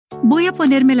Voy a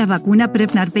ponerme la vacuna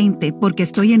Prevnar 20 porque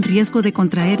estoy en riesgo de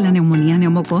contraer la neumonía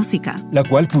neumocócica, la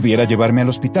cual pudiera llevarme al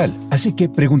hospital. Así que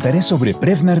preguntaré sobre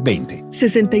Prevnar 20.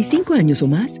 65 años o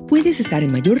más, puedes estar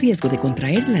en mayor riesgo de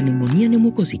contraer la neumonía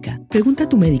neumocócica. Pregunta a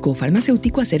tu médico o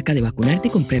farmacéutico acerca de vacunarte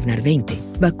con Prevnar 20.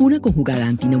 Vacuna conjugada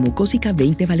antineumocócica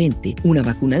 20 valente, una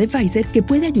vacuna de Pfizer que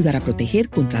puede ayudar a proteger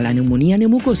contra la neumonía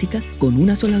neumocócica con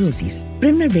una sola dosis.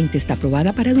 Prevnar 20 está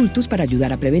aprobada para adultos para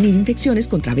ayudar a prevenir infecciones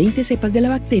contra 20 cepas de la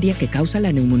bacteria que causa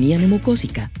la neumonía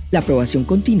neumocócica. La aprobación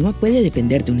continua puede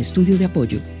depender de un estudio de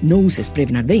apoyo. No uses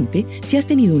Prevnar 20 si has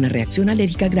tenido una reacción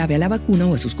alérgica grave a la vacuna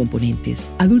o a sus componentes.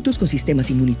 Adultos con sistemas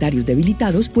inmunitarios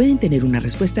debilitados pueden tener una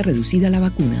respuesta reducida a la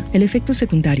vacuna. El efecto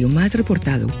secundario más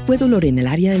reportado fue dolor en el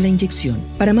área de la inyección.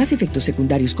 Para más efectos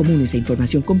secundarios comunes e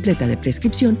información completa de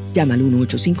prescripción, llama al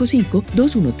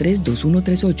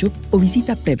 1-855-213-2138 o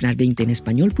visita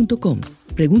Prevnar20enespañol.com.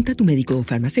 Pregunta a tu médico o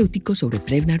farmacéutico sobre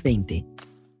Prevnar 20.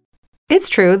 It's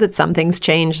true that some things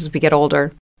change as we get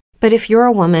older. But if you're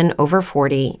a woman over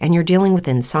 40 and you're dealing with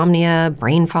insomnia,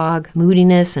 brain fog,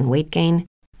 moodiness, and weight gain,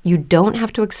 you don't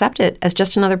have to accept it as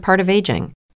just another part of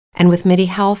aging. And with MIDI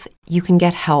Health, you can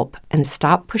get help and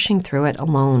stop pushing through it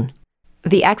alone.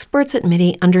 The experts at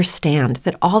MIDI understand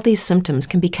that all these symptoms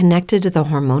can be connected to the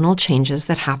hormonal changes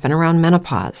that happen around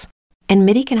menopause. And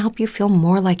MIDI can help you feel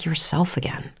more like yourself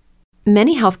again.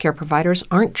 Many healthcare providers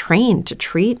aren't trained to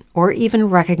treat or even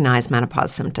recognize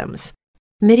menopause symptoms.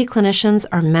 MIDI clinicians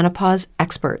are menopause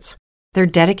experts. They're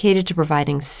dedicated to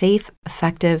providing safe,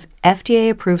 effective,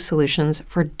 FDA-approved solutions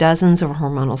for dozens of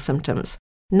hormonal symptoms,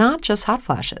 not just hot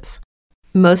flashes.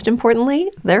 Most importantly,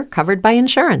 they're covered by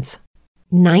insurance.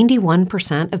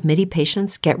 91% of MIDI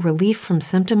patients get relief from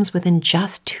symptoms within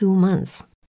just 2 months.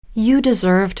 You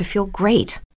deserve to feel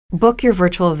great. Book your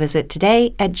virtual visit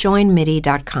today at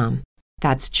joinmidi.com.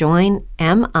 That's joinmidi.com.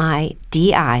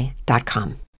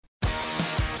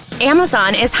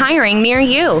 Amazon is hiring near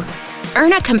you.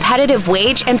 Earn a competitive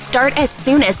wage and start as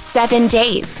soon as 7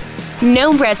 days.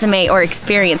 No resume or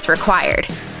experience required.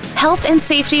 Health and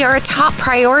safety are a top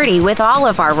priority with all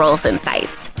of our roles and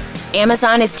sites.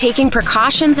 Amazon is taking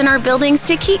precautions in our buildings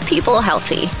to keep people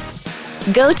healthy.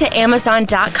 Go to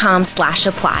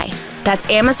amazon.com/apply. That's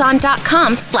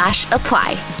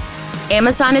amazon.com/apply.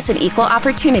 Amazon is an equal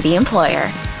opportunity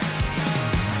employer.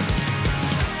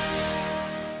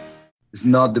 It's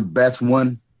not the best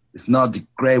one. It's not the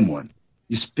great one.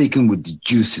 You're speaking with the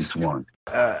juiciest one.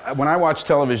 When I watch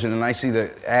television and I see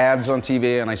the ads on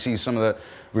TV and I see some of the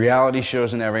reality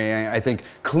shows and everything, I think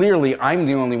clearly I'm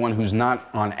the only one who's not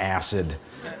on acid.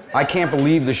 I can't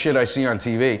believe the shit I see on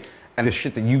TV and the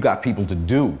shit that you got people to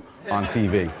do on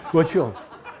TV. What show?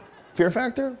 Fear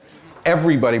Factor?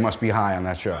 Everybody must be high on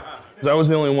that show. I was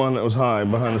the only one that was high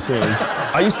behind the scenes.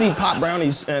 I used to eat pop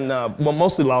brownies and, well,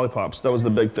 mostly lollipops. That was the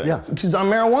big thing. Yeah. Because on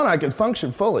marijuana, I could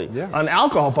function fully. Yeah. On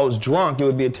alcohol, if I was drunk, it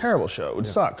would be a terrible show. It would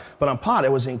suck. But on pot, I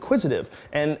was inquisitive.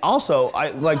 And also, I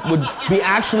would be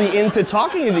actually into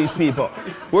talking to these people.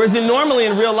 Whereas normally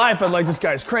in real life, I'm like, this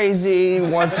guy's crazy,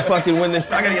 wants to fucking win this.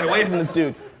 I gotta get away from this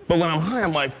dude. But when I'm high,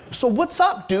 I'm like, so what's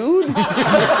up, dude? You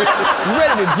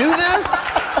ready to do this?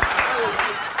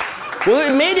 Well,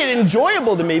 it made it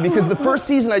enjoyable to me because the first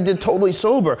season I did totally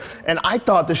sober, and I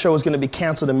thought the show was going to be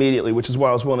canceled immediately, which is why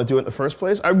I was willing to do it in the first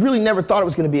place. I really never thought it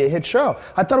was going to be a hit show.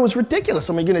 I thought it was ridiculous.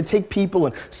 I mean, you're going to take people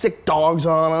and sick dogs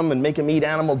on them and make them eat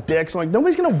animal dicks. I'm like,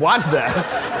 nobody's going to watch that.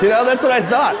 You know, that's what I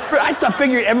thought. I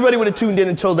figured everybody would have tuned in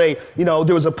until they, you know,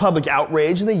 there was a public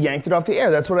outrage and they yanked it off the air.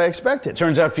 That's what I expected.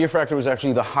 Turns out Fear Factor was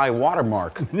actually the high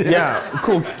watermark. Yeah,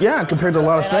 cool. Yeah, compared to a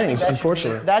lot of things,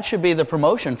 unfortunately. That should be the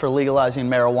promotion for legalizing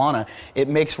marijuana. It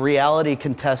makes reality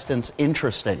contestants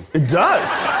interesting. It does.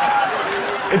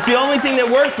 It's the only thing that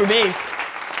worked for me.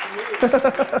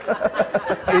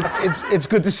 It's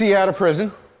good to see you out of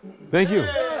prison. Thank you.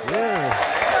 Yeah.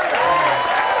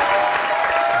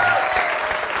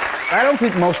 I don't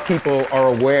think most people are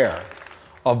aware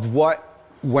of what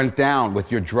went down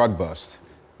with your drug bust.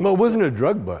 Well, it wasn't a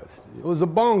drug bust. It was a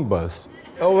bong bust.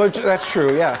 Oh, well, that's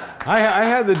true, yeah. I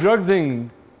had the drug thing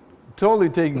totally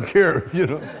taken care of, you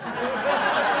know.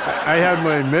 I had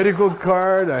my medical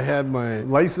card, I had my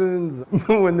license.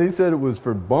 When they said it was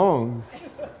for bongs,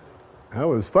 I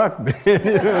was fucked, man.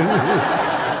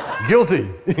 Guilty.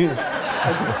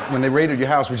 When they raided your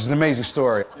house, which is an amazing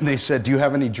story, and they said, do you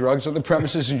have any drugs on the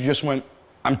premises? And you just went,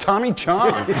 I'm Tommy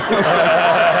Chong.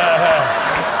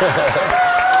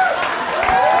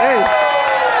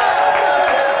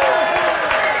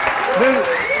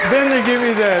 Then they give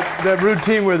me that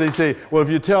routine where they say, well, if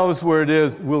you tell us where it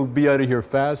is, we'll be out of here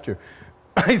faster.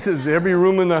 I says, every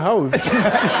room in the house.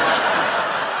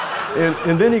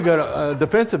 And then he got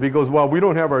defensive. He goes, well, we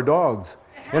don't have our dogs.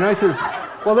 And I says,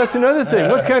 well, that's another thing.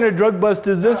 What kind of drug bust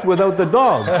is this without the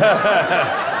dog?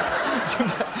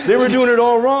 They were doing it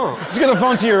all wrong. He's gonna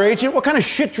phone to your agent. What kind of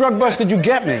shit drug bust did you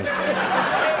get me?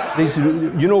 They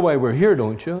said, you know why we're here,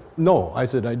 don't you? No, I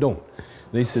said, I don't.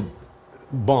 They said,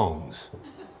 bongs.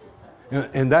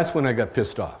 And that's when I got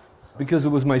pissed off. Because it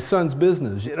was my son's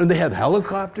business. You know, they had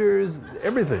helicopters,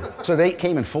 everything. So they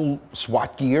came in full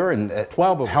SWAT gear and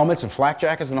 12 of them. Helmets and flak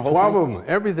jackets and the whole 12 thing? of them,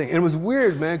 everything. And it was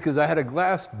weird, man, because I had a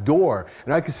glass door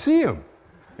and I could see them.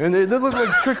 And they looked like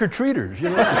trick-or-treaters, you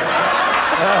know?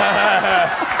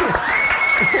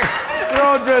 They're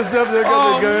all dressed up, they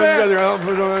got their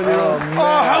outfit on, you know?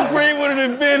 Oh, how great would it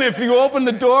have been if you opened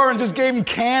the door and just gave them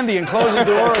candy and closed the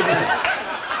door again?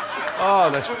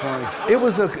 Oh, that's funny. It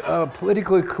was a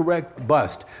politically correct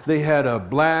bust. They had a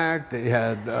black, they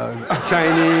had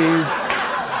Chinese,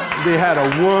 they had a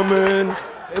woman.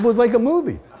 It was like a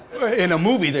movie. In a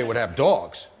movie, they would have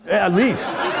dogs. At least.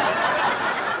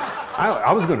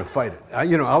 I was going to fight it.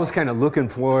 I was kind of looking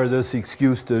for this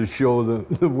excuse to show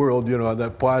the world, you know,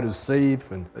 that pot is safe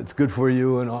and it's good for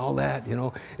you and all that, you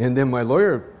know. And then my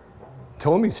lawyer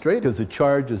told me straight, because the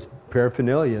charge is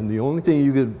paraphernalia, and the only thing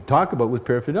you could talk about was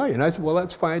paraphernalia. And I said, well,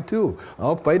 that's fine too.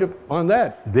 I'll fight on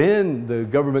that. Then the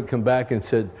government come back and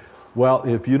said, well,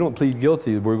 if you don't plead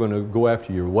guilty, we're going to go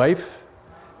after your wife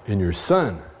and your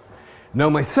son. Now,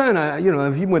 my son,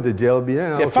 if he went to jail, it'd be,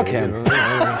 okay, fuck him. You know,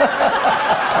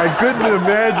 I couldn't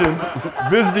imagine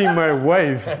visiting my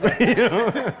wife, you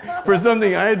know, for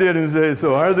something I did and say,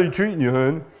 so how are they treating you,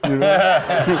 hon? You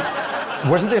know?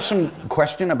 Wasn't there some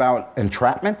question about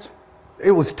entrapment?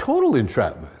 It was total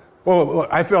entrapment. Well,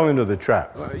 I fell into the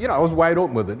trap. I was wide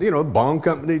open with it. You know, bong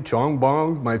company, Chong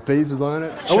Bongs, my face is on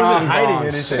it. I wasn't hiding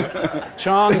anything.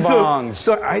 Chong Bongs.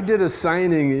 So I did a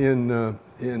signing in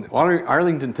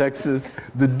Arlington, Texas.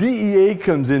 The DEA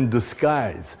comes in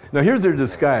disguise. Now here's their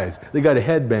disguise. They got a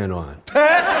headband on. Oh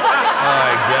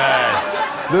my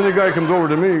God. Then the guy comes over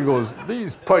to me and goes,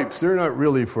 these pipes, they're not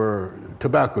really for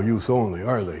tobacco use only,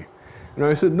 are they? And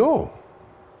I said, no.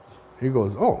 He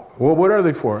goes, oh, well, what are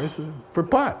they for? I said, for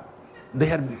pot. They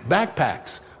had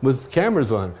backpacks with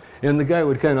cameras on, and the guy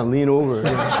would kind of lean over. You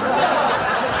know?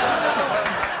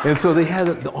 And so they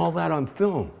had all that on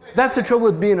film. That's the trouble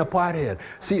with being a pothead.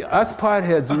 See, us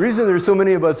potheads, the reason there's so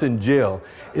many of us in jail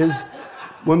is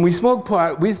when we smoke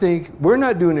pot, we think we're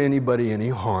not doing anybody any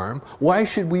harm. Why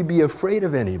should we be afraid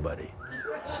of anybody?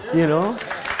 You know?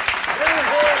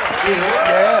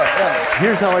 Yeah.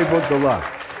 Here's how I broke the law.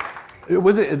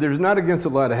 There's not against the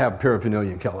law to have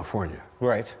paraphernalia in California.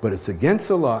 Right. But it's against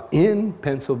the law in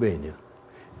Pennsylvania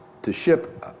to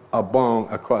ship a bong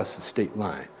across the state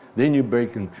line. Then you're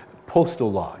breaking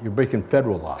postal law, you're breaking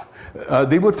federal law.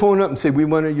 They would phone up and say, we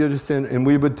want you to send, and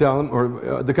we would tell them,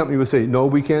 or the company would say, no,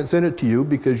 we can't send it to you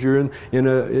because you're in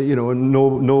a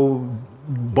no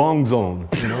bong zone,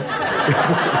 you know?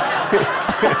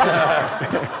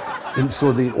 And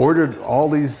so they ordered all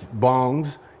these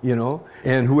bongs, you know,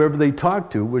 and whoever they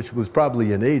talked to, which was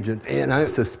probably an agent, and I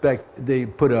suspect they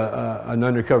put an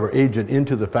undercover agent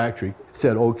into the factory,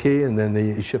 said okay, and then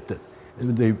they shipped it.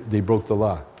 They broke the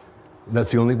law.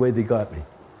 That's the only way they got me.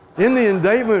 In the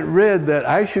indictment read that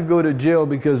I should go to jail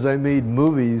because I made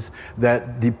movies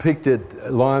that depicted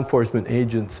law enforcement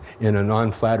agents in a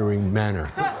non-flattering manner.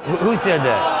 Who said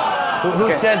that?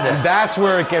 Who said that? That's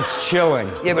where it gets chilling.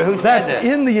 Yeah, but who said that? That's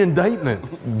in the indictment.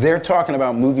 They're talking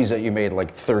about movies that you made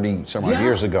like 30 some odd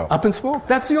years ago. Up in Smoke.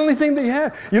 That's the only thing they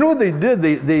had. You know what they did?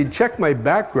 They checked my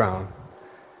background,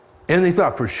 and they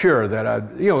thought for sure that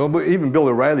even Bill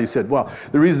O'Reilly said, well,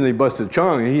 the reason they busted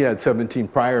Chong, he had 17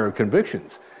 prior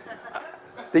convictions.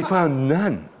 They found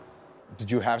none.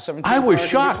 Did you have 17 I was prior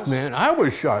shocked, convictions? man. I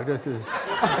was shocked. I said,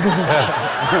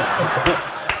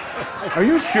 are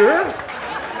you sure?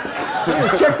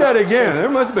 Check that again. There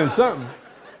must have been something.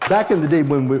 Back in the day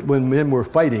when men were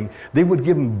fighting, they would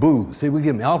give them booze. They would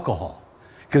give them alcohol.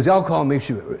 Because alcohol makes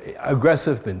you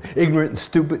aggressive and ignorant and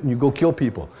stupid, and you go kill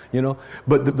people, you know?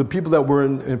 But the people that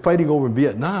were fighting over in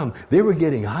Vietnam, they were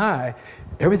getting high.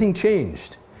 Everything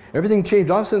changed. Everything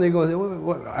changed. All of a sudden they go,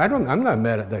 I'm not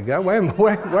mad at that guy.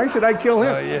 Why should I kill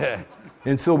him? Oh, yeah.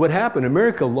 And so what happened,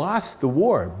 America lost the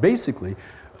war, basically,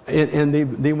 and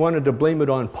they wanted to blame it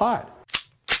on pot.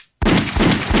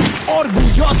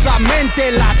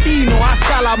 Orgullosamente Latino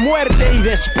hasta la muerte y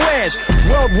después.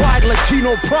 Worldwide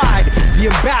Latino pride, the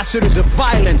ambassadors of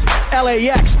violence.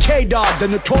 LAX, K-Dog, the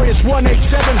notorious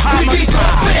 187 homicide.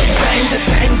 Bang, bang,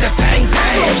 bang, bang, bang.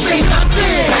 Don't say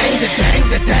nothing. Bang the dang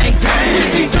the dang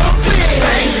dang. Be jumping.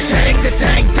 Bang the dang the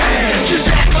dang dang. Just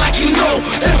act like you know,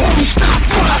 and homie stop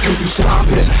rocking through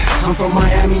stomping. I'm from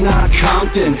Miami, not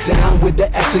Compton. Down with the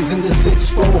essays in the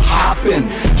 6-4 hopping.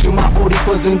 To my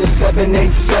Boricuas in the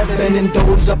 787. And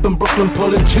those up in Brooklyn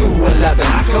pulling 211.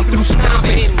 I come through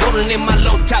stomping, rolling in my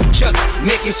low top chucks,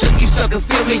 making sure you suckers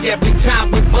feel me every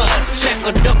time we buzz.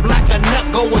 Shackled up like a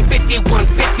nut, going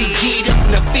 5150. G'd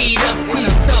up, the feet up,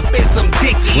 creased up in some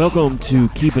dicky. Welcome to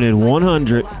Keeping It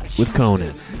 100 with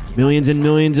Conan. Millions and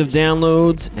millions of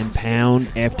downloads and pound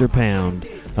after pound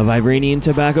of Iranian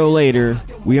tobacco later,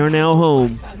 we are now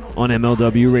home on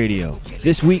MLW Radio.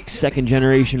 This week's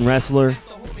second-generation wrestler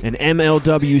and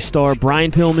MLW star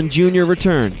Brian Pillman Jr.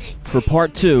 returns for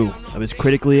part 2 of his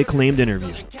critically acclaimed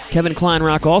interview. Kevin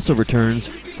Kleinrock also returns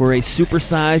for a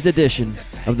supersized edition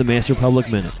of the Master Public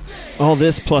Minute. All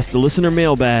this plus the listener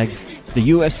mailbag, the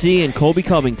UFC and Colby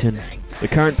Covington, the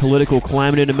current political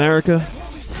climate in America,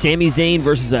 Sami Zayn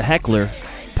versus a heckler,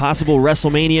 possible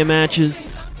WrestleMania matches,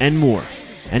 and more.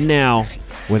 And now,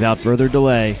 without further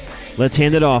delay, let's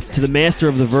hand it off to the master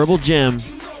of the verbal gem.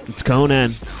 It's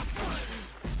Conan.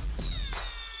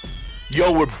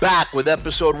 Yo, we're back with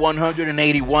episode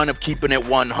 181 of Keeping It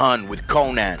 100 with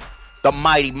Conan, the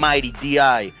mighty, mighty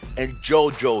D.I., and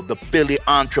JoJo, the Philly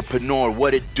entrepreneur.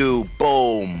 What it do?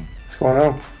 Boom. What's going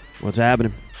on? What's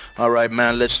happening? All right,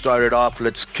 man, let's start it off.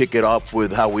 Let's kick it off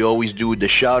with how we always do with the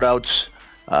shout-outs.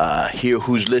 Hear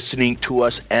who's listening to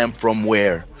us and from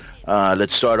where.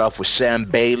 Let's start off with Sam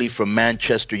Bailey from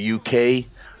Manchester, UK.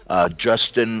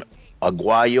 Justin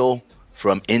Aguayo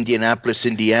from Indianapolis,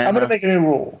 Indiana. I'm going to make a new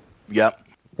rule. Yep.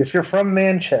 If you're from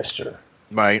Manchester,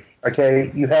 right? Okay,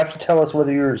 you have to tell us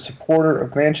whether you're a supporter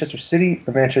of Manchester City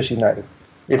or Manchester United.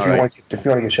 If you want to get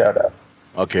a shout out.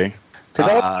 Okay.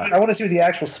 Because I want to see what the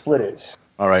actual split is.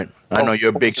 All right. I know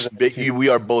you're we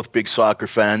are both big soccer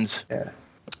fans. Yeah.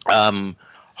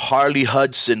 Harley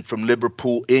Hudson from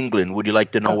Liverpool, England. Would you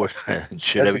like to know where?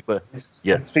 Should everybody?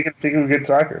 Yeah. Speaking of good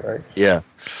soccer, right? Yeah.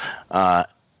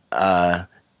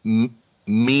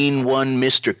 Mean one,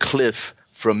 Mr. Cliff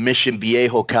from Mission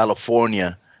Viejo,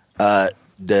 California.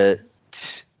 The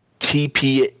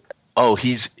TP. Oh,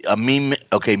 he's a mean.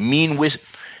 Okay, mean one,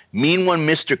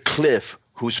 Mr. Cliff,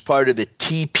 who's part of the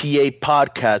TPA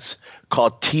podcast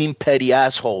called Team Petty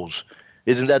Assholes.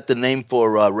 Isn't that the name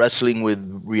for Wrestling with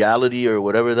Reality or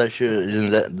whatever that shit? Isn't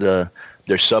that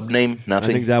their sub name? Nothing.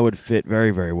 I think that would fit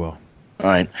very, very well. All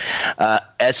right.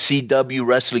 SCW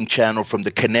Wrestling Channel from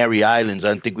the Canary Islands. I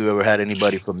don't think we've ever had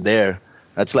anybody from there.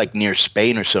 That's like near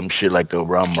Spain or some shit, like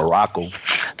around Morocco.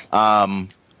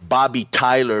 Bobby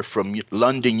Tyler from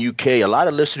London, UK. A lot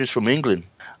of listeners from England.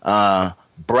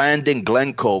 Brandon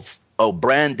Glencoe.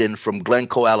 Brandon from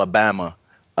Glencoe, Alabama.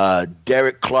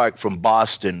 Derek Clark from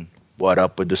Boston. What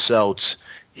up with the Celts?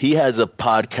 He has a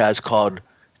podcast called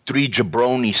Three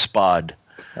Jabroni Spod.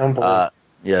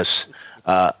 Yes.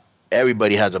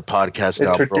 Everybody has a podcast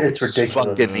now, bro. It's ridiculous. It's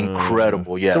fucking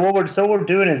incredible, yeah. So what we're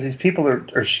doing is these people are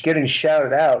getting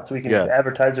shouted out so we can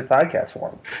advertise their podcast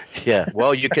for them. Yeah,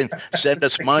 well, you can send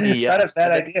us money. It's not a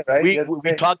bad idea, right?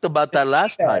 We talked about that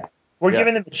last time. We're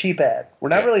giving them a cheap ad. We're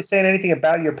not really saying anything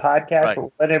about your podcast, but we're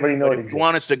letting everybody know it exists. If you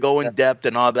want us to go in depth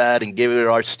and all that and give it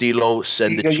our stilo,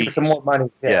 send the cheap. Give us some more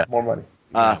money. Yeah, more money.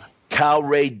 Cal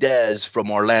Ray Dez from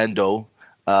Orlando.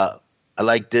 I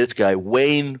like this guy.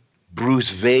 Wayne Bruce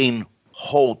Vane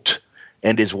Holt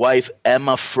and his wife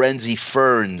Emma Frenzy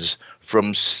Ferns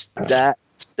from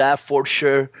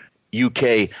Staffordshire, UK.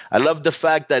 I love the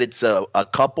fact that it's a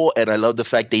couple, and I love the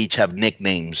fact they each have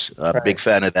nicknames. Big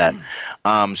fan of that.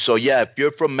 So yeah, if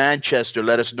you're from Manchester,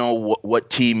 let us know what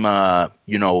team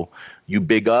you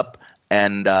big up.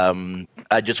 And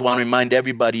I just want to remind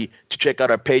everybody to check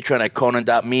out our Patreon at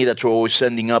Conan.me. That's where we're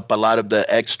sending up a lot of the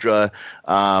extra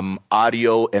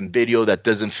audio and video that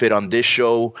doesn't fit on this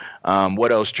show.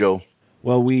 What else, Joe?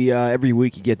 Well, we every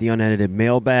week you get the unedited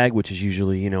mailbag, which is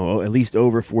usually, at least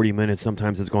over 40 minutes.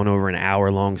 Sometimes it's going over an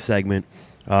hour-long segment.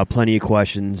 Plenty of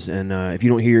questions. And if you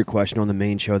don't hear your question on the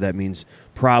main show, that means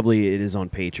probably it is on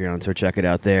Patreon, so check it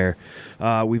out there.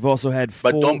 We've also had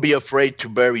But don't be afraid to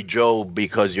bury Joe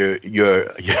because your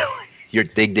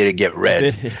thing didn't get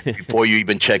read before you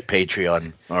even check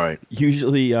Patreon. All right.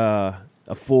 Usually a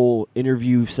full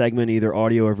interview segment, either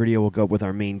audio or video, will go up with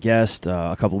our main guest.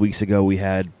 A couple weeks ago we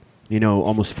had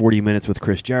almost 40 minutes with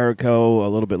Chris Jericho, a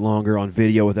little bit longer on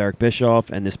video with Eric Bischoff,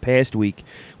 and this past week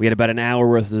we had about an hour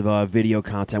worth of video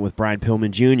content with Brian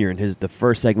Pillman Jr., and the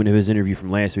first segment of his interview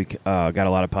from last week got a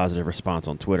lot of positive response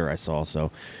on Twitter, I saw.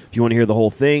 So if you want to hear the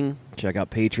whole thing, check out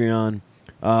Patreon.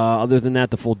 Other than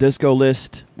that, the full disco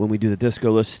list, when we do the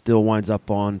disco list, still winds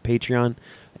up on Patreon.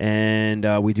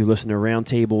 And we do listener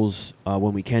roundtables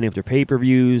when we can after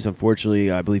pay-per-views.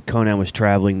 Unfortunately, I believe Conan was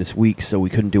traveling this week, so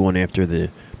we couldn't do one after the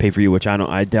pay-per-view, which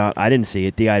I doubt. I didn't see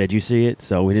it. Di, did you see it?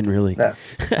 So we didn't really. No.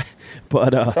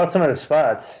 But I saw some of the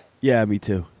spots. Yeah, me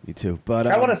too. But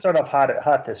I want to start off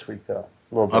hot this week, though.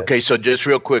 A little bit. Okay, so just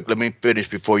real quick, let me finish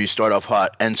before you start off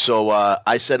hot. And so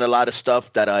I sent a lot of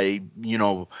stuff that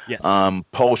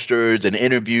posters and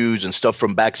interviews and stuff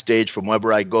from backstage from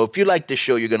wherever I go. If you like this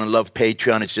show, you're going to love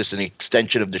Patreon. It's just an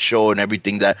extension of the show and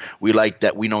everything that we like,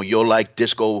 that we know you'll like.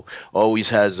 Disco always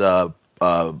has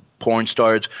porn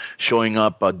stars showing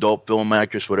up, adult film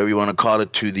actors, whatever you want to call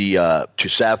it, to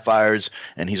Sapphires,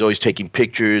 and he's always taking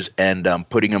pictures and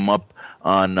putting them up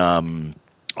on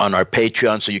our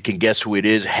Patreon, so you can guess who it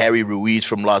is. Harry Ruiz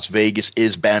from Las Vegas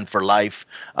is banned for life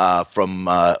from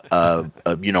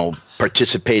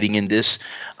participating in this.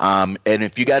 And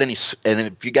if you got any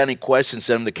questions,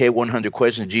 send them to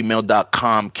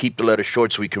K100questions@gmail.com. Keep the letter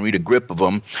short so we can read a grip of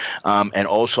them. And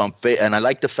also and I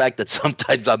like the fact that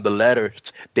sometimes on the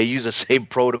letters they use the same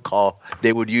protocol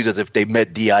they would use as if they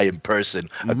met DI in person.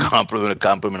 A compliment,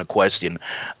 a question.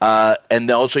 And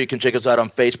then also you can check us out on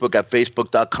Facebook at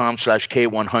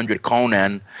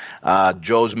facebook.com/K100Conan.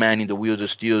 Joe's manning the wheels of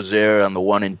steel there on the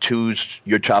 1 and 2s.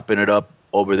 You're chopping it up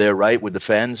over there, right, with the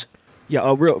fans?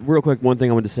 Yeah, real quick, one thing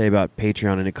I wanted to say about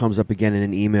Patreon, and it comes up again in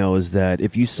an email, is that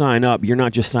if you sign up, you're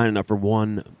not just signing up for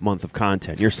 1 month of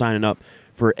content. You're signing up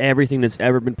for everything that's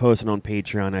ever been posted on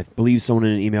Patreon. I believe someone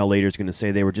in an email later is going to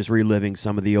say they were just reliving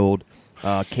some of the old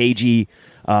KG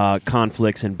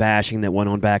conflicts and bashing that went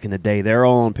on back in the day. They're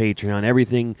all on Patreon.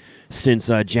 Everything since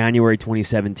January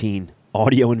 2017.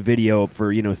 Audio and video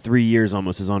for 3 years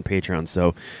almost is on Patreon.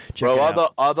 So check it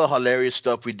out. all the hilarious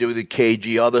stuff we did with the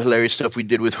KG, all the hilarious stuff we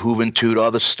did with Juventud, all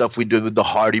the stuff we did with the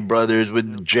Hardy Brothers,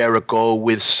 with Jericho,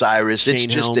 with Cyrus. It's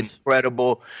just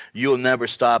incredible. You'll never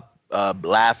stop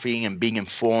laughing and being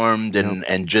informed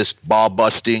and just ball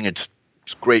busting. It's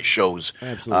great shows.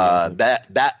 Absolutely.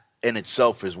 That in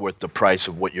itself is worth the price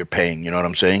of what you're paying. You know what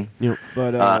I'm saying? Yeah.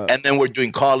 But and then we're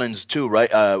doing call-ins too, right?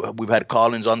 We've had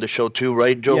call-ins on the show too,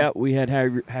 right, Joe? Yeah, we had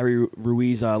Harry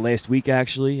Ruiz last week,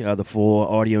 actually. The full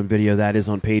audio and video, that is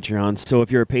on Patreon. So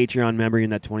if you're a Patreon member in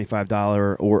that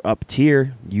 $25 or up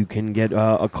tier, you can get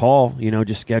a call.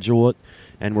 Just schedule it.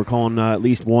 And we're calling at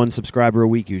least one subscriber a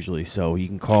week usually. So you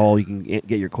can call, you can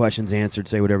get your questions answered,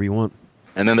 say whatever you want.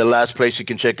 And then the last place you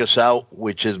can check us out,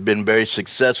 which has been very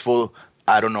successful,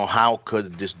 I don't know how,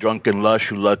 because this drunken lush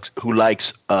who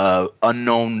likes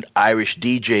unknown Irish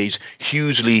DJs,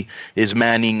 Hughley, is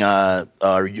manning our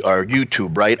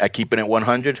YouTube, right? At Keeping It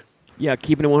 100? Yeah,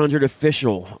 Keeping It 100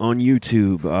 official on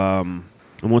YouTube.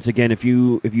 And once again, if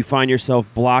you find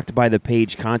yourself blocked by the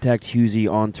page, contact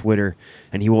Husey on Twitter,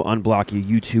 and he will unblock you.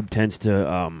 YouTube tends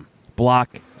to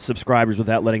block subscribers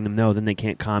without letting them know. Then they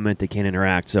can't comment, they can't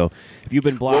interact. So if you've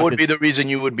been blocked, what would be the reason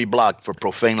you would be blocked? For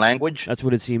profane language? That's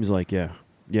what it seems like. Yeah.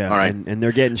 All right. And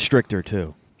they're getting stricter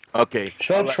too. Okay.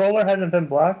 Troller hasn't been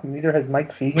blocked, and neither has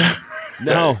Mike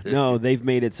Fegan. No, they've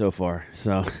made it so far.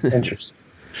 So interesting.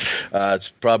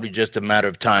 It's probably just a matter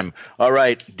of time. All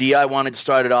right, D.I. wanted to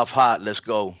start it off hot. Let's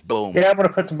go. Boom. Yeah, I'm going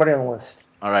to put somebody on the list.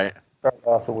 All right. Start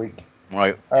off the week. All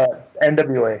right.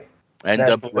 NWA.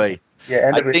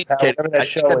 Yeah,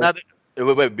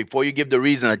 NWA. Wait, before you give the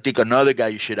reason, I think another guy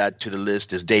you should add to the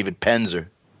list is David Penzer.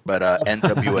 But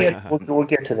NWA. We'll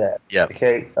get to that. Yeah.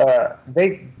 Okay.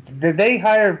 Did they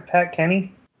hire Pat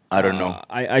Kenny? I don't know.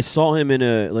 I saw him in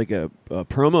a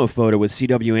promo photo with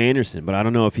C.W. Anderson, but I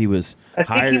don't know if he was hired.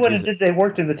 I think he went and did. They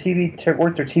worked in the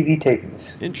worked their TV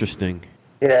tapings. Interesting.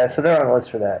 Yeah, so they're on the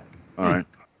list for that. All right.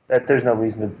 That there's no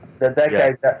reason that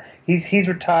guy's not, he's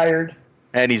retired.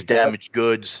 And he's damaged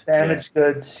goods.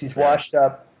 Goods. He's washed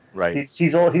up. Right.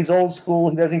 He's old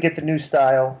school. He doesn't get the new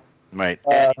style. Right.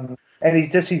 And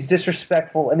he's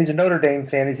disrespectful, and he's a Notre Dame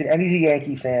fan, and he's a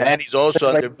Yankee fan. And he's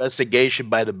also under investigation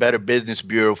by the Better Business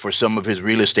Bureau for some of his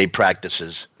real estate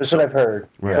practices. That's what I've heard.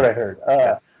 Right. That's what I heard.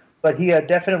 But he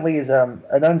definitely is an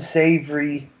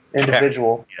unsavory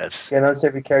individual. Yes. An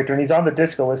unsavory character, and he's on the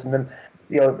disco list. And then,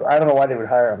 I don't know why they would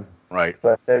hire him. Right.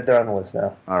 But they're on the list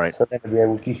now. All right. So then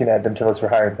you can add them to the list for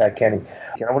hiring Pat Kenny.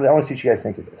 I want to see what you guys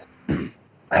think of this.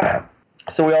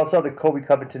 So we all saw the Colby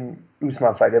Covington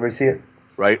Usman fight. Everybody see it?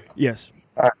 Right. Yes.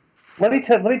 All right. Let me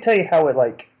tell you how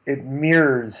it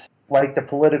mirrors the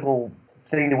political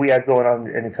thing that we have going on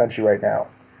in the country right now,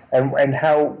 and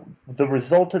how the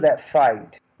result of that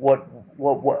fight, what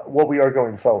we are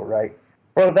going forward, right,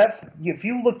 bro? If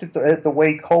you looked at the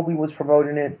way Colby was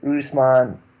promoting it,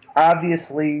 Usman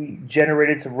obviously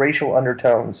generated some racial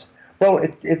undertones, Bro,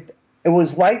 it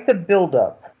was like the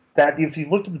build-up that if you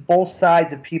looked at both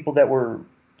sides of people that were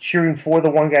cheering for the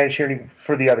one guy and cheering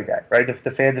for the other guy, right?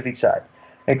 The fans of each side.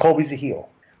 And Colby's a heel.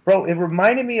 Bro, it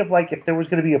reminded me of like if there was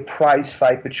going to be a prize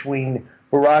fight between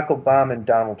Barack Obama and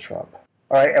Donald Trump.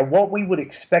 All right, and what we would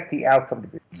expect the outcome to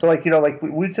be. So, like, you know, like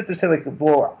we'd sit there and say, like,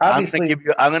 well, obviously,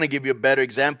 I'm going to give you a better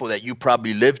example that you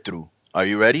probably lived through. Are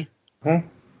you ready?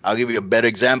 I'll give you a better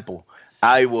example.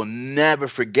 I will never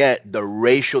forget the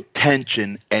racial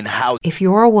tension and how. If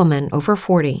you're a woman over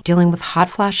 40 dealing with hot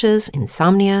flashes,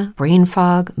 insomnia, brain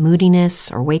fog,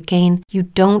 moodiness, or weight gain, you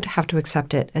don't have to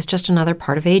accept it as just another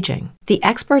part of aging. The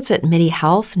experts at MIDI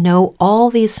Health know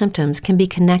all these symptoms can be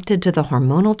connected to the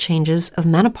hormonal changes of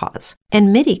menopause.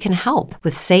 And MIDI can help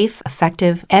with safe,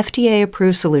 effective,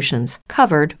 FDA-approved solutions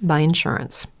covered by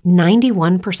insurance.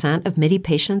 91% of MIDI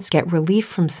patients get relief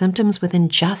from symptoms within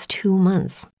just 2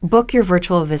 months. Book your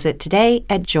virtual visit today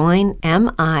at joinmidi.com.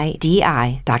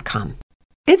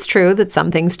 It's true that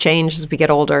some things change as we get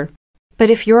older. But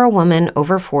if you're a woman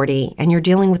over 40 and you're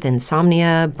dealing with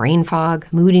insomnia, brain fog,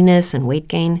 moodiness, and weight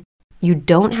gain, you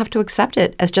don't have to accept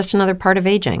it as just another part of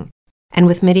aging. And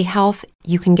with MIDI Health,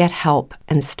 you can get help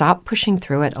and stop pushing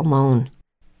through it alone.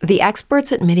 The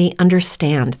experts at MIDI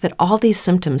understand that all these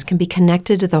symptoms can be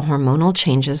connected to the hormonal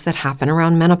changes that happen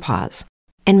around menopause,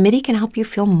 and MIDI can help you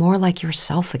feel more like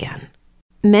yourself again.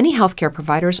 Many healthcare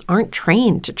providers aren't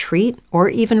trained to treat or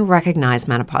even recognize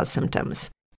menopause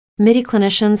symptoms. MIDI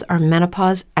clinicians are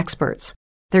menopause experts.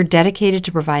 They're dedicated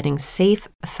to providing safe,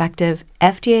 effective,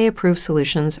 FDA-approved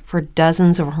solutions for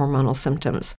dozens of hormonal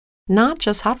symptoms, not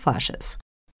just hot flashes.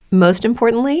 Most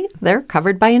importantly, they're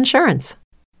covered by insurance.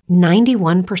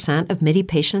 91% of MIDI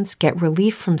patients get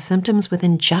relief from symptoms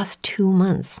within just 2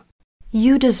 months.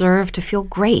 You deserve to feel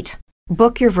great.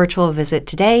 Book your virtual visit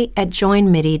today at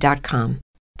joinmidi.com.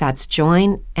 That's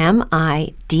joinmidi.com.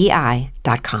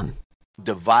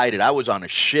 Divided. I was on a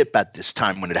ship at this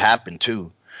time when it happened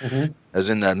too. I was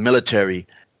in the military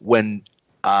when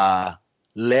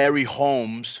Larry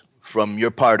Holmes from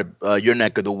your part of your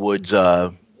neck of the woods,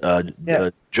 Joe.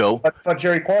 Fought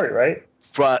Jerry Quarry, right?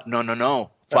 No.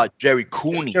 Fought Jerry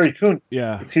Cooney. Jerry Cooney.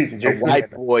 Yeah. Excuse me, The Jerry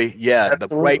white Cooney. boy. Yeah, Absolutely.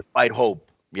 the Great White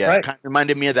Hope. Yeah, Right. kind of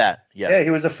reminded me of that. Yeah. He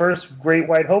was the first Great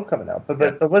White Hope coming out. But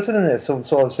listen to this. So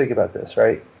I was thinking about this,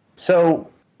 right? So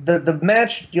the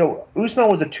match, Usman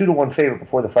was a 2-1 favorite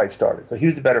before the fight started. So he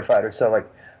was the better fighter. So like,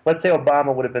 let's say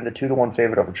Obama would have been the 2-1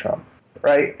 favorite over Trump,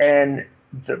 right? And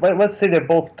let's say they're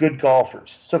both good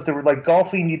golfers. So if they were like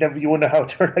golfing, you wouldn't know how it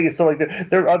turned out. So like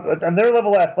they're on their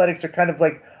level of athletics, they're kind of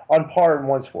like on par in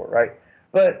one sport, right?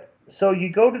 But so you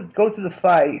go to the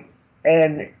fight,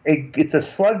 and it's a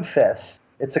slugfest.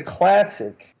 It's a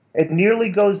classic. It nearly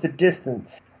goes the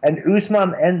distance, and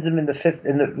Usman ends him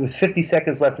with 50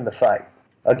 seconds left in the fight.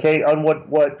 Okay, on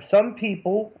what some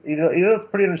people, it's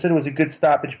pretty understood it was a good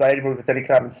stoppage by anybody with any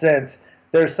common sense.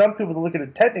 There are some people that look at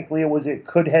it technically, it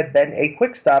could have been a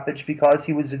quick stoppage because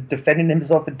he was defending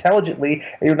himself intelligently,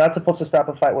 and you're not supposed to stop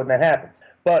a fight when that happens.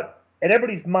 But in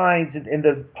everybody's minds, in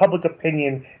the public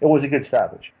opinion, it was a good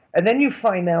stoppage. And then you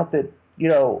find out that, we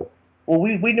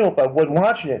knew about when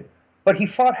watching it, but he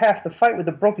fought half the fight with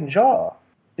a broken jaw,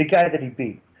 the guy that he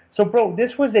beat. So, bro,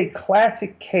 this was a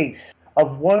classic case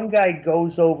of one guy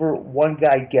goes over, one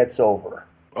guy gets over.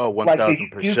 Oh,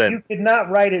 1,000%. You could not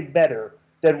write it better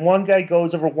than one guy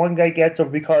goes over, one guy gets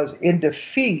over, because in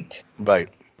defeat, right,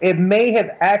 it may have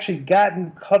actually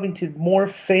gotten Covington more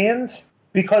fans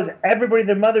because everybody,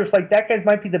 their mother's like, that guy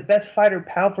might be the best fighter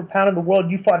pound for pound in the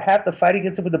world. You fought half the fight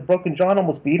against him with a broken jaw and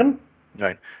almost beat him.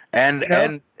 Right, and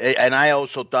I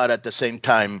also thought at the same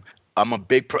time, I'm a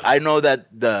big. I know that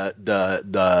the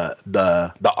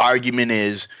argument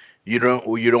is you don't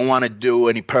want to do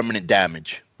any permanent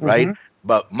damage, right? Mm-hmm.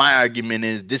 But my argument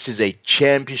is this is a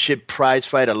championship prize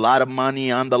fight, a lot of money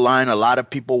on the line, a lot of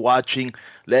people watching.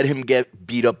 Let him get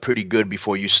beat up pretty good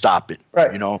before you stop it.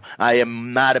 Right. I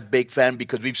am not a big fan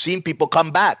because we've seen people come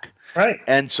back. Right.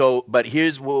 And so, but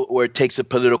here's where it takes the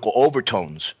political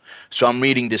overtones. So I'm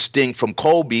reading this thing from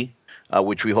Colby,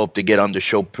 which we hope to get on the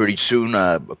show pretty soon,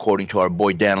 according to our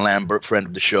boy Dan Lambert, friend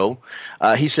of the show.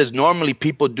 He says, normally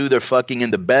people do their fucking in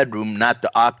the bedroom, not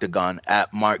the octagon,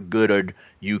 at Mark Goodard,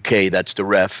 UK. That's the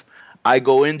ref. I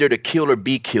go in there to kill or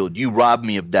be killed. You robbed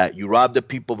me of that. You robbed the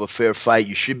people of a fair fight.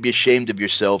 You should be ashamed of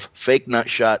yourself. Fake nut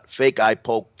shot, fake eye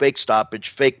poke, fake stoppage,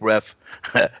 fake ref.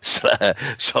 So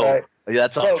right.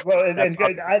 That's all. Here's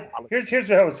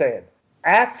what I was saying.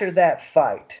 After that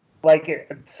fight,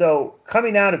 so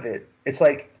coming out of it, it's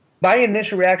like my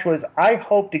initial reaction was, I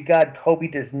hope to God Kobe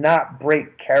does not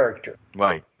break character.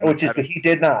 Right. Which is that he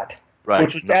did not.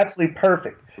 which was absolutely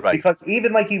perfect. Right. Because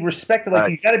even like he respected, like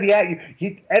you got to be at you.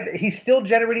 He's still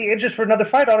generating interest for another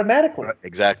fight automatically.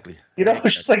 Exactly. You know,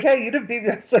 it's just like, hey, you didn't beat me.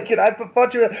 It's like, I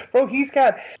fought you, bro.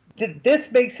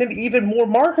 This makes him even more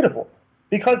marketable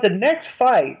because the next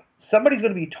fight, somebody's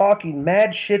going to be talking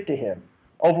mad shit to him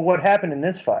over what happened in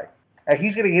this fight, and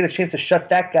he's going to get a chance to shut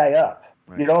that guy up.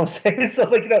 Right. You know what I'm saying? So,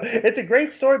 like, you know, it's a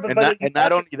great story, but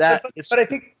not only that, but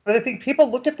I think people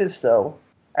look at this though.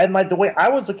 And like the way I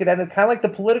was looking at it, kind of like the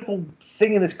political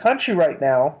thing in this country right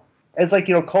now, is like,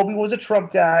 you know, Kobe was a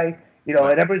Trump guy, you know,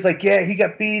 and everybody's like, yeah, he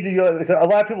got beat. You know, a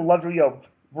lot of people loved, you know,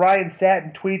 Ryan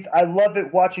Satin tweets. I love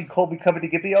it watching Kobe coming to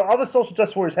get beat. You know, all the social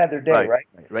justice warriors had their day, right?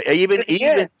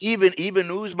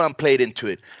 Even Usman played into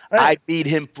it. Right. I beat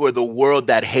him for the world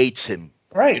that hates him.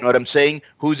 Right. You know what I'm saying?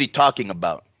 Who's he talking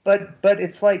about? But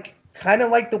it's like kind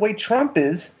of like the way Trump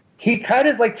is. He kind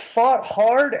of like fought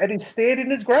hard and he's standing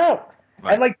his ground.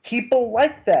 Right. And like people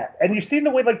like that, and you've seen the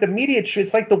way like the media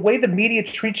treats, like the way the media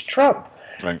treats Trump.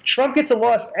 Right. Trump gets a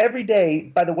loss every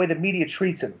day by the way the media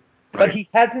treats him, but he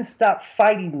hasn't stopped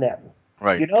fighting them.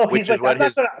 Right. You know, which he's is like,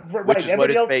 what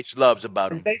his base loves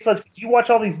about him. His base loves. You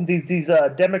watch all these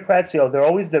Democrats, you know,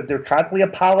 they're constantly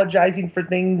apologizing for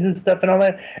things and stuff and all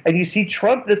that, and you see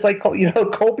Trump. It's like, you know,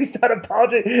 Kobe's not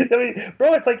apologizing. I mean,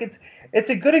 bro, it's like it's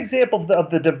a good example of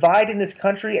the divide in this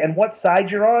country and what side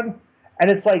you're on,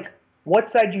 and it's like, what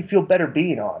side do you feel better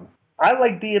being on? I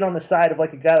like being on the side of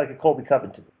like a guy like a Colby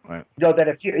Covington. Right. You know that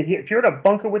if you're in a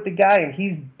bunker with the guy and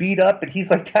he's beat up and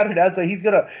he's like down and out, so he's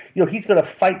gonna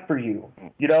fight for you.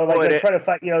 You know, like try to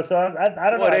fight. You know, so I don't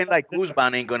know. Well, it ain't like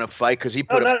Usman ain't gonna fight because he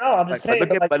put. No. I'm just saying.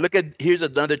 But look at here's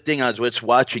another thing. I was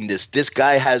watching this. This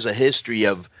guy has a history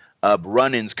of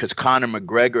run-ins because Conor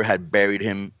McGregor had buried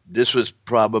him. This was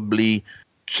probably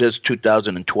just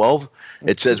 2012.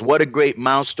 It says, "What a great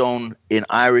milestone in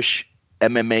Irish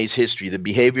MMA's history. The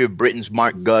behavior of Britain's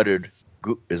Mark Goddard,"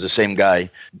 is the same guy,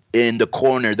 "in the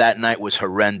corner that night was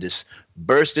horrendous.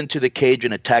 Burst into the cage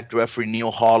and attacked referee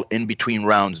Neil Hall in between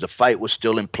rounds. The fight was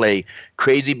still in play.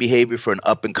 Crazy behavior for an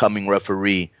up-and-coming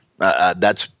referee."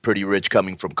 That's pretty rich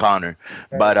coming from Conor.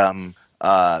 Right.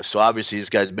 But so obviously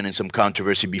this guy's been in some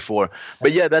controversy before.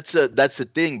 But yeah, that's the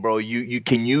thing, bro. You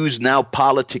can use now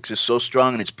politics is so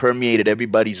strong and it's permeated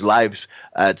everybody's lives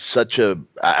at such a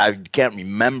I can't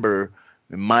remember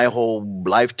in my whole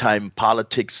lifetime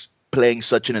politics playing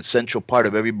such an essential part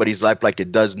of everybody's life like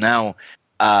it does now.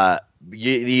 They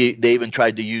even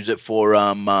tried to use it for,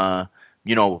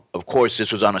 you know, of course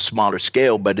this was on a smaller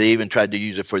scale, but they even tried to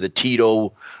use it for the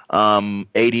Tito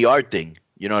ADR thing.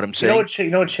 You know what I'm saying? You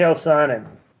know what Chael Sonnen,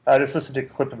 I just listened to a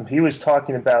clip of him. He was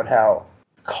talking about how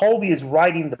Colby is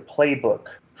writing the playbook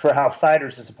for how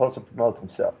fighters are supposed to promote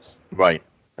themselves. Right.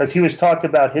 Because he was talking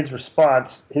about his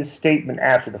response, his statement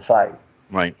after the fight.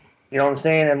 Right. You know what I'm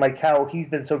saying? And like how he's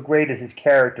been so great at his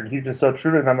character, and he's been so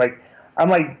true to him. I'm like,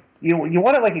 you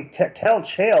want to like tell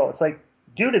Chael, it's like,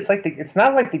 dude, it's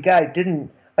not like the guy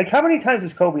didn't like. How many times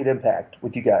has Kobe at Impact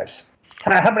with you guys?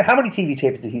 How many TV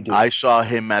tapes did he do? I saw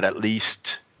him at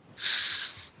least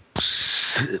 6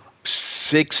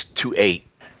 to 8.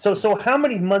 So how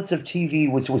many months of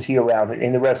TV was he around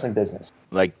in the wrestling business?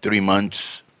 Like 3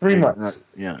 months. 3 months.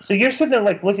 Yeah. So you're sitting there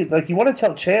like looking, like you want to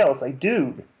tell Chael, it's like,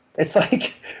 dude, it's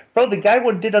like, bro, the guy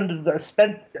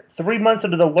spent 3 months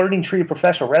under the learning tree of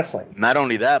professional wrestling. Not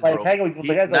only that, like, bro.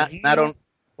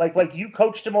 You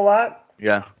coached him a lot.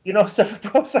 Yeah. You know, stuff,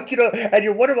 bro. It's like, you know, and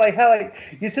you're wondering like how like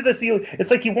you said this to you. It's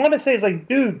like you want to say, it's like,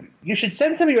 dude, you should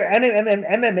send some of your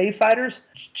MMA fighters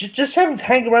just have them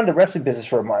hang around the wrestling business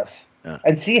for a month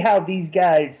and see how these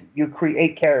guys you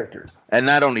create characters. And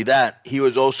not only that, he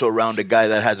was also around a guy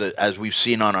that has as we've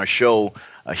seen on our show,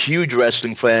 a huge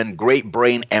wrestling fan, great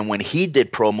brain, and when he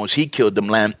did promos, he killed them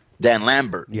Dan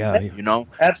Lambert. Yeah. You know?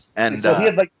 Absolutely. And so he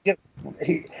had like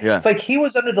it's like he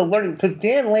was under the learning because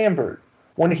Dan Lambert,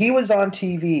 when he was on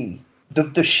TV,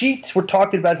 the sheets were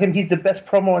talking about him. He's the best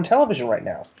promo on television right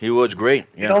now. He was great.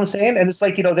 Yeah. You know what I'm saying? And it's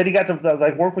like, you know, then he got to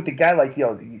like work with the guy like, you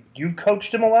know, you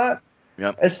coached him a lot.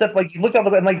 Yep. And stuff like you look up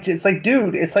and like it's like,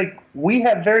 dude, it's like we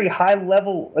have very high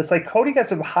level. It's like Cody got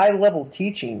some high level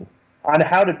teaching on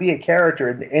how to be a character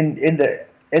in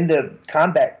the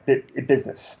combat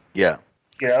business. Yeah.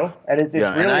 You know, and it's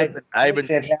really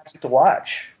fantastic to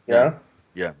watch. You know?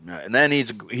 Yeah, and then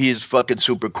he's fucking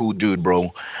super cool dude,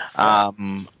 bro.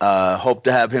 Hope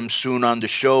to have him soon on the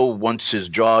show once his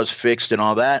jaw's fixed and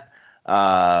all that.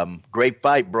 Great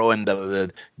fight, bro, and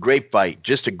the great fight,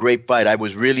 just a great fight. I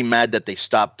was really mad that they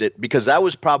stopped it because that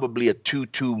was probably a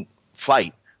 2-2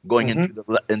 fight going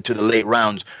into the late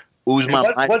rounds. Usman,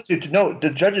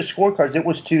 the judges' scorecards, it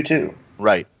was 2-2.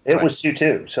 Right. It was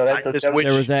 2-2. So that's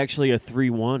There was actually a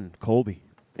 3-1 Colby.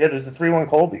 Yeah, there's a 3-1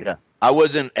 Colby. Yeah. I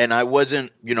wasn't,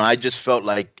 I just felt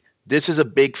like this is a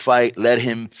big fight. Let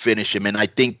him finish him. And I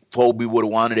think Colby would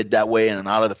have wanted it that way, and a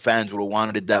lot of the fans would have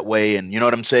wanted it that way. And you know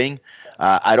what I'm saying?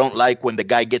 I don't like when the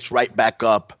guy gets right back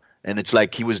up and it's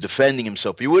like he was defending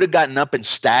himself. If he would have gotten up and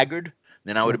staggered,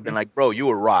 then I would have been like, bro, you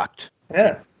were rocked.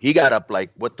 Yeah. He got up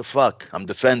like, what the fuck? I'm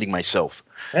defending myself.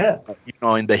 Yeah.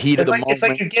 In the heat of the moment. It's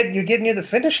like you're getting near the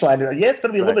finish line. Yeah, it's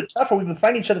going to be a little bit tougher. We've been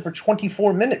fighting each other for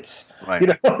 24 minutes. Right.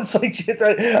 It's like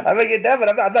I'm going to get done,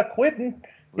 but I'm not quitting.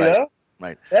 You know?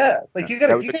 Right. Yeah. Like you got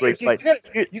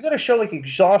to show like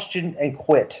exhaustion and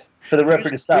quit for the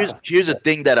referee to stop. Here's the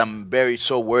thing that I'm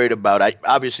so worried about.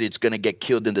 Obviously it's going to get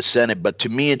killed in the Senate, but to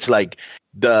me it's like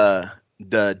the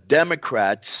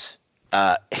Democrats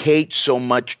hate so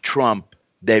much Trump.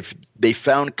 They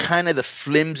found kind of the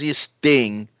flimsiest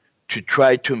thing to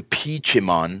try to impeach him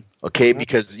on, okay?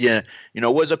 Because it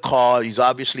was a call. He's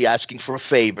obviously asking for a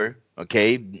favor,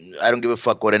 okay? I don't give a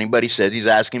fuck what anybody says. He's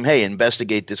asking, hey,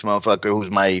 investigate this motherfucker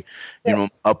who's my,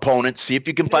 opponent. See if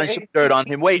you can find some dirt on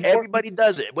him. Wait, everybody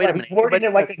does it. Wait a minute. He's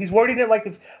wording it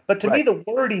like, but to me the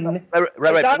wording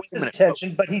got his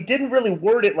attention, but he didn't really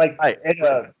word it like.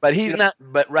 But he's not.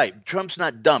 But Trump's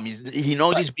not dumb. He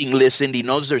knows he's being listened. He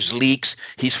knows there's leaks.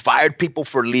 He's fired people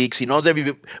for leaks. He knows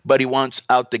everybody wants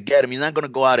out to get him. He's not going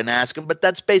to go out and ask him. But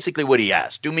that's basically what he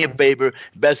asked. Do me a favor,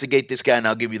 investigate this guy, and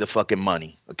I'll give you the fucking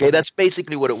money. Okay, that's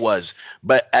basically what it was.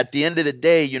 But at the end of the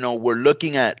day, we're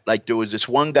looking at like there was this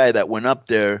one guy that went up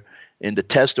there in the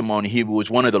testimony. He was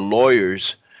one of the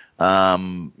lawyers. You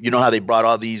know how they brought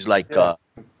all these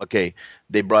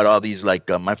they brought all these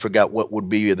I forgot what would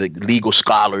be the legal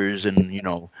scholars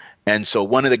and so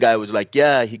one of the guy was like,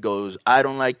 yeah, he goes, I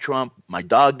don't like Trump. My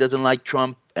dog doesn't like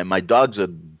Trump, and my dog's a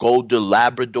Golden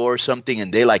Labrador or something,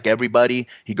 and they like everybody.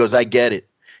 He goes, I get it.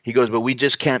 He goes, but we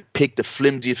just can't pick the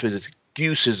flimsiest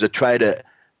excuses to try to,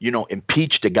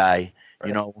 impeach the guy,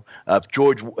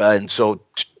 George. And so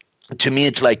to me,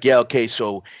 it's like, yeah, okay,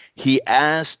 so he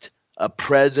asked a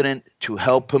president to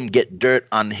help him get dirt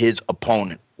on his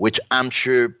opponent, which I'm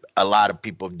sure a lot of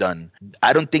people have done.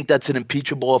 I don't think that's an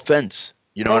impeachable offense.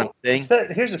 You know what I'm saying?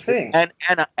 Here's the thing.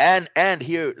 And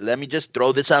here, let me just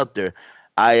throw this out there.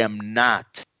 I am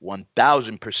not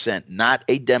 1,000% not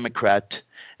a Democrat,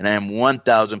 and I am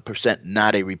 1,000%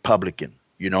 not a Republican.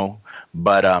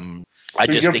 But I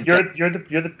just think you're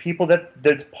the people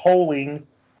that's polling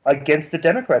against the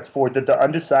Democrats for the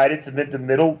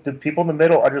undecideds, the people in the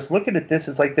middle are just looking at this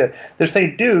as like they're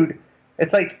saying, dude,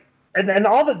 it's like, and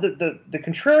all the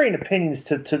contrarian opinions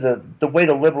to the way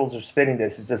the liberals are spinning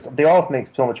this is just, they all make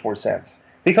so much more sense.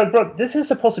 Because, bro, this is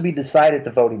supposed to be decided at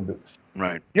the voting booth.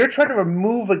 Right. You're trying to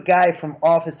remove a guy from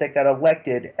office that got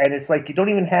elected, and it's like you don't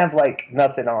even have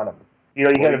nothing on him.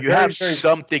 You have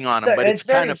something on him, but it's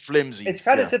kind of flimsy. It's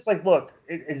kind of, it's like, look,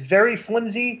 it's very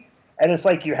flimsy. And it's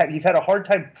like you've had a hard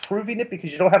time proving it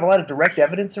because you don't have a lot of direct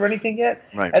evidence or anything yet.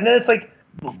 Right. And then it's like,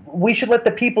 we should let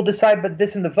the people decide, but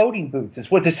this in the voting booth is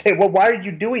what they say. Well, why are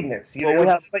you doing this? We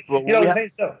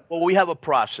have a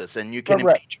process, and you can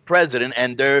impeach a president,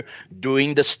 and they're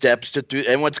doing the steps to do.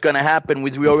 And what's going to happen?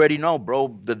 We already know,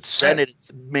 bro. The Senate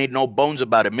made no bones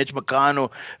about it. Mitch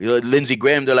McConnell, Lindsey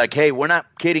Graham, they're like, hey, we're not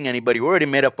kidding anybody. We already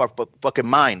made up our fucking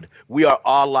mind. We are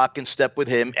all lock in step with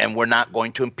him, and we're not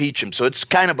going to impeach him. So it's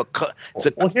kind of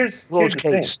here's the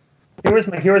case.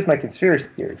 Here was my conspiracy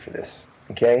theory for this.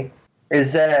 Okay.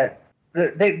 Is that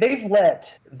they've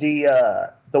let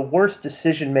the worst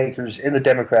decision makers in the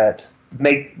Democrats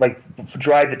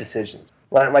drive the decisions.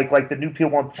 Like the new people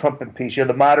want Trump impeached.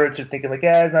 The moderates are thinking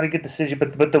it's not a good decision,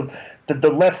 but the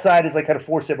left side is kind of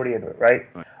force everybody into it, right?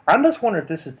 I'm just wondering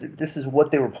if this is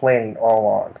what they were planning all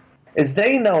along. Is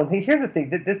they know? Here's the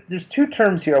thing. There's two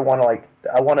terms here.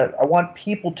 I want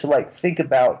people to think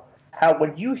about how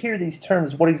when you hear these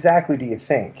terms, what exactly do you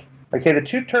think? Okay, the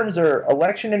two terms are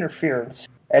election interference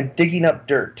and digging up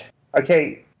dirt.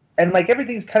 Okay, and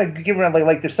everything's kind of given around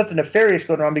like there's something nefarious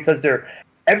going on because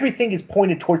everything is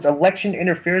pointed towards election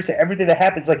interference, and everything that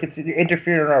happens it's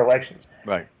interfering in our elections.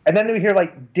 Right. And then we hear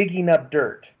digging up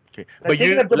dirt. Okay, let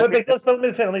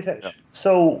me finish. Yeah.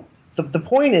 So the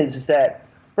point is that,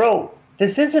 bro,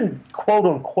 this isn't quote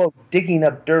unquote digging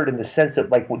up dirt in the sense of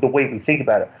the way we think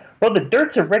about it. Bro, the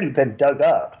dirt's already been dug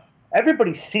up.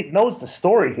 Everybody knows the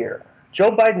story here.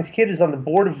 Joe Biden's kid is on the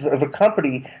board of a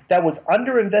company that was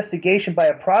under investigation by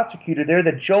a prosecutor there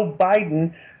that Joe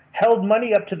Biden held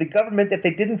money up to the government that they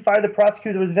didn't fire the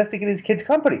prosecutor that was investigating his kid's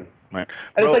company. Right.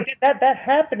 And it's that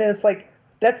happened, and it's like,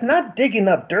 that's not digging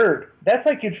up dirt. That's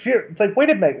like you'd fear. It's like,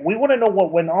 wait a minute, we want to know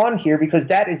what went on here because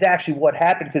that is actually what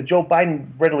happened because Joe Biden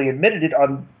readily admitted it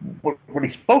on what he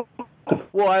spoke.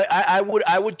 Well,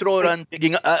 I would throw it on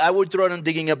digging. I would throw it on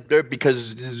digging up dirt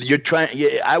because you're trying. Yeah,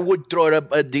 I would throw it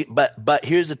up. But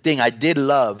here's the thing: I did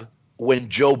love when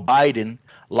Joe Biden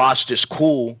lost his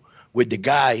cool with the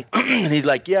guy. And he's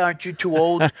like, "Yeah, aren't you too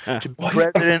old to be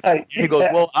president?" He goes,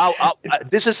 "Well,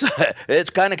 this is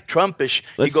it's kind of Trumpish."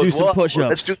 Let's he goes, do some push-ups.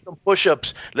 Let's do some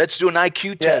push-ups. Let's do an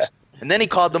IQ test. And then he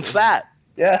called them fat.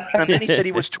 Yeah. And then he said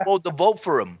he was too old to vote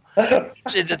for him. And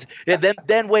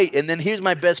then wait, and then here's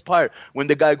my best part. When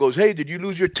the guy goes, "Hey, did you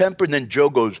lose your temper?" And then Joe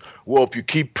goes, "Well, if you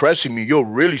keep pressing me, you'll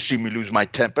really see me lose my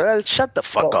temper." Shut the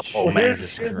fuck up, old man.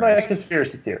 Here's my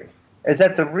conspiracy theory. Is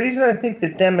that the reason I think the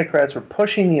Democrats were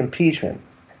pushing the impeachment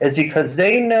is because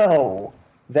they know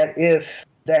that if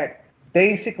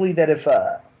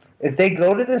they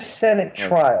go to the Senate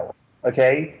trial,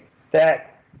 okay,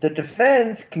 that the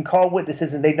defense can call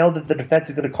witnesses, and they know that the defense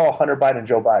is going to call Hunter Biden and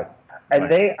Joe Biden.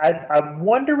 And I'm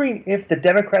wondering if the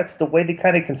Democrats, the way they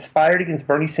kind of conspired against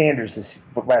Bernie Sanders this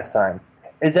last time,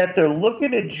 is that they're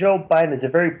looking at Joe Biden as a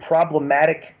very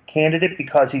problematic candidate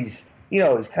because he's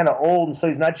kind of old, and so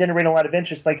he's not generating a lot of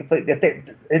interest. Like,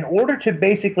 in order to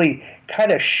basically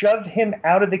kind of shove him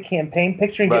out of the campaign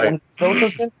picture and get him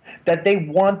social, that they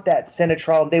want that Senate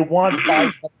trial. They want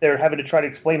Biden up there having to try to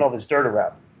explain all this dirt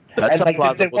around. That's a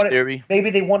plausible theory. Maybe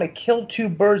they want to kill two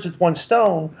birds with one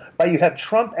stone, but you have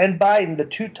Trump and Biden, the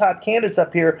two top candidates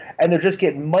up here, and they're just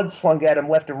getting mudslung at them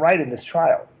left and right in this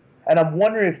trial. And I'm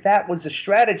wondering if that was a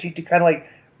strategy to kind of like,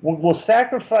 we'll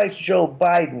sacrifice Joe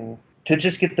Biden to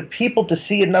just get the people to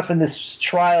see enough in this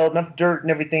trial, enough dirt and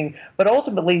everything. But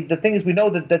ultimately, the thing is, we know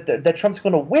that Trump's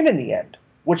going to win in the end,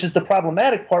 which is the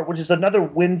problematic part, which is another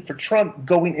win for Trump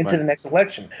going into the next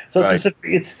election. So I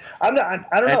don't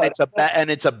know.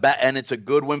 And it's a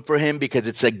good win for him because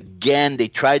it's again they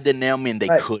tried to nail me and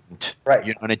they couldn't.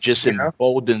 Right. And it just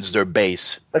emboldens their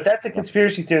base. But that's a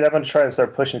conspiracy theory that I'm going to try to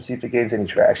start pushing, see if it gains any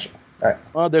traction. All right.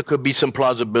 Well, there could be some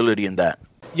plausibility in that.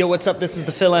 Yo, what's up? This is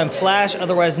the Phil M. Flash,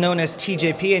 otherwise known as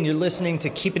TJP, and you're listening to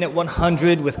Keeping It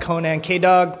 100 with Conan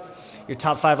K-Dog, your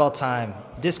top 5 all time.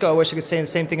 Disco, I wish I could say the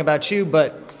same thing about you,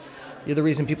 but you're the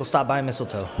reason people stop buying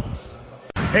mistletoe.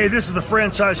 Hey, this is the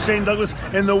franchise Shane Douglas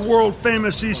in the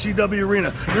world-famous ECW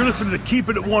Arena. You're listening to Keep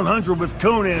It at 100 with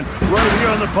Conan right here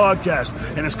on the podcast.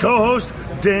 And his co-host,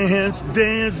 Dance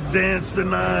the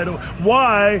Night.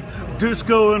 Why?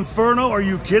 Disco Inferno? Are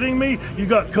you kidding me? You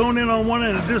got Conan on one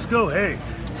end of Disco? Hey,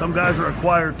 some guys are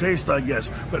acquired taste, I guess.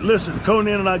 But listen,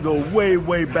 Conan and I go way,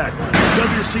 way back.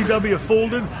 WCW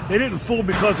folded. They didn't fold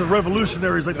because of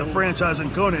revolutionaries like the franchise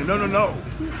and Conan. No.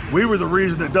 We were the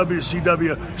reason that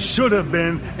WCW should have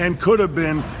been and could have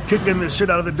been kicking the shit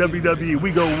out of the WWE.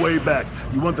 We go way back.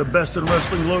 You want the best in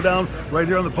wrestling lowdown right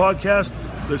here on the podcast?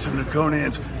 Listen to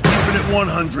Conan's Keeping It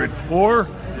 100 or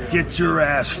get your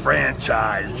ass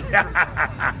franchised.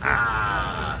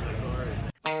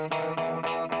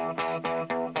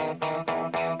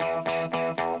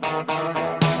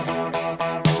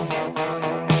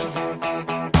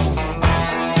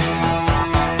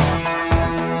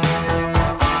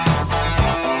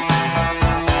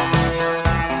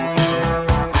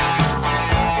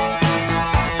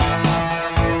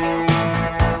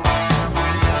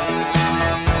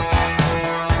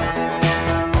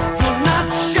 You're not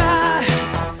shy,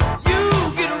 you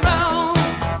get around,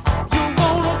 you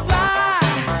wanna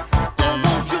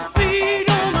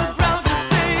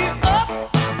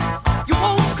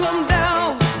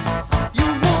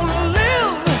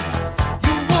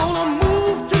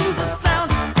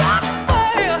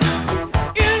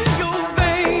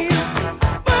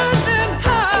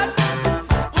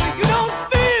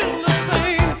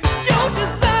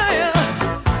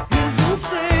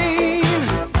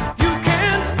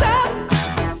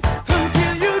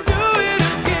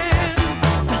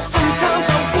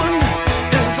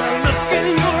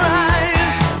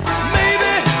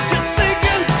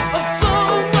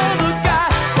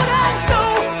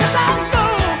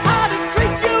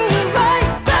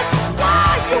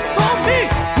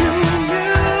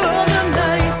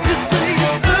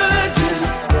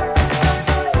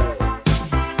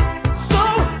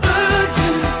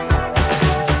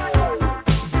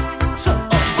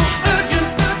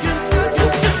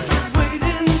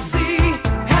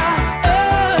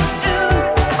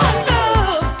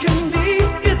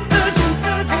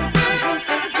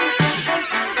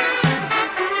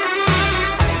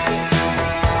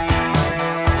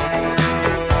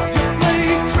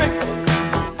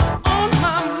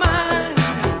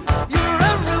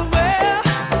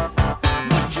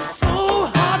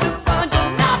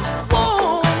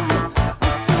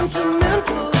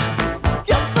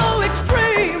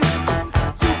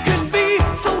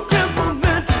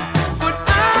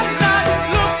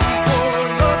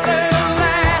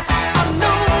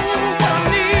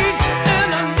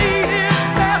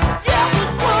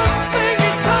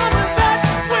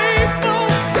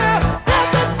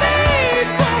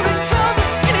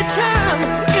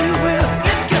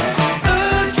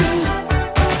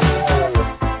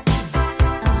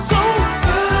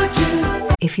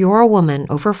you're a woman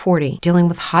over 40 dealing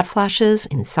with hot flashes,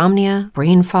 insomnia,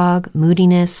 brain fog,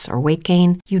 moodiness, or weight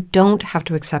gain, you don't have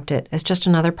to accept it as just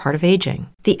another part of aging.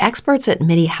 The experts at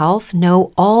MIDI Health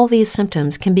know all these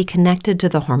symptoms can be connected to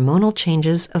the hormonal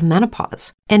changes of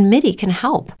menopause. And MIDI can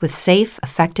help with safe,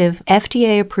 effective,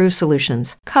 FDA-approved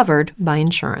solutions covered by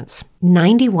insurance.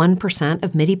 91%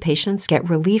 of MIDI patients get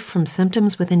relief from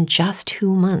symptoms within just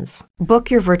 2 months. Book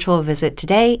your virtual visit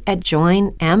today at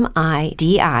joinmidi.com.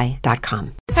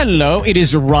 Hello, it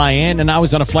is Ryan, and I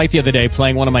was on a flight the other day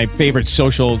playing one of my favorite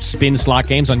social spin slot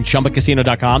games on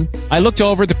ChumbaCasino.com. I looked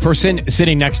over at the person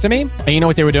sitting next to me, and you know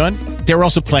what they were doing? They were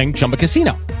also playing Chumba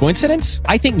Casino. Coincidence?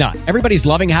 I think not. Everybody's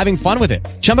loving having fun with it.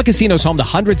 Chumba Casino is home to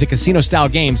hundreds of casino-style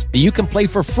games that you can play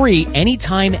for free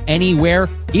anytime, anywhere,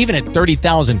 even at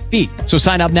 30,000 feet. So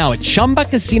sign up now at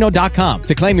ChumbaCasino.com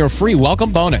to claim your free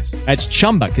welcome bonus. That's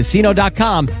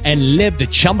ChumbaCasino.com and live the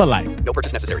Chumba life. No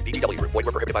purchase necessary. VGW. Void where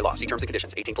prohibited by law. See terms and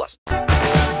conditions. 18+.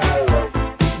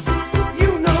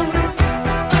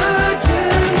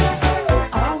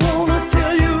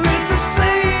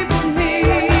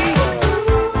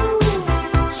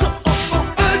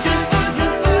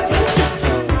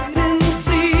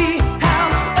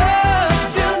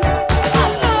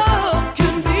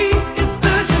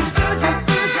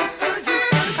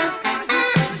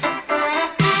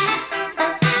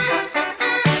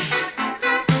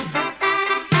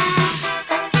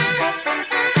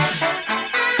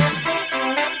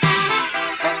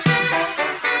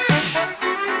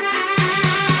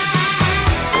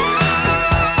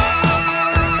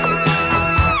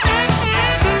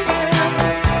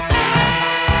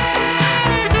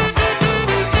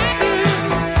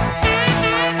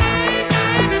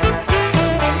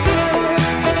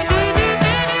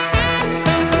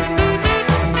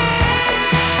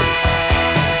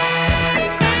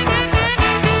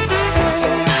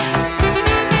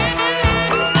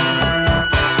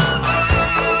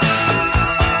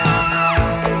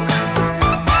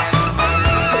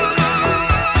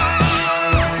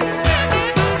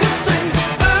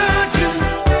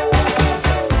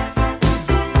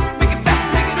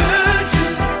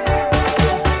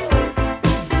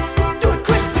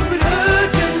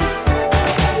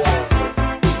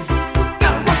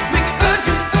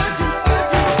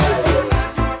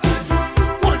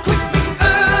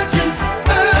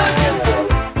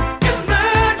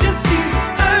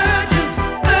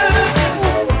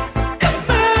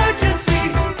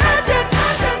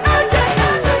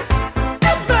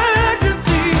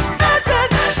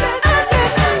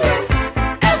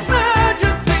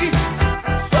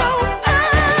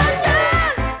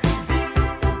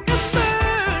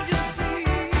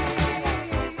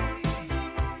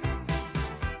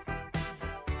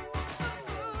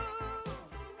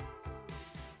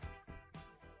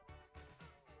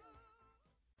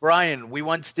 Brian, we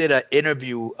once did an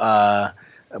interview. I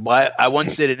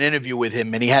once did an interview with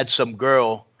him, and he had some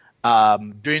girl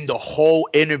during the whole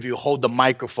interview hold the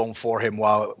microphone for him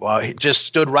while he just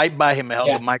stood right by him and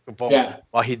held the microphone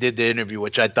while he did the interview,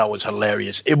 which I thought was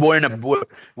hilarious. We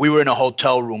were in a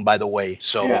hotel room, by the way.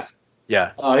 So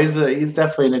yeah. Oh, he's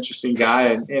definitely an interesting guy,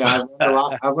 and I've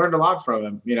learned a lot from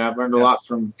him. I've learned a lot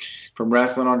from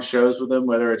wrestling on shows with him,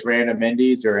 whether it's Random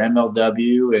Indies or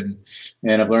MLW, and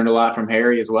I've learned a lot from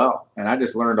Harry as well. And I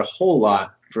just learned a whole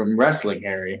lot from wrestling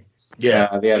Harry. Yeah,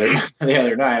 the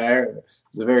other night, it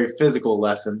was a very physical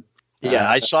lesson. Yeah,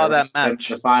 I saw that match,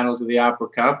 the finals of the Opera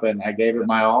Cup, and I gave it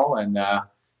my all, and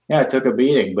I took a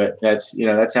beating, but that's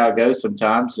how it goes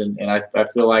sometimes. And I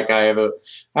feel like I have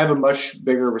a much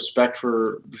bigger respect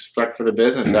for the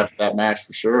business after that match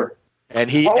for sure. And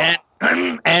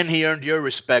he earned your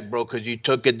respect, bro, because you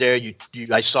took it there.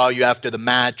 I saw you after the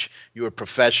match. You were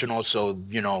professional, so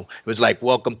it was like,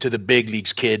 welcome to the big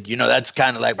leagues, kid. That's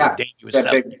kind of like what Danny was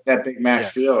telling. That big match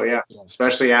feel,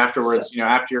 especially afterwards.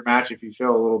 After your match, if you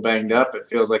feel a little banged up, it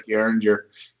feels like you earned your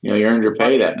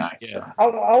pay that night. Yeah. So.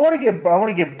 I want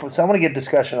to get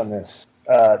discussion on this.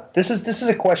 This is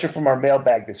a question from our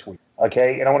mailbag this week,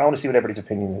 okay? And I want to see what everybody's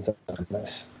opinion is on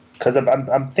this, because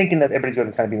I'm thinking that everybody's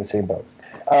going to kind of be in the same boat.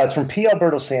 It's from P.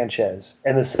 Alberto Sanchez,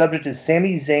 and the subject is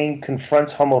Sami Zayn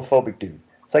confronts homophobic dude.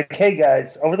 It's like, hey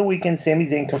guys, over the weekend, Sami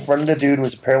Zayn confronted a dude who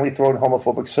was apparently throwing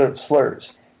homophobic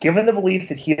slurs. Given the belief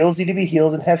that heels need to be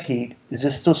heels and have heat, is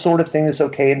this the sort of thing that's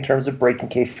okay in terms of breaking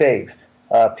kayfabe?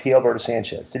 P. Alberto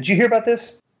Sanchez. Did you hear about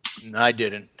this? No, I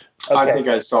didn't. Okay. I think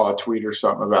I saw a tweet or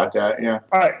something about that, yeah.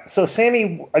 All right, so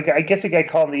Sammy, I guess a guy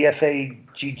called him the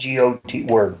FAGGOT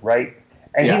word, right?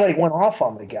 And he went off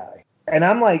on the guy. And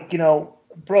I'm like,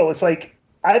 bro, it's like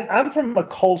I'm from a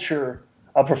culture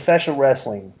of professional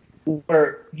wrestling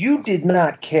where you did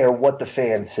not care what the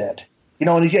fans said. You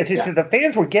know, and the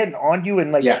fans were getting on you,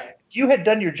 and like if you had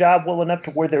done your job well enough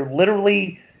to where they're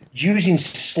literally using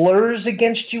slurs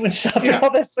against you and stuff, and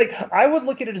all that's like, I would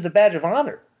look at it as a badge of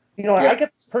honor. You know, I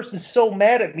got this person so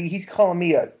mad at me. He's calling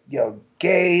me a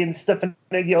gay and stuff, and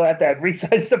at that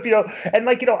resize stuff, and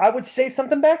like I would say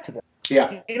something back to them.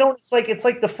 Yeah. It's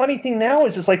like the funny thing now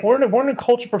is just like we're in a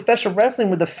culture of professional wrestling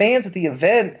where the fans at the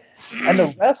event and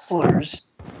the wrestlers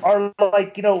are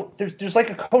like, there's like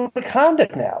a code of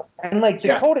conduct now, and like the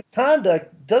code of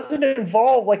conduct doesn't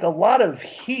involve like a lot of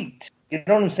heat. You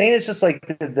know what I'm saying? It's just like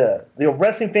the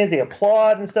wrestling fans, they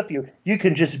applaud and stuff. You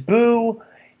can just boo.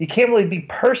 You can't really be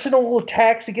personal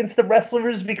attacks against the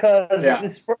wrestlers because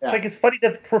it's funny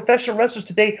that professional wrestlers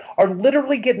today are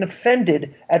literally getting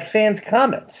offended at fans'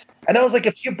 comments. And I was like,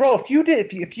 if you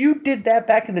did that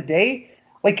back in the day,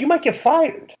 like you might get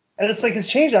fired. And it's like it's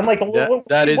changed. I'm like,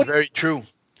 that is very true.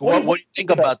 What do you think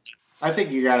about that? I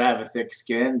think you got to have a thick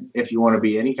skin if you want to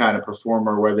be any kind of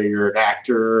performer, whether you're an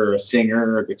actor or a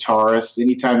singer or a guitarist.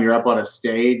 Anytime you're up on a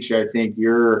stage, I think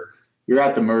you're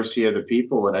at the mercy of the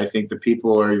people, and I think the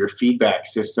people are your feedback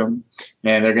system,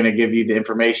 and they're going to give you the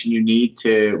information you need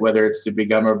to, whether it's to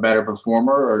become a better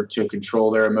performer or to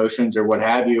control their emotions or what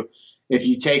have you. If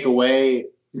you take away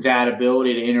that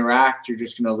ability to interact, you're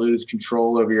just going to lose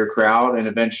control over your crowd, and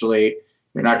eventually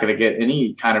you're not going to get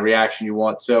any kind of reaction you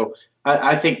want. So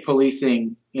I think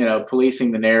policing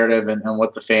the narrative and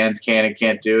what the fans can and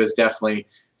can't do is definitely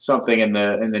something in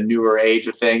the newer age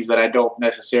of things that I don't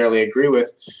necessarily agree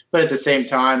with. But at the same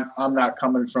time, I'm not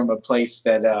coming from a place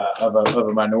that of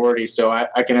a minority, so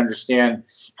I can understand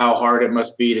how hard it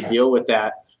must be to deal with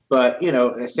that. But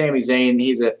Sami Zayn,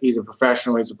 he's a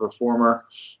professional, he's a performer.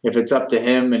 If it's up to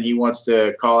him and he wants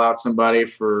to call out somebody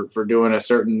for doing a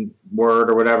certain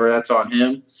word or whatever, that's on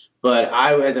him. But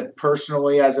as a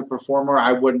performer,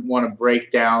 I wouldn't want to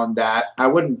break down that. I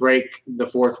wouldn't break the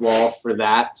fourth wall for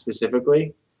that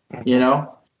specifically,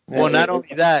 Well, not only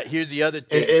that, here's the other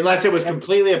thing. Unless it was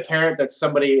completely apparent that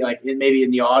somebody, like maybe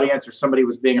in the audience, or somebody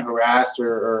was being harassed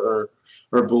or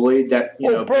bullied, that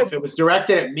if it was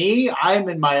directed at me, I'm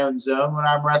in my own zone when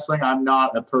I'm wrestling. I'm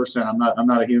not a person. I'm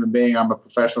not a human being. I'm a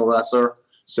professional wrestler.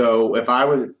 So if I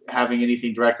was having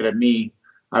anything directed at me,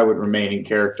 I would remain in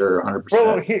character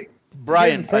 100%.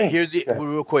 Brian,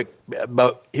 real quick,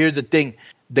 but here's the thing.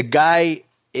 The guy,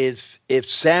 if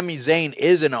Sami Zayn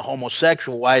isn't a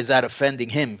homosexual, why is that offending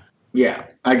him? Yeah,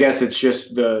 I guess it's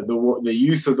just the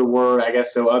use of the word, I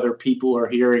guess, so other people are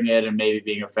hearing it and maybe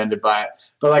being offended by it.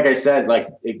 But like I said,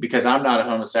 because I'm not a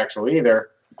homosexual either,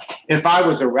 if I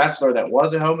was a wrestler that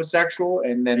was a homosexual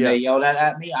and then they yelled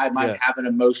at me, I might have an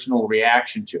emotional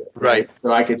reaction to it. Right.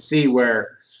 So I could see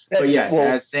where... But yes,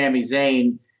 as Sami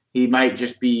Zayn, he might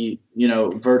just be,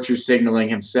 virtue signaling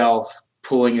himself,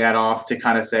 pulling that off to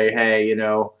kind of say, hey,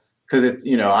 because it's,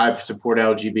 I support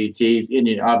LGBT,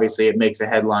 and obviously it makes a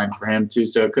headline for him too.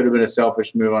 So it could have been a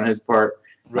selfish move on his part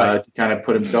to kind of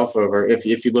put himself over. If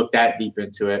you look that deep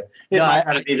into it, it might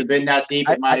not have even been that deep.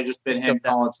 It might have just been him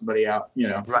calling somebody out.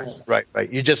 Right.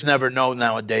 You just never know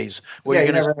nowadays. What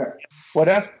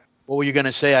were you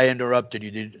gonna say? I interrupted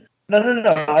you, dude. No.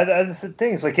 That's the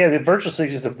thing. It's like, the virtual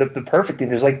signature is the perfect thing.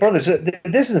 There's like, bro, this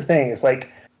is the thing. It's like,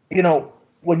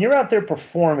 when you're out there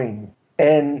performing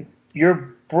and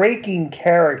you're breaking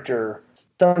character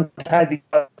sometimes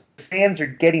because fans are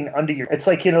getting under your... It's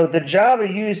like, the job of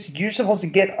you're supposed to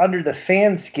get under the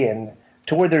fan skin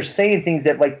to where they're saying things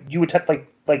that, like, you would have to,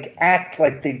 like act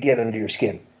like they get under your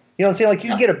skin. You know what I'm saying? Like,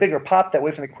 you get a bigger pop that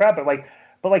way from the crowd,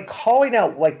 but calling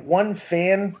out, like, one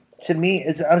fan to me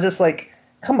I'm just like...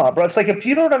 Come on, bro. It's like if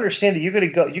you don't understand that you're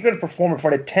going to perform in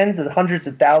front of tens of hundreds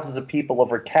of thousands of people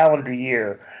over a calendar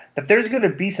year, that there's going to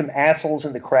be some assholes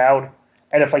in the crowd,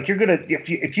 and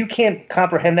if you can't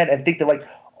comprehend that and think that like,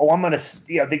 oh, I'm going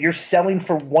to, that you're selling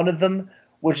for one of them,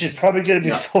 which is probably going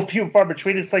to be so few and far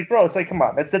between. It's like, bro, it's like, come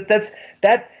on,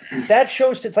 that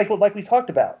shows. It's like we talked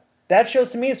about. That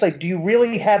shows to me, it's like, do you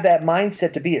really have that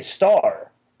mindset to be a star?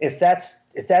 If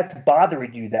that's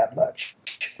bothering you that much.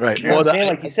 Right. You know what I'm saying?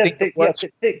 Like you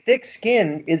said, thick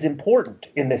skin is important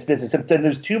in this business. And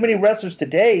there's too many wrestlers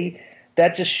today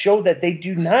that just show that they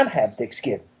do not have thick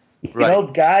skin.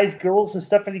 Guys, girls, and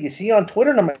stuff that you see on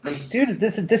Twitter. And I'm like, dude,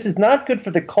 this is not good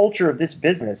for the culture of this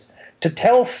business to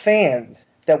tell fans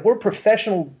that we're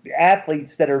professional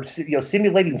athletes that are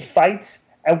simulating fights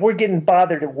and we're getting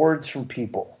bothered at words from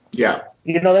people. Yeah.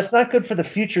 That's not good for the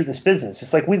future of this business.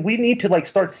 It's like we need to like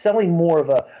start selling more of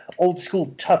a old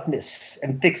school toughness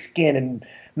and thick skin and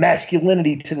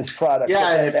masculinity to this product.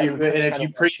 Yeah, if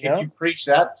you preach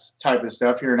that type of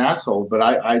stuff, you're an asshole. But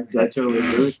I totally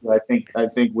agree with you. I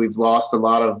think we've lost a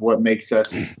lot of what makes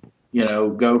us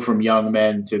go from young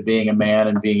men to being a man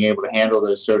and being able to handle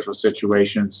those social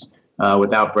situations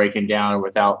without breaking down or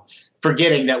without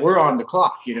forgetting that we're on the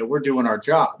clock. We're doing our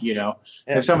job.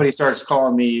 If somebody starts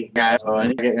calling me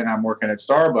and I'm working at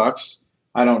Starbucks,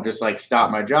 I don't just stop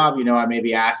my job. I may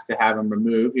be asked to have them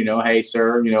removed. Hey,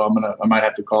 sir, I might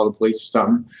have to call the police or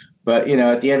something. But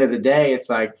at the end of the day, it's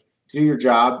do your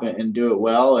job and do it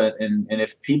well. And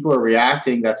if people are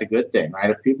reacting, that's a good thing, right?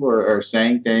 If people are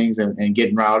saying things and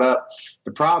getting riled up,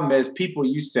 the problem is people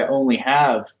used to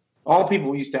have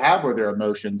were their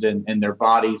emotions and their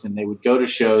bodies, and they would go to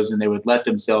shows and they would let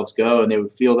themselves go and they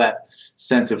would feel that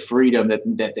sense of freedom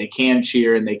that they can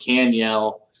cheer and they can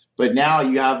yell. But now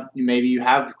you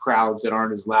have crowds that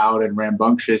aren't as loud and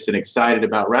rambunctious and excited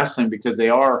about wrestling because they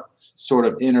are sort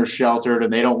of inner sheltered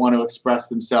and they don't want to express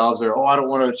themselves, or, I don't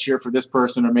want to cheer for this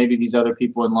person, or maybe these other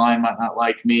people in line might not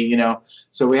like me,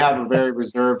 So we have a very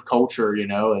reserved culture,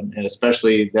 and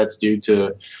especially that's due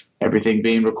to everything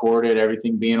being recorded,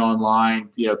 everything being online.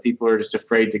 People are just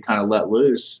afraid to kind of let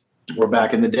loose. Where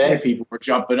back in the day, people were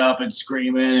jumping up and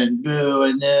screaming and boo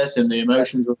and this, and the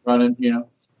emotions were running,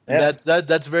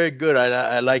 That's very good.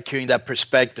 I like hearing that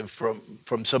perspective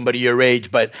from somebody your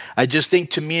age. But I just think,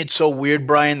 to me, it's so weird,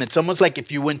 Brian. It's almost like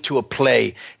if you went to a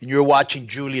play and you're watching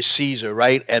Julius Caesar,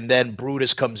 right? And then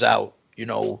Brutus comes out,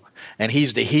 and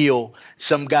he's the heel.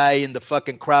 Some guy in the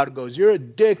fucking crowd goes, "You're a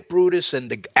dick, Brutus." And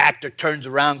the actor turns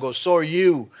around and goes, "So are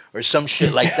you," or some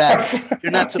shit like that.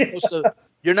 You're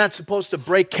not supposed to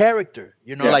break character,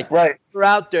 right. We're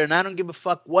out there, and I don't give a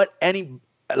fuck what I'm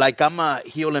a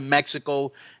heel in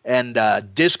Mexico, and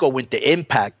Disco went to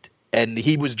Impact, and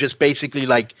he was just basically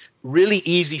really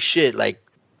easy shit,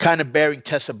 kind of bearing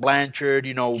Tessa Blanchard,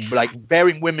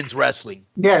 bearing women's wrestling.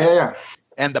 Yeah.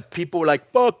 And the people were like,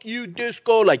 "Fuck you,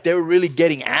 Disco!" They were really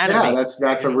getting animated. Yeah,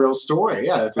 that's a real story.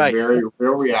 Yeah, that's a very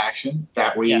real reaction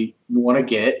that we want to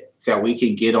get, that we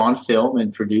can get on film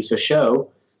and produce a show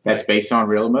that's based on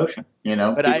real emotion.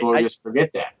 But people just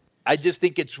forget that. I just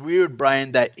think it's weird,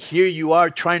 Brian, that here you are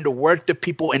trying to work the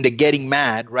people into getting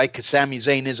mad, right? Because Sami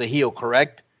Zayn is a heel,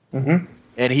 correct? Mm-hmm.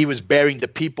 And he was bearing the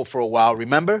people for a while,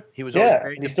 remember? He was always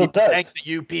bearing the people. Thanks to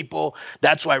you people.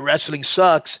 That's why wrestling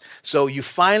sucks. So you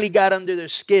finally got under their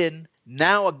skin.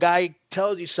 Now a guy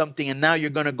tells you something, and now you're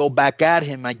going to go back at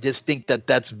him. I just think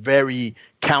that's very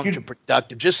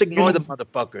counterproductive. Just ignore the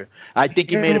motherfucker. I think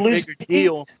he made a bigger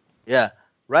deal. Yeah,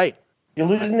 right. You're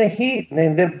losing the heat.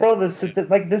 And then, bro, this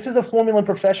is a formula in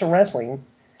professional wrestling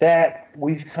that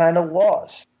we've kind of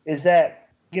lost. Is that,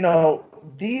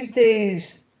 these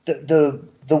days, the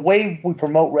way we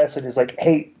promote wrestling is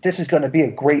hey, this is going to be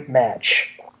a great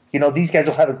match. These guys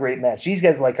will have a great match. These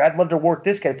guys are I'd love to work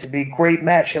this guy to be a great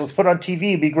match. Hey, let's put it on TV.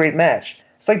 It'd be a great match.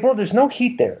 It's bro, there's no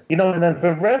heat there. And then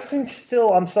the wrestling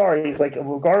still, I'm sorry, it's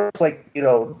regardless,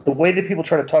 the way that people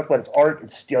try to talk about its art,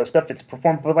 it's, stuff it's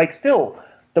performed, but still,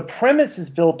 the premise is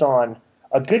built on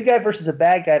a good guy versus a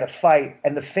bad guy to fight,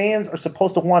 and the fans are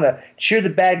supposed to want to cheer the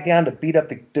bad guy on to beat up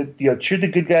cheer the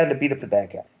good guy on to beat up the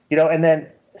bad guy. And then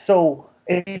so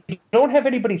if you don't have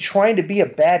anybody trying to be a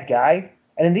bad guy,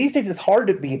 and in these days it's hard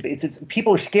to be. It's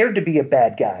people are scared to be a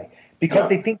bad guy because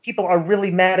they think people are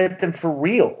really mad at them for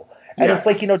real. And it's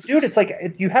dude, it's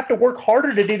you have to work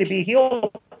harder today to be a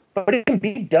heel, but it can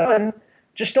be done.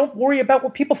 Just don't worry about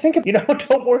what people think of you.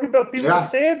 Don't worry about people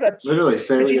saying that. Literally,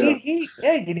 but you need heat.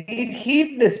 Yeah, you need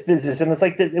heat in this business, and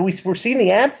it's we're seeing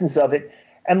the absence of it.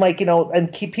 And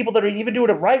and keep people that are even doing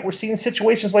it right. We're seeing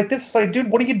situations like this. It's dude,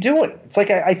 what are you doing? It's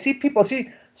I see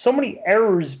so many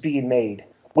errors being made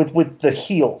with the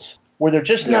heels where they're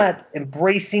just not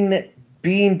embracing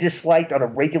being disliked on a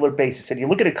regular basis. And you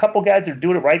look at a couple guys that are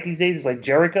doing it right these days, it's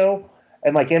Jericho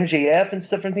and MJF and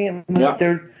stuff.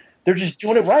 They're just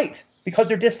doing it right because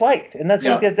they're disliked, and that's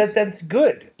that's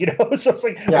good. So it's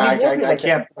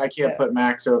I can't put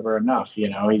Max over enough.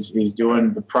 He's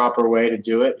doing the proper way to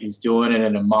do it. He's doing it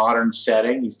in a modern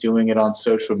setting. He's doing it on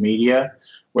social media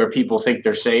where people think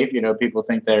they're safe. People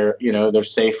think they're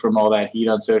safe from all that heat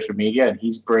on social media, and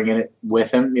he's bringing it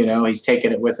with him. He's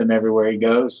taking it with him everywhere he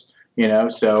goes.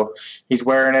 So he's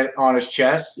wearing it on his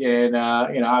chest, and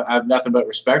I have nothing but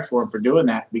respect for him for doing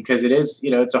that, because it is,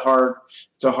 it's a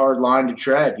hard line to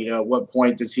tread. At what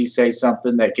point does he say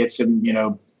something that gets him,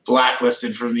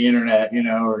 blacklisted from the internet,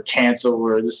 or canceled,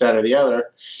 or this, that, or the other?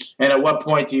 And at what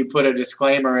point do you put a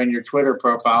disclaimer in your Twitter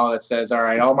profile that says, all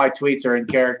right, all my tweets are in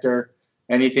character,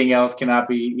 anything else cannot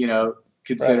be,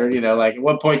 considered, like at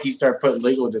what point do you start putting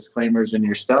legal disclaimers in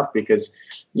your stuff?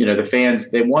 Because, the fans,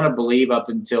 they want to believe up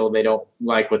until they don't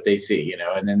like what they see,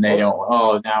 and then they don't,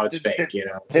 now it's fake,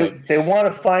 They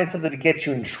want to find something to get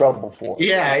you in trouble for.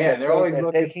 Yeah. They're always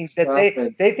they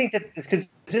think that it's because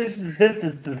this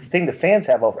is the thing the fans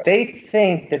have over it. They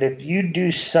think that if you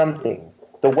do something,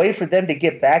 the way for them to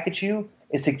get back at you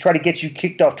is to try to get you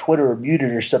kicked off Twitter or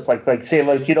muted or stuff like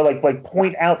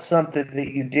point out something that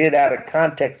you did out of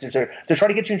context. They're trying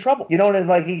to get you in trouble. And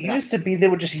like it used to be, they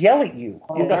would just yell at you.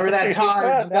 Remember that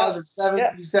time in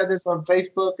 2007? You said this on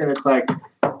Facebook, and it's like,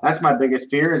 that's my biggest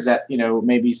fear is that,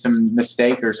 maybe some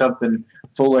mistake or something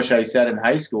foolish I said in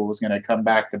high school was going to come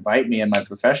back to bite me in my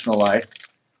professional life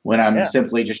when I'm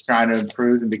simply just trying to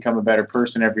improve and become a better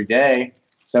person every day.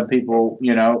 Some people,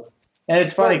 and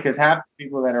it's funny because half the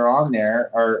people that are on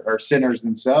there are sinners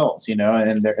themselves,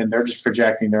 and they're just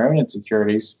projecting their own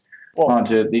insecurities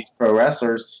onto these pro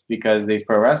wrestlers because these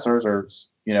pro wrestlers are,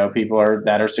 people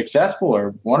that are successful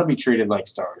or want to be treated like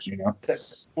stars,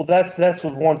 Well, that's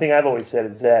one thing I've always said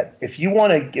is that if you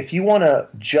want to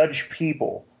judge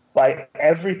people by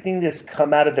everything that's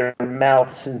come out of their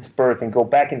mouth since birth and go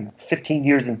back in 15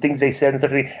 years and things they said and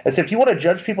stuff, as if you want to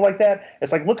judge people like that,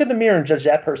 it's like look in the mirror and judge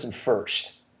that person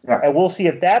first. Yeah. And we'll see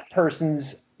if that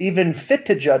person's even fit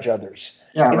to judge others.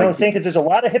 Yeah, what I'm saying? Because there's a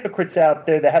lot of hypocrites out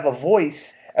there that have a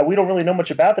voice, and we don't really know much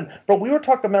about them. But we were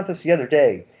talking about this the other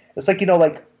day. It's like,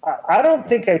 I don't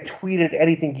think I tweeted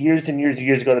anything years and years and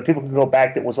years ago that people can go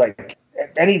back that was like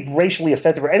any racially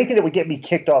offensive or anything that would get me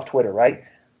kicked off Twitter, right?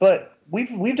 But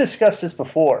we've discussed this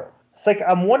before. It's like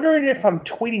I'm wondering if I'm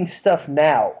tweeting stuff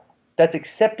now that's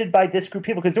accepted by this group of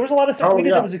people, because there was a lot of stuff we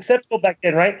did that was acceptable back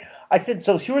then, right? I said,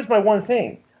 so here's my one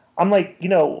thing. I'm like,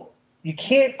 you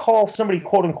can't call somebody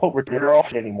quote unquote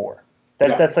retarded anymore.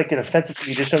 That's like an offensive thing.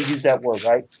 You just don't use that word,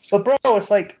 right? But bro,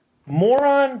 it's like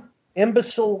moron,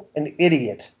 imbecile, and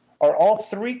idiot are all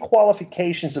three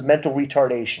qualifications of mental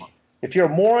retardation. If you're a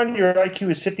moron, your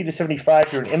IQ is 50 to 75.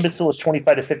 If you're an imbecile, it's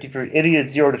 25 to 50. If you're an idiot,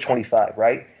 it's 0 to 25,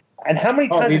 right? And how many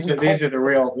times? These are the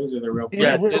real.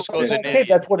 Yeah, this goes in. Okay,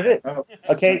 that's what it is. Oh.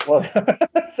 Okay, well,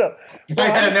 so I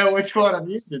gotta know which one I'm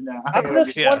using now.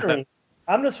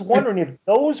 I'm just wondering if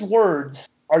those words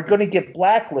are going to get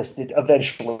blacklisted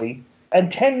eventually. And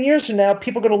 10 years from now,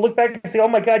 people are going to look back and say, "Oh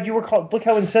my God, look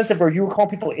how insensitive, or you were calling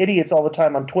people idiots all the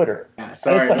time on Twitter." Yeah,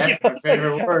 sorry, that's my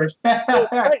favorite word.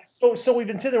 So we've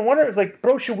been sitting there wondering, it's like,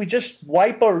 bro, should we just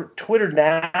wipe our Twitter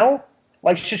now?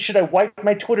 Like, should I wipe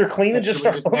my Twitter clean and just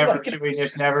start? Should we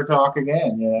just never talk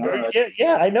again?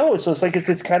 Yeah, I know. So it's like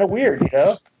it's kind of weird,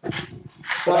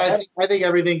 But I think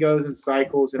everything goes in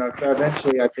cycles, and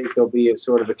eventually I think there'll be a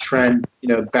sort of a trend,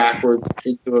 backwards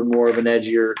into a more of an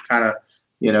edgier kind of,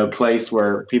 place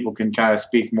where people can kind of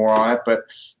speak more on it. But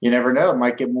you never know; it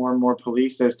might get more and more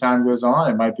policed as time goes on.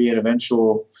 It might be an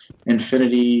eventual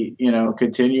infinity,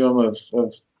 continuum of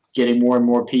getting more and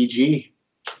more PG.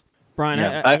 Brian,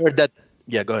 I heard that.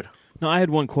 Yeah, go ahead. No, I had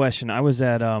one question. I was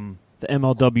at the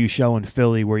MLW show in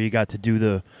Philly where you got to do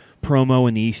the promo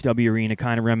in the East W Arena,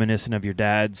 kind of reminiscent of your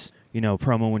dad's,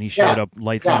 promo when he showed up,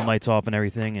 lights on, lights off, and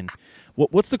everything. And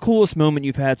what's the coolest moment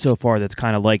you've had so far that's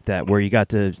kind of like that, where you got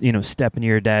to, step into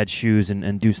your dad's shoes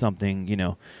and do something,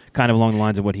 kind of along the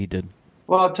lines of what he did?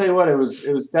 Well, I'll tell you what, it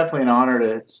was definitely an honor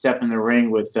to step in the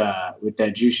ring with that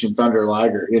Jushin Thunder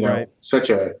Liger. Right. Such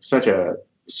a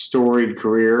storied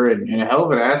career and a hell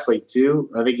of an athlete too.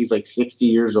 I think he's like 60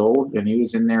 years old, and he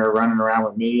was in there running around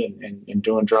with me and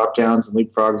doing drop downs and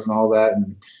leapfrogs and all that,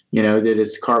 and did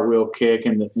his cartwheel kick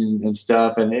and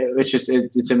stuff. And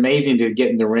it's amazing to get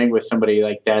in the ring with somebody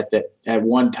like that at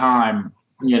one time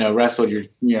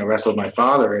wrestled my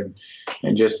father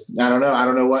and just I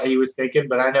don't know what he was thinking,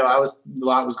 but I know a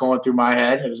lot was going through my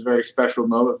head. It was a very special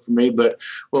moment for me. But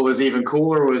what was even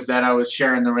cooler was that I was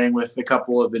sharing the ring with a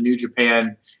couple of the New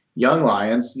Japan Young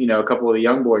Lions, a couple of the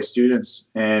young boy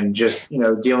students, and just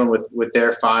dealing with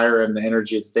their fire and the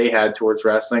energy that they had towards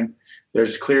wrestling.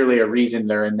 There's clearly a reason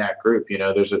they're in that group.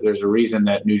 There's a reason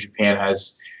that New Japan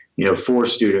has 4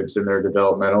 students in their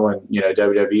developmental, and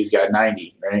WWE's got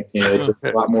 90, right? It's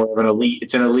a lot more of an elite.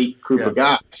 It's an elite group of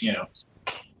guys,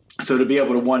 So to be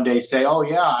able to one day say, "Oh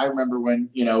yeah, I remember when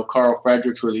Carl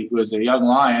Fredericks was a young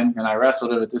lion, and I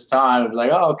wrestled him at this time," it'd be like,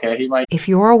 "Oh, okay, he might." If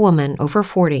you're a woman over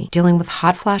 40 dealing with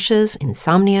hot flashes,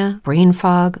 insomnia, brain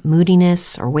fog,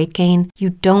 moodiness, or weight gain,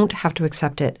 you don't have to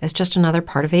accept it as just another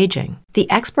part of aging. The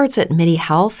experts at MIDI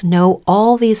Health know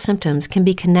all these symptoms can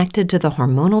be connected to the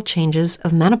hormonal changes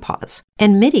of menopause.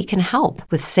 And MIDI can help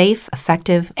with safe,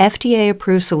 effective,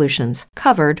 FDA-approved solutions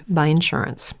covered by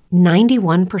insurance.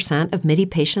 91% of MIDI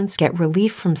patients get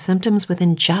relief from symptoms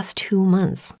within just 2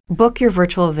 months. Book your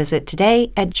virtual visit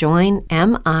today at joinmidi.com.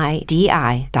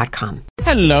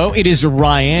 Hello, it is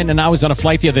Ryan, and I was on a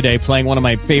flight the other day playing one of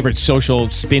my favorite social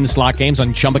spin slot games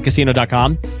on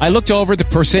ChumbaCasino.com. I looked over at the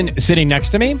person sitting next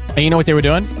to me, and you know what they were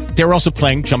doing? They were also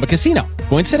playing Chumba Casino.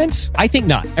 Coincidence? I think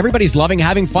not. Everybody's loving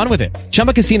having fun with it.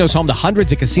 Chumba Casino is home to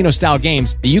hundreds of casino-style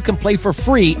games that you can play for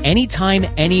free anytime,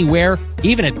 anywhere,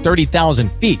 even at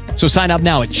 30,000 feet. So sign up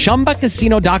now at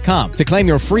ChumbaCasino.com to claim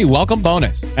your free welcome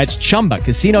bonus. That's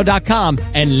ChumbaCasino.com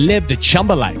and live the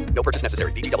Chumba life. No purchase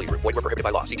necessary. VGW. Void where prohibited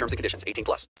by law. See terms and conditions.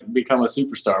 18+. Become a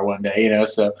superstar one day, you know.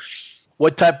 So,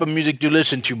 what type of music do you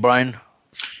listen to, Brian?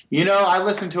 You know, I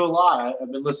listen to a lot.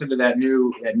 I've been listening to that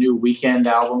new Weeknd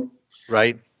album.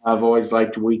 Right. I've always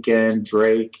liked Weeknd,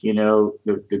 Drake, you know,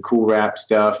 the cool rap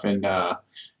stuff, and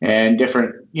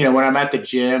different. You know, when I'm at the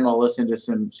gym, I'll listen to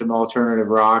some alternative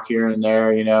rock here and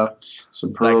there. You know,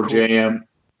 some Pearl Jam.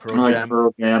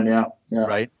 Pearl Jam, yeah.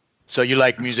 Right. So you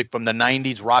like music from the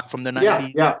 90s, rock from the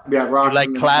 90s? Yeah. Rock. You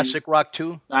like classic rock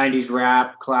too? 90s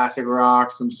rap, classic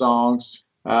rock, some songs.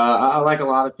 I like a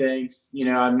lot of things. You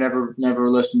know, I've never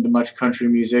listened to much country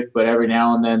music, but every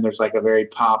now and then there's like a very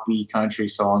poppy country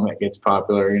song that gets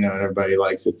popular, you know, and everybody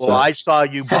likes it. Well, I saw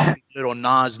you bumping Little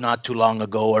Nas not too long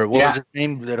ago, or what was his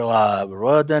name? Little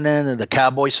the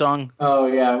cowboy song. Oh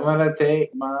yeah, I'm gonna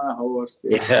take my horse.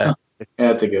 Yeah.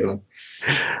 That's a good one.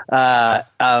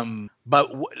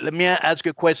 But let me ask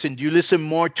you a question. Do you listen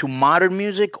more to modern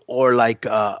music or like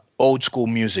old school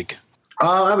music?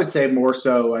 I would say more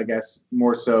so, I guess,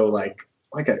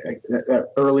 like a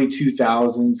early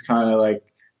 2000s kind of like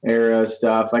era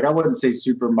stuff. Like I wouldn't say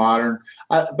super modern.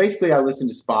 I listen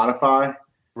to Spotify.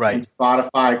 Right. And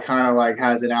Spotify kind of like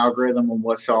has an algorithm on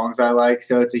what songs I like.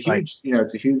 So it's a huge,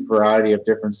 it's a huge variety of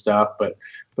different stuff. But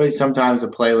sometimes the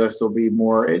playlist will be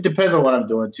more. It depends on what I'm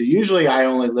doing too. Usually I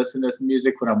only listen to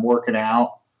music when I'm working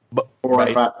out.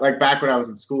 If like back when I was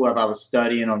in school, if I was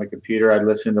studying on the computer, I'd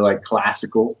listen to like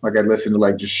classical. Like I'd listen to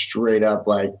like just straight up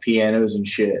like pianos and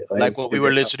shit. Like what we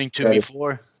were listening to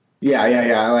before. Yeah.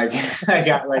 Like I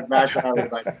got like back when I was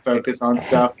like focus on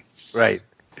stuff. Right.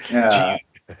 Do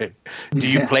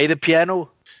you play the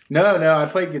piano? No. I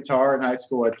played guitar in high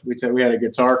school. We had a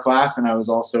guitar class, and I was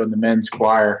also in the men's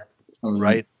choir. I was in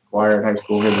the choir in high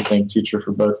school. We had the same teacher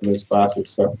for both of those classes.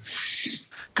 So.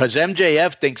 Because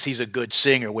MJF thinks he's a good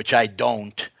singer, which I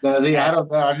don't. Does he? I don't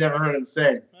know. I've never heard him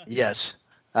sing. Yes.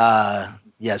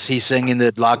 Yes, he's singing in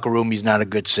the locker room. He's not a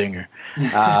good singer.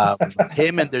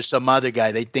 Him and there's some other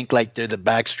guy. They think like they're the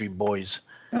Backstreet Boys.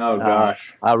 Oh,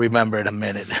 gosh. I'll remember in a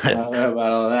minute. I don't know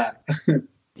about all that.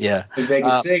 Yeah. If they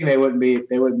could sing, they wouldn't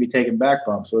be taking back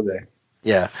bumps, would they?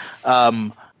 Yeah.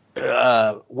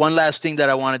 One last thing that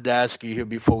I wanted to ask you here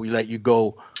before we let you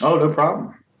go. Oh, no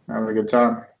problem. Having a good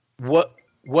time.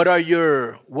 What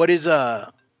is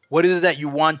it that you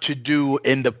want to do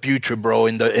in the future, bro,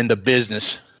 in the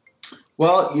business?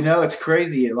 Well, it's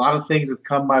crazy. A lot of things have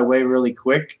come my way really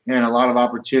quick, and a lot of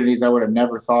opportunities I would have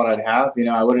never thought I'd have.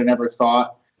 I would have never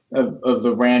thought of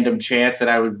the random chance that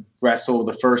I would wrestle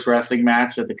the first wrestling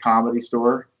match at the Comedy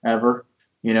Store ever.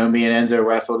 Me and Enzo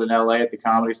wrestled in LA at the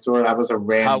Comedy Store. That was a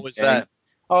random How was that?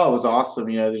 Oh, it was awesome.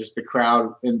 Just the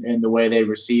crowd and the way they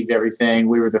received everything.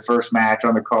 We were the first match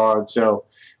on the card, so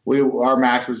our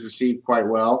match was received quite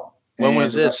well. When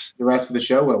was this? The rest of the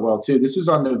show went well too. This was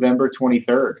on November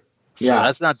 23rd. Yeah, so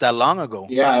that's not that long ago.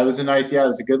 Yeah, it was it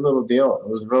was a good little deal. I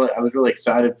was really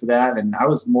excited for that, and I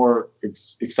was more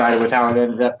excited with how it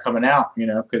ended up coming out.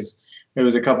 Because it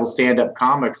was a couple stand-up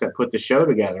comics that put the show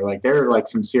together. Like they're like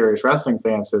some serious wrestling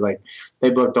fans. So like they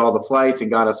booked all the flights and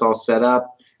got us all set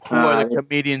up. Who are the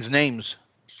comedians' names?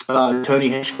 Tony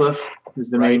Hinchcliffe is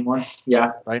the main one.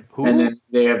 Yeah. Right. Who? And then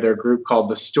they have their group called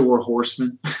the Store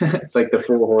Horsemen. It's like the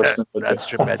Four Horsemen. That's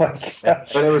tremendous.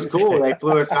 But it was cool. They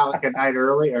flew us out like a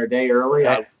day early.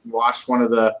 I watched one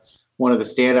of the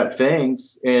stand-up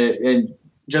things, and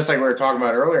just like we were talking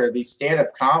about earlier, these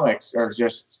stand-up comics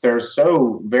they're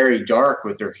so very dark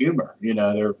with their humor.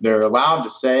 They're allowed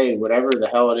to say whatever the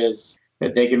hell it is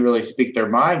that they can really speak their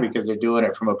mind because they're doing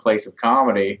it from a place of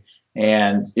comedy.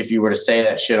 And if you were to say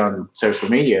that shit on social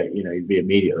media, you'd be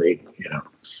immediately,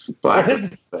 black.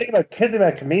 His thing about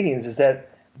comedians is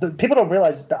that people don't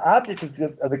realize the object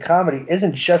of the comedy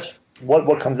isn't just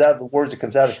what comes out of the words that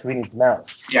comes out of the comedian's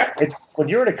mouth. Yeah. It's when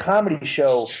you're at a comedy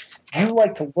show, you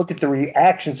like to look at the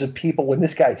reactions of people when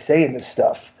this guy's saying this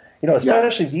stuff.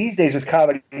 Especially these days with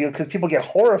comedy, because people get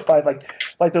horrified, like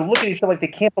they're looking at each other like they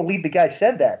can't believe the guy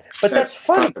said that. But that's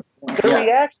funny.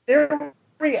 Their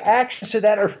reactions to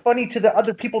that are funny to the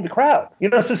other people in the crowd. You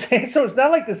know what I'm saying? So it's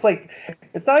not like this.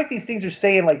 It's not like these things are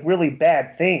saying like really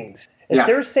bad things.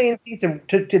 They're saying things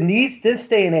to this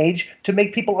day and age to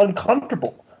make people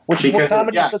uncomfortable. Because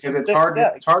it's hard.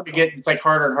 It's hard to get. It's like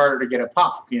harder and harder to get a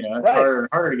pop. You know, it's harder and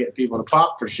harder to get people to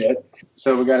pop for shit.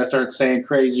 So we got to start saying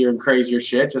crazier and crazier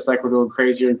shit, just like we're doing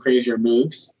crazier and crazier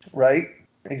moves. Right.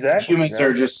 Exactly.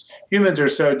 Humans are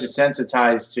so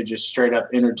desensitized to just straight up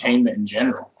entertainment in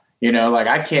general. You know, like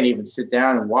I can't even sit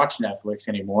down and watch Netflix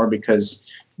anymore because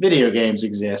video games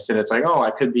exist, and it's like, oh,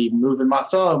 I could be moving my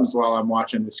thumbs while I'm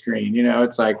watching the screen. You know,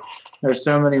 it's like there's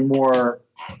so many more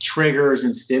triggers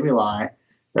and stimuli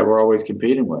that we're always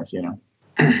competing with, you know.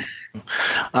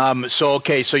 So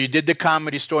you did the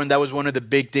Comedy Store, and that was one of the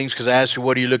big things because I asked you,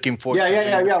 what are you looking for?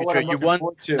 Yeah. What you won.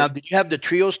 Now, did you have the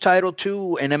trios title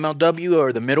too in MLW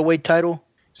or the middleweight title?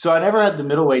 So I never had the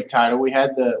middleweight title. We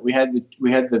had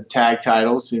the tag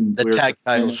titles, and tag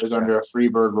titles was under a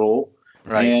Freebird rule.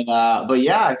 Right. And but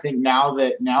yeah, I think now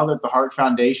that the Hart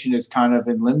Foundation is kind of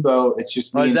in limbo, it's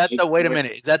just. Wait a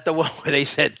minute. Is that the one where they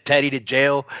sent Teddy to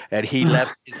jail and he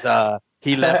left his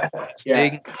his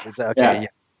thing? Okay. Yeah.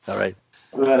 All right.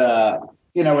 But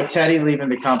you know, with Teddy leaving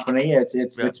the company,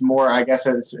 it's more. I guess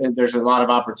there's a lot of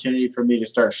opportunity for me to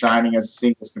start shining as a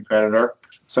singles competitor.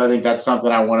 So I think that's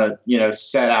something I want to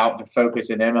set out to focus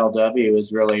in MLW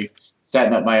is really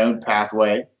setting up my own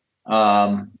pathway.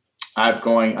 I'm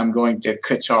going to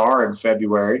Qatar in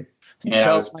February.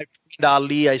 Tell my friend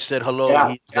Ali I said hello.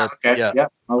 Ali. I've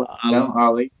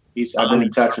been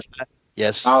in touch with him.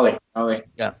 Yes. Ali.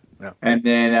 Yeah. And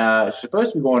then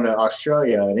supposed to be going to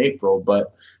Australia in April,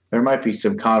 but there might be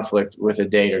some conflict with a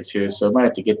date or two, so I might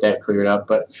have to get that cleared up.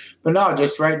 But no,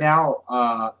 just right now,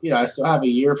 I still have a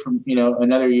year from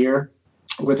another year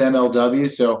with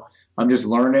MLW, so I'm just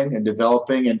learning and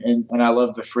developing, and I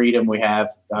love the freedom we have,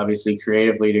 obviously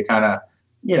creatively, to kind of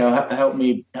help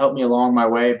me along my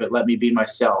way, but let me be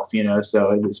myself,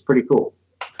 So it's pretty cool.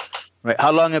 Right.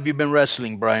 How long have you been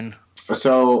wrestling, Brian?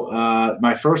 So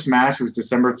my first match was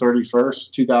December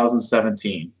 31st,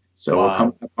 2017. So we're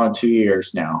coming up on 2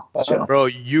 years now. So. Bro,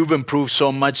 you've improved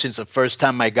so much since the first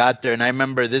time I got there. And I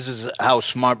remember this is how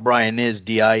smart Brian is,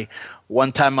 D.I.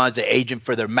 One time I was the agent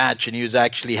for their match, and he was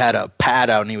actually had a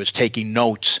pad out, and he was taking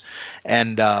notes.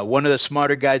 And one of the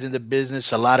smarter guys in the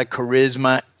business, a lot of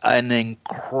charisma, an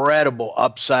incredible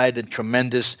upside and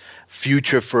tremendous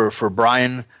future for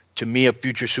Brian. To me, a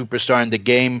future superstar in the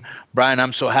game. Brian,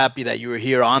 I'm so happy that you were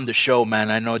here on the show, man.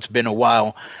 I know it's been a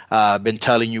while. I've been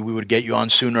telling you we would get you on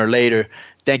sooner or later.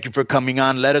 Thank you for coming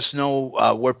on. Let us know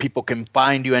where people can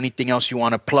find you, anything else you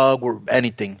want to plug or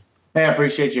anything. Hey, I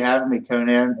appreciate you having me,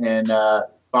 Conan. And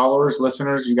followers,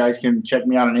 listeners, you guys can check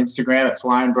me out on Instagram at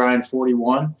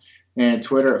FlyingBrian41 and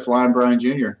Twitter at FlyingBrian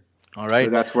Jr. All right.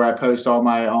 So that's where I post all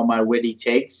my witty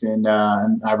takes, and I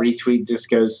retweet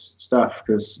Disco's stuff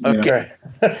because. Okay.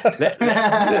 Let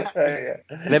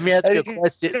me ask you a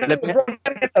question. You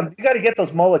got to get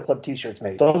those Mullet Club T-shirts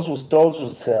made. Those will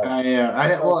sell.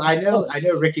 I know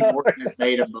Ricky Morton has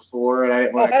made them before, and I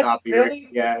didn't want to copy Ricky.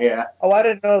 Yeah. Oh, I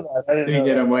didn't know that. He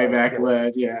did them way back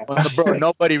when. Yeah. Well, bro,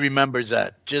 nobody remembers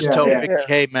that. Just tell Ricky,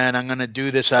 hey man, I'm gonna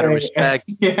do this out of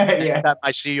respect. Next time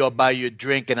I see you, I'll buy you a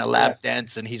drink and a lap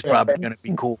dance, and he's probably going to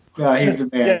be cool. No, he's the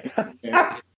man.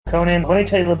 Yeah. Conan, let me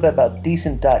tell you a little bit about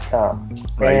Decent.com.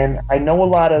 Right. And I know a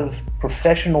lot of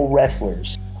professional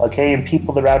wrestlers, okay, and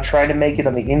people that are out trying to make it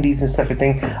on the indies and stuff and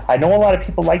thing. I know a lot of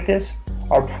people like this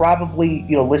are probably,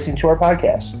 listening to our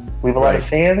podcast. We have a lot of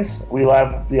fans. We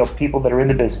have, people that are in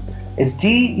the business. It's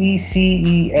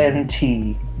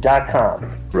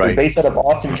DECENT.com. Right. They're based out of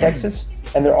Austin, Texas,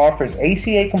 and they're offering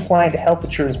ACA-compliant health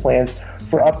insurance plans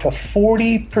for up to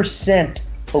 40%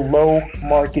 below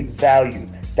market value.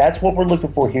 That's what we're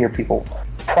looking for here, people.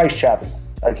 Price shopping,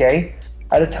 okay?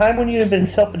 At a time when you have been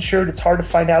self-insured, it's hard to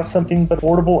find out something but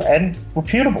affordable and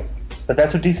reputable. But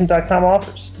that's what Decent.com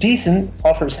offers. Decent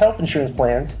offers health insurance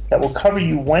plans that will cover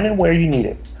you when and where you need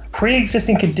it.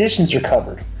 Pre-existing conditions are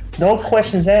covered. No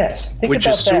questions asked. Which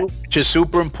is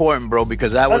super important, bro,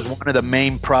 because that was one of the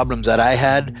main problems that I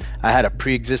had. I had a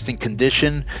pre-existing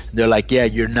condition. They're like, yeah,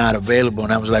 you're not available.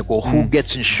 And I was like, well, who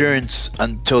gets insurance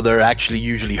until they're actually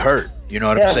usually hurt? You know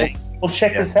what I'm saying? Well,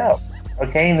 check this out.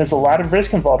 Okay, and there's a lot of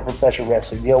risk involved in professional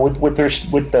wrestling. With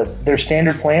their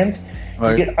standard plans,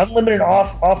 you get unlimited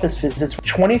office visits,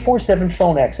 24/7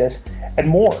 phone access, and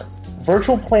more.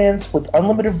 Virtual plans with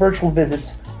unlimited virtual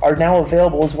visits are now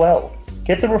available as well.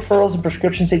 Get the referrals and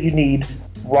prescriptions that you need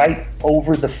right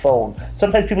over the phone.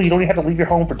 Sometimes you don't even have to leave your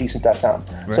home for Decent.com.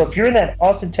 Right. So if you're in that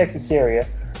Austin, Texas area,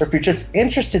 or if you're just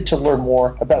interested to learn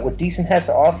more about what Decent has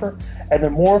to offer and their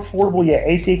more affordable yet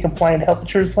ACA-compliant health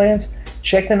insurance plans,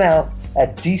 check them out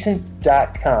at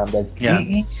Decent.com. That's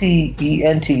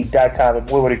DECENT.com. And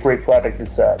boy, what a great product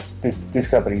this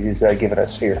company is giving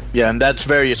us here. Yeah, and that's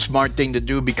very a smart thing to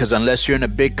do, because unless you're in a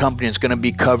big company, it's going to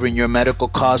be covering your medical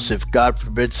costs. If God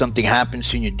forbid something happens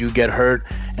to you and you do get hurt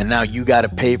and now you got to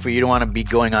pay for it, you don't want to be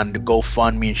going on to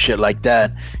GoFundMe and shit like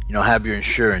that. You know, have your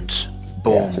insurance.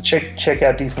 Boom. Yeah, so check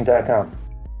out Decent.com.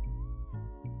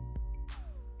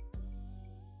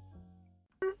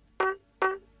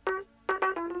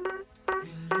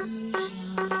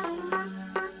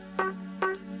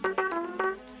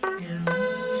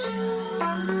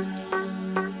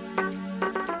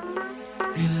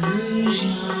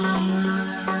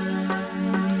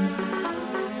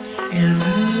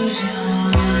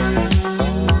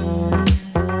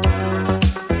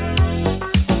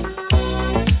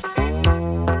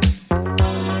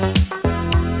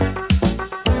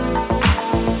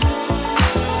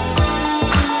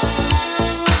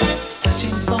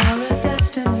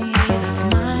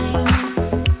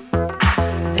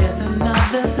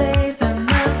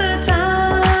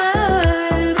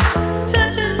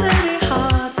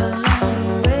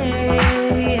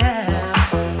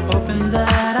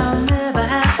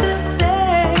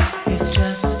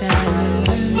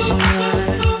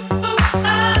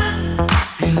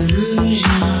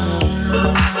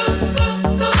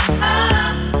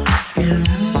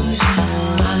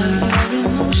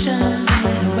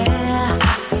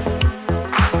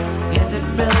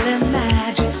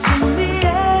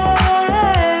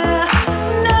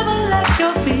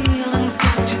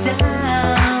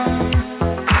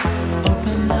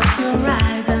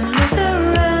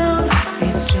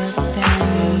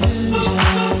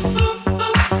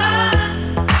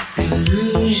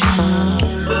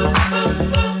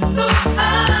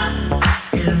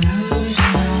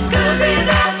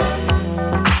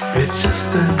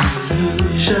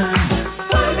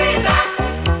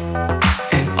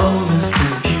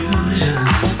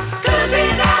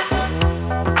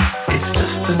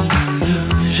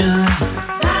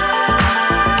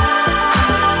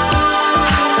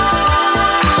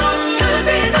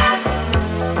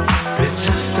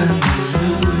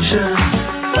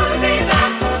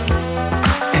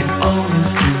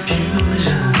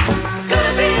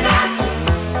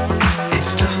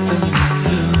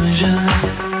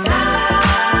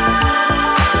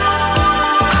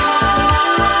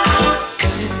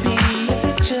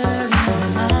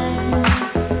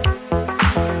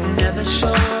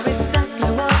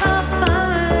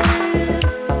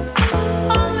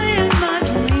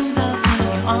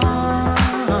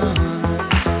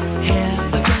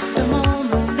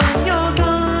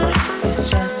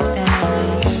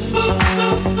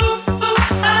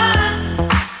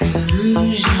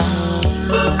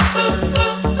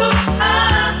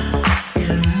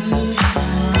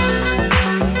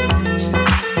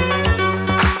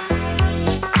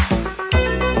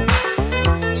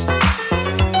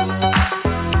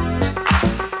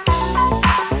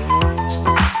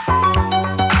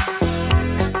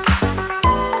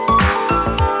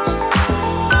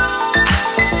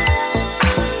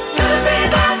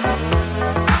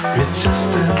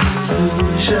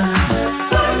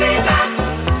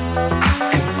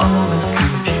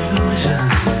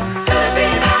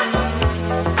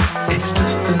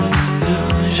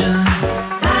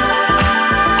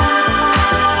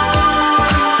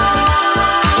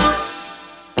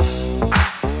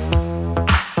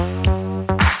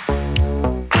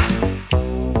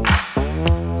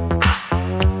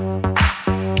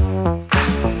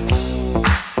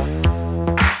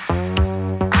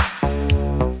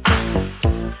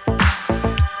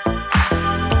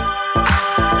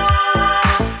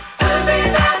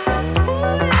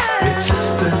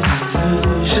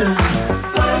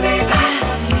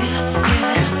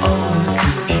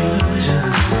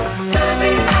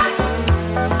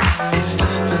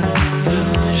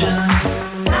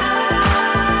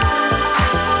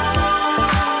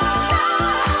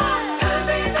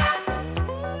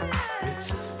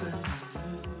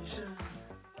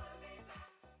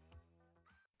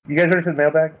 You guys ready for the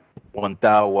mailbag?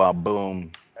 1,000,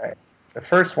 boom. All right. The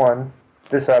first one,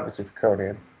 this obviously for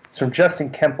Conan. It's from Justin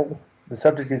Kemple. The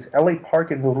subject is LA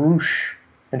Park and LaRouche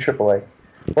in AAA.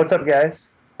 What's up, guys?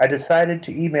 I decided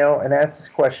to email and ask this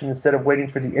question instead of waiting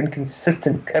for the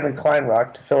inconsistent Kevin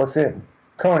Kleinrock to fill us in.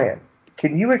 Conan,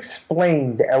 can you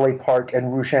explain the LA Park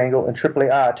and Rouge angle in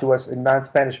AAA to us in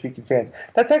non-Spanish speaking fans?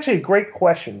 That's actually a great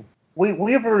question.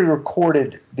 We have already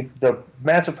recorded the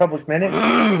Massive Public Minute.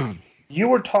 You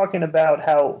were talking about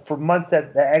how for months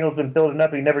that the angle's been building up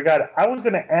and you never got it. I was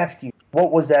going to ask you,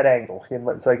 what was that angle?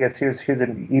 And so I guess here's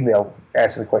an email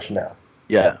asking the question now.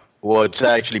 Yeah. Well, it's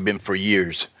actually been for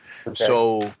years. Okay.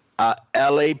 So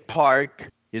L.A. Park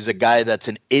is a guy that's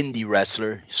an indie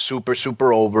wrestler, super,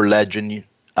 super over legend.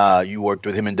 You worked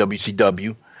with him in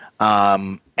WCW. Or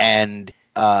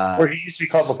he used to be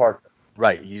called La Parka.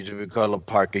 Right, he used to be called La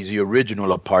Parka. He's the original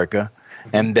La Parka.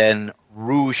 And then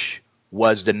Roosh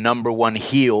was the number one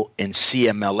heel in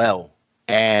CMLL.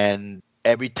 And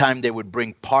every time they would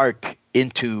bring Park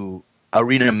into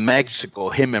Arena Mexico,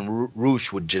 him and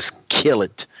Roosh would just kill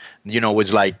it. You know, it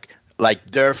was like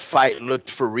their fight looked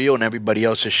for real and everybody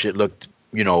else's shit looked,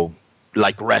 you know,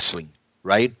 like wrestling,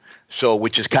 right? So,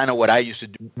 which is kind of what I used to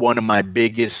do. One of my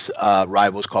biggest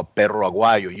rivals called Perro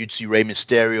Aguayo. You'd see Rey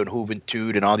Mysterio and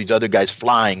Juventud and all these other guys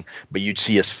flying, but you'd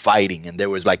see us fighting, and there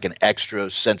was like an extra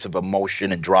sense of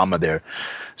emotion and drama there.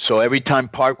 So every time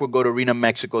Park would go to Arena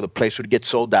Mexico, the place would get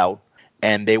sold out,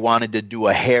 and they wanted to do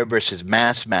a hair versus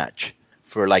mask match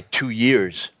for like 2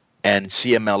 years, and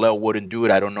CMLL wouldn't do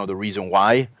it. I don't know the reason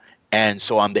why. And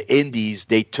so on the indies,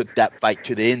 they took that fight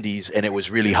to the indies, and it was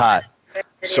really hot.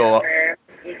 So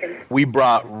we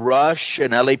brought Rush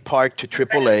and L.A. Park to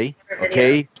AAA,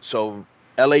 okay? So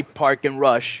L.A. Park and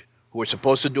Rush, who were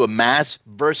supposed to do a mask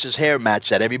versus hair match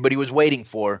that everybody was waiting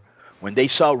for, when they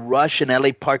saw Rush and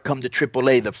L.A. Park come to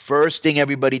AAA, the first thing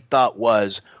everybody thought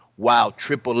was, wow,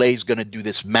 AAA is going to do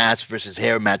this mask versus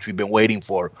hair match we've been waiting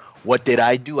for. What did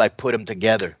I do? I put them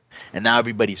together. And now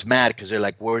everybody's mad because they're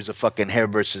like, where's the fucking hair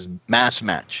versus mask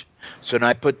match? So then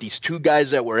I put these two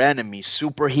guys that were enemies,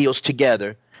 super heels,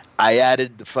 together. I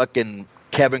added the fucking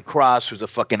Kevin Cross, who's a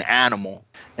fucking animal.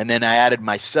 And then I added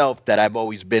myself, that I've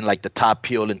always been like the top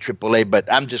heel in AAA, but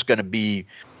I'm just going to be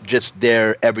just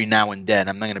there every now and then.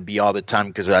 I'm not going to be all the time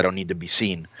because I don't need to be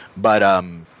seen. But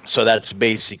so that's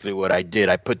basically what I did.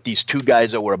 I put these two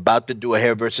guys that were about to do a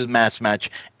hair versus mask match,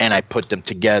 and I put them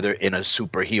together in a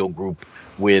super heel group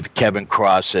with Kevin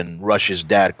Cross and Rush's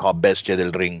dad called Bestia del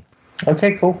Ring.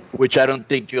 Okay, cool. Which I don't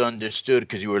think you understood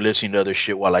because you were listening to other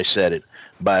shit while I said it.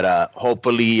 But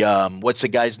hopefully, what's the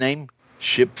guy's name?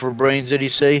 Ship for Brains, did he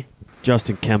say?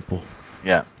 Justin Kemple.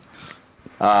 Yeah.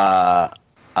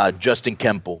 Justin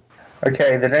Kemple.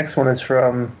 Okay, the next one is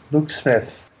from Luke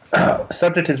Smith.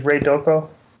 Subject is Ray Doko.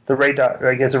 The Ray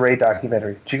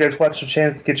documentary. Did you guys get a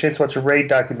chance to watch the Ray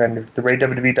documentary, the Ray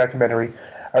WWE documentary?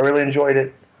 I really enjoyed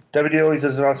it. WWE always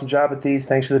does an awesome job at these.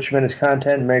 Thanks for the tremendous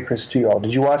content. And Merry Christmas to you all.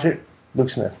 Did you watch it? Luke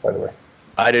Smith, by the way.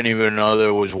 I didn't even know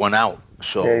there was one out.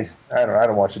 So yeah, I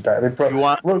don't watch it. Luke,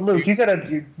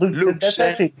 that's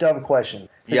actually a dumb question.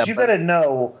 Yeah, you got to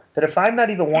know that if I'm not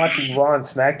even watching Raw and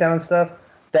SmackDown and stuff,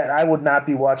 that I would not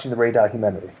be watching the Ray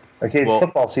documentary. Okay, it's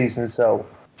football season, so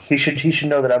he should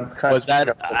know that I'm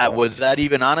constantly. Was that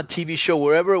even on a TV show?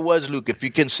 Wherever it was, Luke, if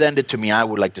you can send it to me, I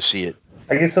would like to see it.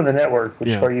 I guess on the network,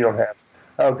 which part you don't have.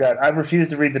 Oh God, I refuse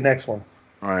to read the next one.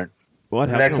 All right. What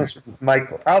happened? The next one's from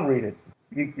Michael. I'll read it,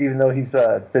 even though he's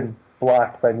been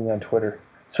blocked by me on Twitter.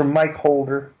 It's from Mike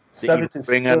Holder. Subject is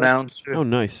ring announcer. Oh,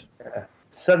 nice. Yeah.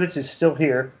 Subject is still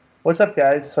here. What's up,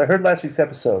 guys? So I heard last week's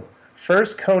episode.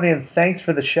 First, Conan, thanks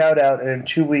for the shout out, and in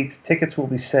 2 weeks, tickets will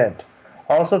be sent.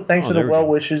 Also, thanks for the well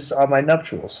wishes on my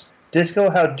nuptials. Disco,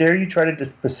 how dare you try to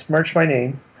besmirch my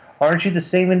name? Aren't you the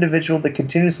same individual that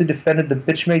continuously defended the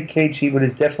bitch-made KG but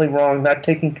is definitely wrong, not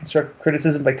taking constructive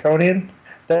criticism by Conan?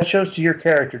 That shows to your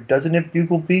character, doesn't it,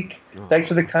 Buglebeak? Thanks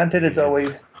for the content as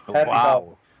always. Happy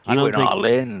wow. I don't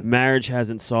think marriage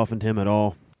hasn't softened him at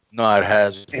all. No, it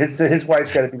has. His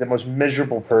wife's got to be the most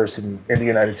miserable person in the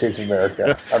United States of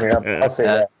America. I mean, I'll say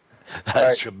that.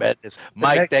 That's tremendous.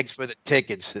 Mike, thanks for the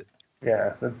tickets.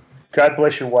 Yeah. God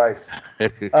bless your wife.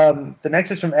 The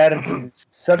next is from Adam.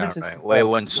 Subject is. Wait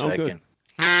 1 second.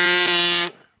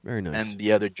 Very nice. And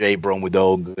the other J Bro with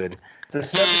all good. The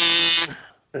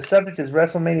subject is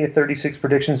WrestleMania 36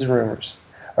 predictions and rumors.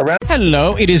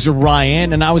 Hello, it is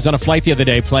Ryan, and I was on a flight the other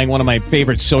day playing one of my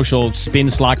favorite social spin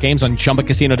slot games on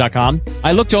ChumbaCasino.com.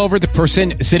 I looked over at the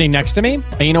person sitting next to me,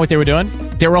 and you know what they were doing?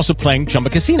 They were also playing Chumba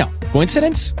Casino.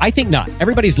 Coincidence? I think not.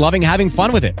 Everybody's loving having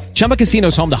fun with it. Chumba Casino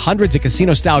is home to hundreds of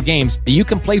casino-style games that you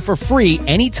can play for free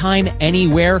anytime,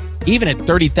 anywhere, even at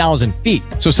 30,000 feet.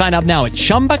 So sign up now at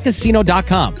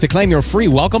ChumbaCasino.com to claim your free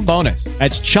welcome bonus.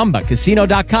 That's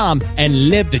ChumbaCasino.com and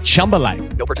live the Chumba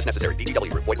life. No purchase necessary.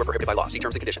 VGW. Void where prohibited by law. See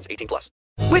terms and conditions. 18+.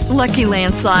 With Lucky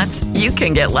Land Slots, you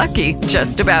can get lucky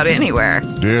just about anywhere.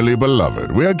 Dearly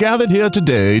beloved, we are gathered here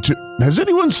today to... Has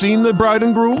anyone seen the bride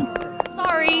and groom?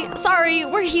 Sorry,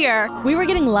 we're here. We were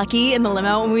getting lucky in the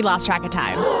limo and we lost track of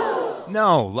time.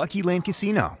 No, Lucky Land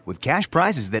Casino, with cash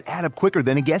prizes that add up quicker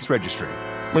than a guest registry.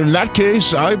 In that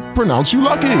case, I pronounce you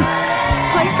lucky.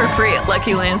 Play for free at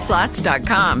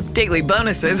LuckyLandSlots.com. Daily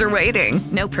bonuses are waiting.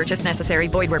 No purchase necessary.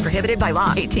 Void where prohibited by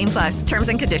law. 18+. Terms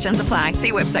and conditions apply.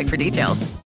 See website for details.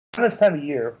 Around this time of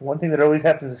year, one thing that always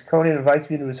happens is Conan invites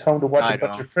me to his home to watch a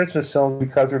bunch of Christmas films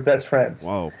because we're best friends.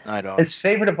 Whoa. I don't. His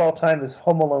favorite of all time is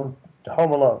Home Alone.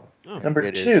 Number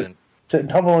It 2. isn't.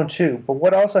 Home Alone 2. But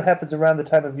what also happens around the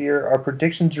time of year are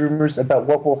predictions, rumors about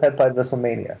what will headline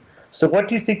WrestleMania. So what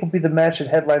do you think will be the match that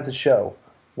headlines the show?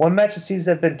 One match that seems to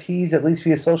have been teased, at least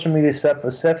via social media stuff,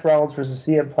 was Seth Rollins versus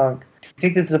CM Punk. Do you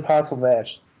think this is a possible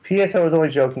match? P.S. I was only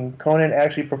joking. Conan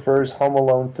actually prefers Home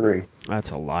Alone 3.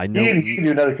 That's a lie. You need to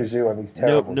do another kazoo on these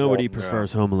terrible Nobody films.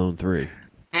 prefers Home Alone 3.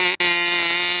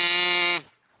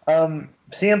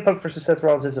 CM Punk versus Seth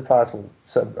Rollins is a possible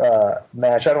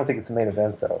match. I don't think it's a main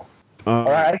event, though.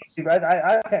 I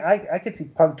could see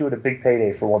Punk doing a big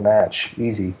payday for one match.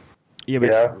 Easy. Yeah,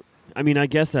 but I mean, I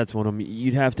guess that's one of them.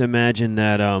 You'd have to imagine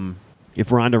that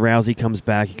if Ronda Rousey comes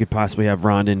back, you could possibly have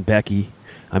Ronda and Becky.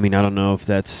 I mean, I don't know if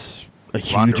that's a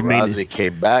huge main. Ronda Rousey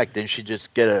came back. Didn't she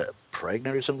just get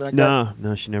pregnant or something like that?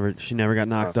 No, she never got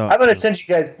knocked up. I'm going to send you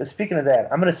guys, speaking of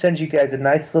that, I'm going to send you guys a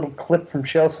nice little clip from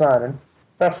Chael Sonnen,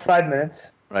 about 5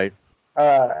 minutes. Right.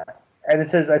 And it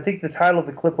says, I think the title of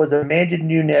the clip was Amanda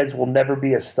Nunes will never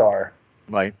be a star.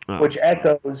 Right. Which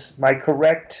echoes my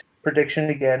correct prediction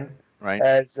again. Right.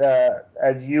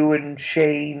 As you and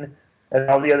Shane and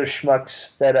all the other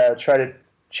schmucks that try to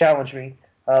challenge me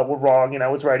were wrong, and I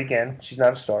was right again. She's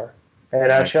not a star. And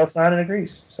Chael Sonnen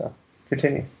agrees. So,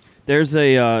 continue. There's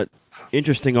a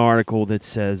interesting article that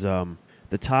says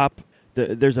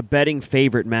there's a betting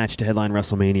favorite match to headline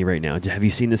WrestleMania right now. Have you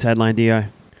seen this headline, D.I.?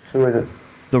 Who is it?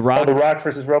 The Rock. The Rock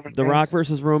versus Roman Reigns. The Rock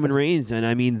versus Roman Reigns, and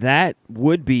I mean that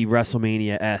would be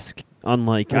WrestleMania-esque.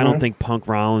 Unlike, I don't think Punk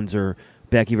Rollins or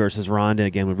Becky versus Ronda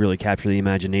again would really capture the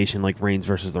imagination like Reigns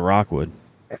versus The Rock would.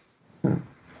 All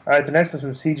right, the next one's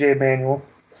from CJ Emanuel.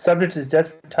 Subject is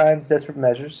Desperate Times, Desperate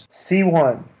Measures.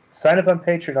 C1. Sign up on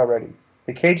Patreon already.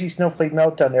 The KG Snowflake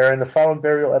Meltdown era and the following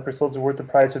burial episodes are worth the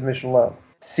price of admission alone.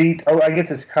 I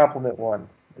guess it's compliment 1.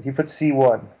 He puts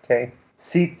C1, okay?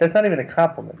 That's not even a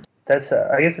compliment. That's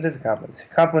I guess it is a compliment. It's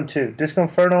compliment 2. Disco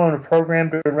Inferno on a program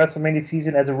during WrestleMania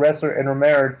season as a wrestler and a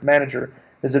manager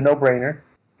is a no-brainer.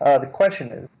 The question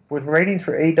is, with ratings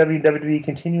for AEW and WWE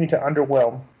continuing to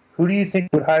underwhelm, who do you think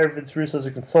would hire Vince Russo as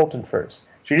a consultant first?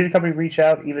 Should either company reach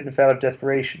out, even if out of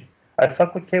desperation? I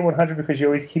fuck with K100 because you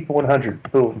always keep it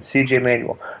 100. Boom. CJ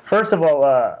Manuel. First of all,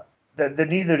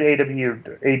 neither AEW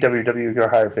or WWE are going to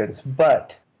hire Vince,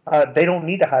 but they don't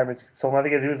need to hire him as a consultant. All they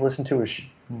got to do is listen to his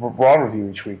Raw review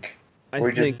each week.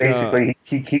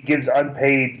 He gives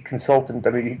unpaid consultant. I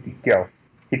mean,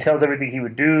 he tells everything he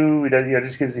would do. He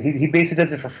does, he basically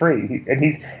does it for free.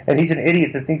 He's an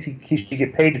idiot that thinks he should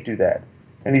get paid to do that.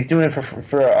 And he's doing it for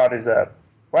on his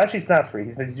well, actually it's not free.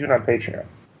 He's doing it on Patreon.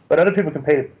 But other people can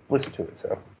pay to listen to it.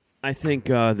 So I think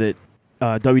that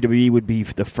WWE would be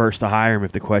the first to hire him.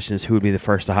 If the question is who would be the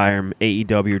first to hire him,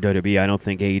 AEW or WWE, I don't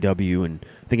think AEW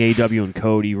and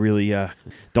Cody really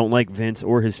don't like Vince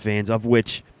or his fans, of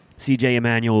which CJ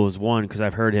Emanuel is one because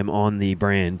I've heard him on the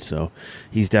brand, so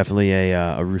he's definitely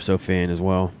a Russo fan as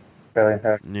well. Really?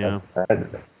 Yeah.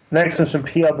 Next is from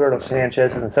P. Alberto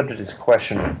Sanchez, and the subject is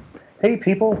question. Hey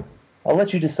people, I'll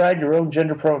let you decide your own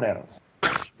gender pronouns.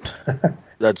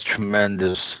 That's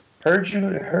tremendous. I heard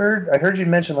you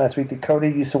mention last week that Cody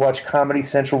used to watch Comedy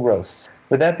Central roasts.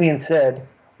 With that being said,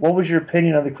 what was your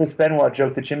opinion on the Chris Benoit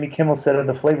joke that Jimmy Kimmel said on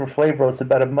the Flavor Flav roast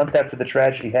about a month after the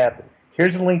tragedy happened?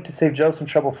 Here's a link to save Joe some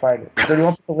trouble finding it. So do you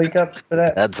want to put the link up for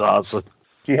that? That's awesome.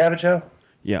 Do you have it, Joe?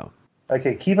 Yeah.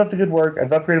 Okay, keep up the good work. I've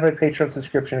upgraded my Patreon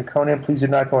subscription. And Conan, please do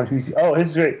not go on Hughes. Oh, this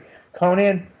is great.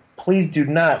 Conan, please do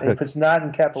not. And if it's not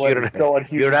in capital letters, go on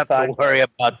Hughes. You don't have to worry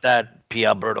about that, P.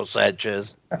 Alberto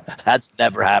Sanchez. That's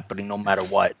never happening, no matter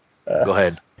what. Go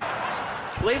ahead.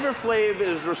 Flavor Flav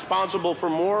is responsible for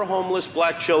more homeless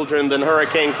black children than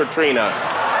Hurricane Katrina.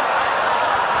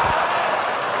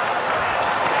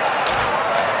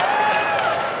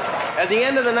 At the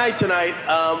end of the night tonight,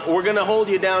 we're going to hold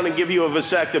you down and give you a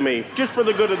vasectomy, just for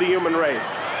the good of the human race.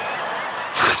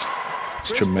 It's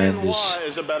Chris tremendous. Benoit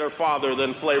is a better father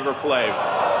than Flavor Flav.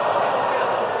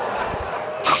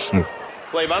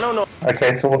 Flav, I don't know.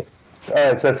 Okay, so all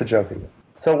right, so that's a joke again.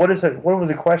 So what is it? What was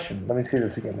the question? Let me see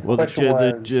this again. The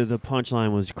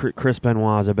punchline was Chris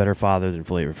Benoit is a better father than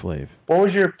Flavor Flav. What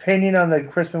was your opinion on the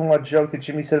Chris Benoit joke that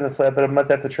Jimmy said in the Flav, but a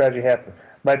month after the tragedy happened?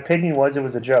 My opinion was it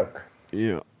was a joke.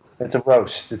 Yeah. It's a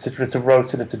roast. It's a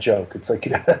roast and it's a joke. It's like,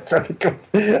 that's how it goes.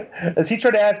 Is he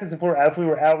trying to ask us if we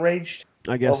were outraged?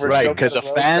 I guess Over Right, Joe because the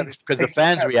Bordello.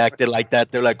 fans reacted like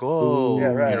that. They're like, oh, Yeah,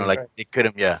 right, like right. they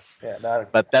couldn't, Yeah,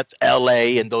 not But that's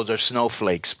L.A. and those are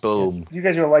snowflakes. Boom. You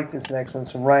guys are gonna like this next one.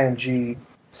 It's from Ryan G.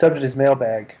 Subject is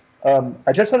mailbag.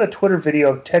 I just saw the Twitter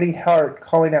video of Teddy Hart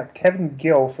calling out Kevin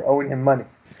Gill for owing him money.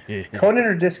 Conan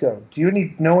or Disco, do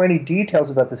you know any details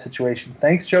about the situation?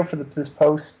 Thanks, Joe, for this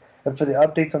post and for the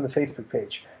updates on the Facebook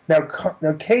page. Now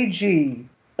KG,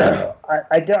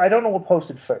 I don't know what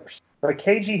posted first, but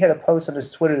KG had a post on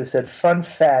his Twitter that said, "Fun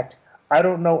fact: I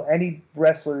don't know any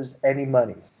wrestlers any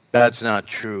money." That's not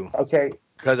true. Okay.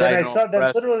 Because Then I know saw that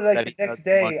wrestlers literally like that the he next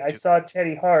doesn't want day. I to. saw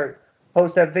Teddy Hart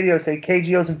post that video say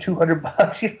KG owes him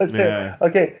 $200. You know, so, Yeah.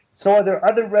 Okay, so are there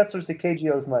other wrestlers that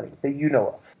KG owes money that you know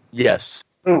of? Yes.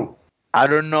 Who? I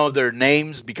don't know their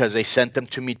names because they sent them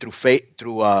to me through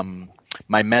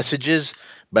my messages.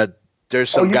 But there's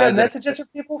some you guys got that messages from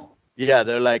people? yeah,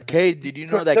 they're like, hey, did you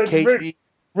know that KG?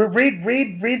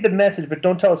 Read the message, but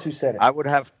don't tell us who said it. I would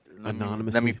have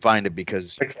let me find it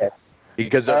because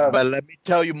but let me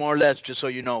tell you more or less just so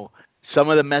you know. Some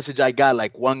of the message I got,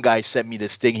 like one guy sent me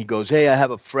this thing. He goes, hey, I have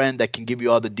a friend that can give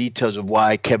you all the details of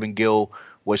why Kevin Gill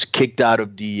was kicked out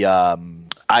of the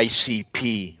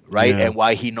ICP, right? Yeah. And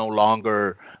why he no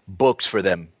longer books for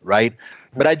them, right?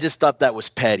 But I just thought that was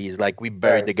petty. It's like we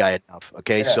buried the guy enough,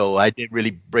 okay? Yeah. So I didn't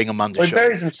really bring him on the Well, he show.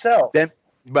 buries himself.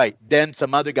 Then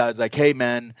some other guy was like, hey,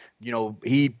 man, you know,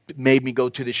 he made me go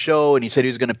to the show and he said he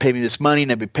was going to pay me this money.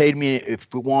 Never paid me. If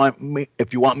you want me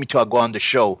to, I'll go on the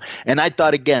show. And I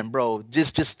thought, again, bro,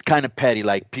 just kind of petty.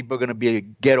 Like, people are going to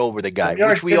get over the guy,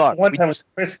 which we are. One time with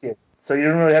Chris Kid, so you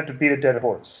don't really have to beat a dead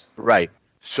horse. Right.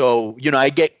 So, you know, I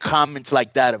get comments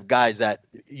like that of guys that,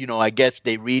 you know, I guess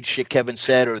they read shit Kevin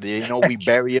said or they know we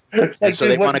bury him. It's like, so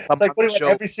they want to come on the show.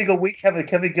 Every single week have a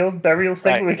Kevin Gill's burial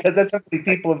segment because that's how many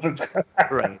people have been.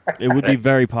 Right. It would be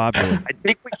very popular. I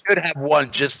think we should have one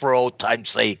just for old time's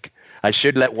sake. I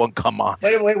should let one come on.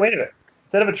 Wait a minute.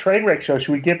 Instead of a train wreck show,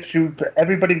 should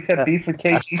everybody have beef with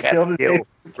KG still?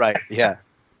 Right, yeah.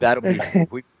 That'll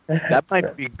be... That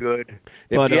might be good.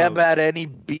 If But, you have had any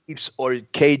beefs or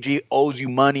KG owes you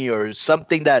money or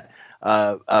something that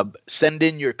send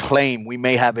in your claim, we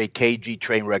may have a KG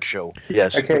train wreck show.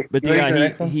 Yes. Okay. But the guy,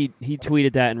 he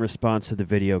tweeted that in response to the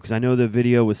video because I know the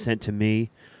video was sent to me,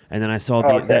 and then I saw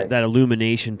that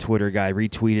Illumination Twitter guy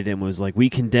retweeted it and was like, "We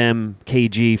condemn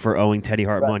KG for owing Teddy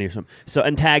Hart money" or something. So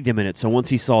and tagged him in it. So once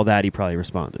he saw that, he probably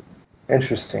responded.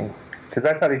 Interesting, because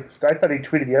I thought he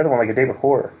tweeted the other one like a day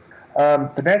before.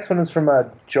 The next one is from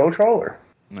Joe Troller.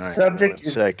 Right, Subject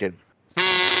is second.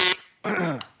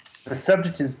 The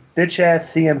subject is bitch ass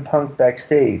CM Punk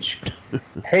backstage.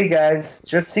 Hey guys,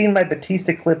 just seen my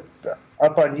Batista clip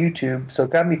up on YouTube, so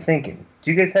it got me thinking.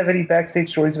 Do you guys have any backstage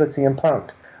stories about CM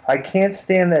Punk? I can't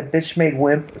stand that bitch made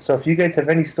wimp, so if you guys have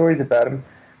any stories about him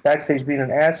backstage being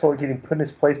an asshole or getting put in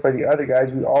his place by the other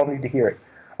guys, we all need to hear it.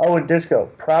 Oh, and Disco,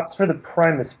 props for the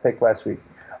Primus pick last week.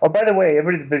 Oh, by the way,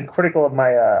 everybody's been critical of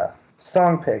my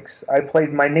song picks. I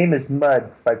played My Name is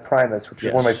Mud by Primus, which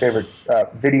is one of my favorite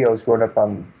videos growing up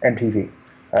on MTV.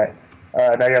 All right.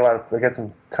 And I got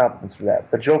some compliments for that.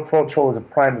 But Joe Troll is a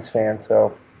Primus fan,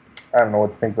 so I don't know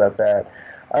what to think about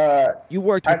that. You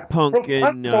worked with Punk in...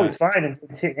 Punk was always fine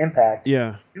in Impact.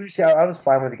 Yeah. I was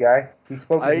fine with the guy. He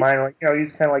spoke his mind. Like, he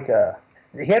was kind of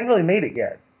like he hadn't really made it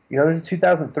yet. This is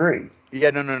 2003.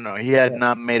 Yeah, no. He had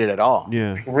not made it at all.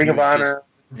 Yeah. Ring of Honor.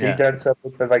 He done stuff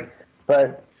with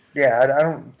but yeah, I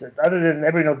don't. Other than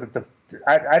everybody knows that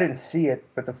I didn't see it,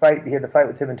 but he had the fight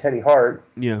with him and Teddy Hart.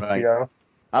 Yeah, right.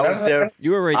 I was there.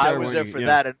 You were right there. I was there for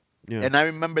that, and I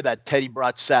remember that Teddy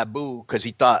brought Sabu because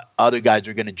he thought other guys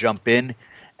were going to jump in,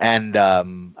 and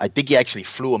I think he actually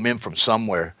flew him in from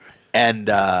somewhere. And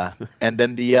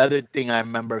then the other thing I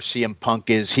remember of CM Punk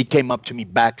is he came up to me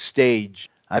backstage.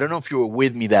 I don't know if you were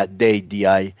with me that day,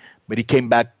 Di, but he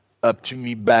came up to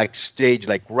me backstage,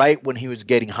 like right when he was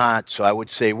getting hot. So I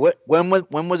would say, when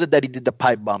was it that he did the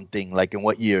pipe bomb thing? Like in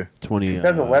what year?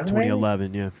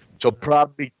 2011, yeah. So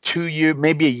probably 2 years,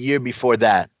 maybe a year before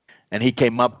that. And he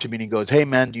came up to me and he goes, "Hey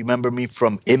man, do you remember me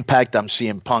from Impact? I'm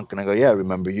CM Punk." And I go, "Yeah, I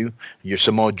remember you. You're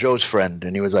Samoa Joe's friend."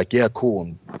 And he was like, "Yeah,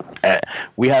 cool." And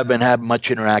we haven't had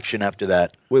much interaction after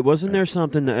that. Wait, wasn't there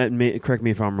something that, correct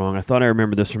me if I'm wrong, I thought I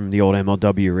remember this from the old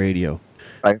MLW radio.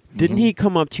 Right. Didn't he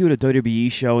come up to you at a WWE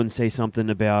show and say something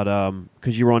about,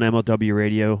 because you were on MLW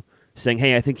radio, saying,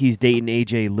 "Hey, I think he's dating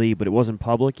AJ Lee," but it wasn't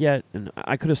public yet? And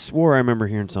I could have swore I remember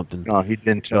hearing something. No, he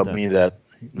didn't tell me that.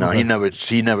 No, Okay.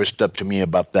 he never stepped to me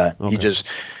about that. Okay.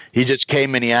 He just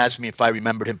came and he asked me if I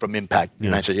remembered him from Impact.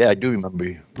 And I said, "Yeah, I do remember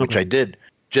you," which I did.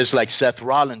 Just like Seth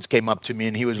Rollins came up to me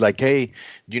and he was like, "Hey,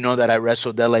 do you know that I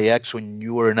wrestled LAX when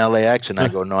you were in LAX?" And I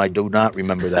go, "No, I do not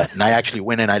remember that." And I actually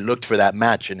went and I looked for that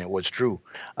match, and it was true.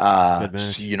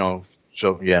 You know,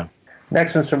 so yeah.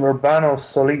 Next one's from Urbano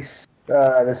Solis.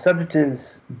 The subject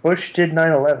is Bush did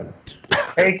 9/11.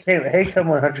 Hey, Come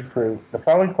 100 crew. The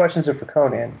following questions are for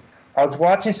Conan. I was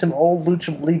watching some old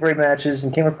Lucha Libre matches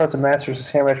and came across a mask versus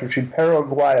hair match between Perro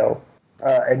Aguayo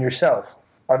and yourself.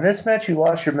 On this match, you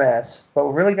lost your mask, but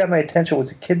what really got my attention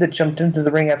was a kid that jumped into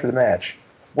the ring after the match.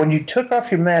 When you took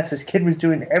off your mask, this kid was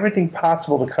doing everything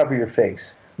possible to cover your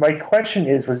face. My question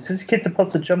is, was this kid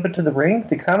supposed to jump into the ring?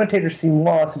 The commentators seemed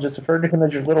lost and just referred to him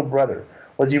as your little brother.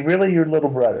 Was he really your little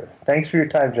brother? Thanks for your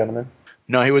time, gentlemen.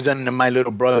 No, he wasn't my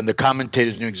little brother, and the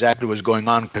commentators knew exactly what was going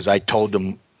on because I told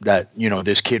them that, you know,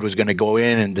 this kid was going to go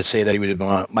in and to say that he was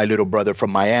my little brother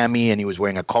from Miami and he was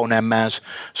wearing a Conan mask.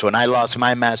 So when I lost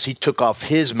my mask, he took off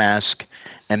his mask,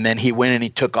 and then he went and he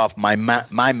took off my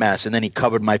mask, and then he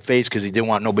covered my face because he didn't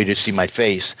want nobody to see my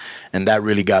face, and that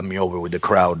really got me over with the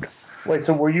crowd. Wait,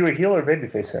 so were you a heel or a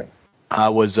babyface then? I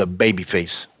was a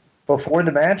babyface. Before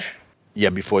the match? Yeah,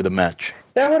 before the match.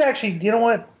 That would actually, you know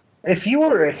what? If you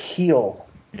were a heel,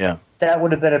 yeah, that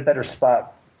would have been a better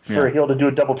spot for a heel to do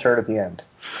a double turn at the end.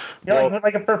 You know,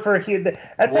 like for a heel. That's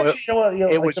actually, you know what? You know,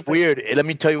 it was weird. Let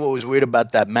me tell you what was weird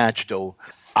about that match, though.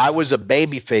 I was a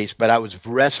babyface, but I was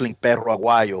wrestling Perro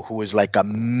Aguayo, who was like a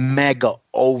mega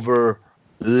over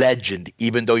legend,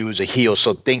 even though he was a heel.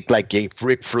 So think like if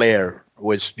Ric Flair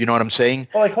was, you know what I'm saying?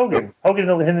 Well, like Hogan. Hogan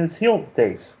in his heel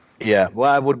days. Yeah, well,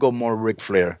 I would go more Ric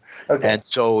Flair. Okay. And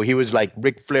so he was like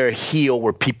Ric Flair heel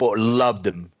where people loved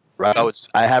him, right?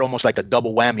 I had almost like a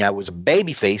double whammy. I was a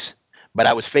babyface, but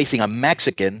I was facing a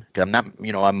Mexican, because I'm not,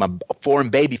 you know, I'm a foreign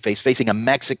babyface facing a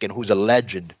Mexican who's a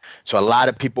legend. So a lot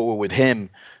of people were with him.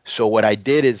 So what I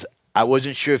did is I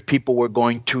wasn't sure if people were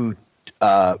going to,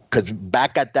 because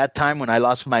back at that time when I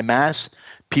lost my mask,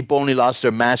 people only lost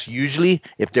their mask usually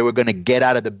if they were going to get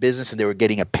out of the business and they were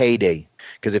getting a payday.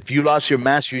 Because if you lost your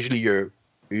mask, usually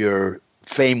your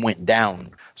fame went down.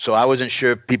 So I wasn't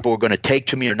sure if people were going to take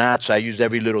to me or not. So I used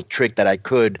every little trick that I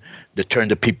could to turn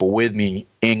the people with me,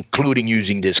 including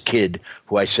using this kid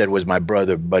who I said was my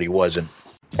brother, but he wasn't.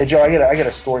 Hey, Joe, I got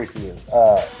a story for you.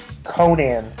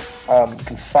 Conan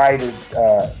confided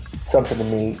something to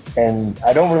me, and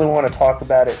I don't really want to talk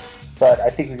about it, but I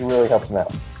think we can really help him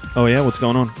out. Oh, yeah? What's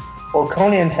going on? Well,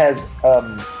 Conan has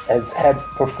had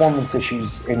performance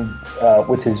issues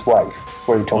with his wife.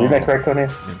 What you told me? Is that correct,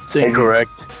 Conan? It's incorrect.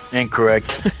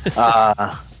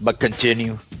 But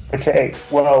continue. Okay.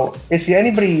 Well, if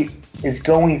anybody is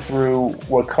going through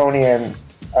what Conan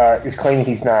is claiming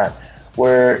he's not,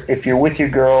 where if you're with your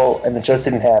girl and it just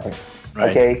didn't happen, right.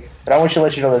 Okay? But I want to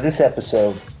let you know that this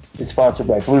episode is sponsored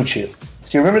by Blue Chew.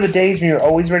 So you remember the days when you're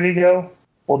always ready to go?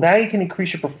 Well, now you can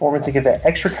increase your performance and get that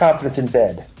extra confidence in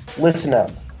bed. Listen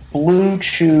up.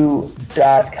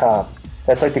 BlueChew.com.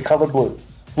 That's like the color blue.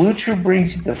 Blue Chew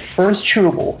brings you the first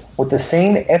chewable with the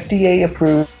same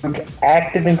FDA-approved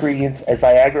active ingredients as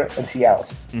Viagra and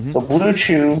Cialis. Mm-hmm. So Blue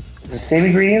Chew is the same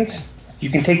ingredients. You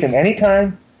can take them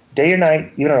anytime, day or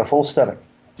night, even on a full stomach.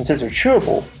 And since they're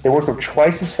chewable, they work up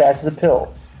twice as fast as a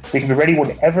pill. They can be ready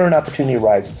whenever an opportunity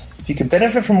arises. If you can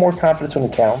benefit from more confidence when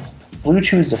it counts, Blue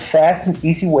Chew is a fast and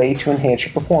easy way to enhance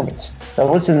your performance. Now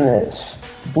listen to this.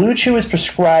 Blue Chew is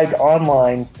prescribed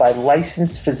online by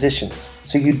licensed physicians,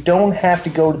 so you don't have to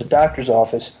go to the doctor's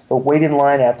office or wait in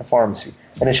line at the pharmacy.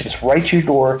 And it ships right to your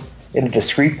door in a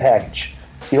discreet package.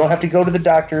 So you don't have to go to the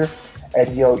doctor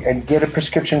and get a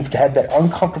prescription to have that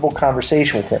uncomfortable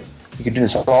conversation with him. You can do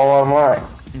this all online.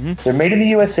 Mm-hmm. They're made in the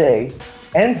USA,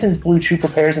 and since Blue Chew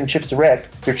prepares and ships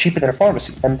direct, they're cheaper than a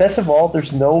pharmacy. And best of all,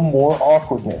 there's no more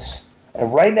awkwardness.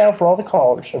 And right now, for all the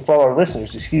callers, or for all our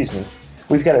listeners,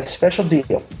 we've got a special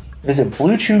deal. Visit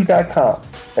BlueChew.com.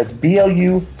 That's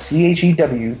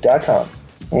BluChew.com.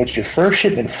 And get your first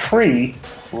shipment free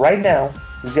right now.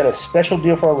 We've got a special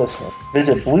deal for our listeners.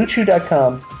 Visit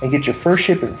BlueChew.com and get your first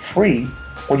shipment free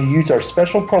when you use our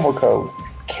special promo code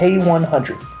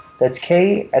K100. That's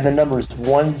K and the number is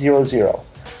 100.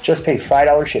 Just pay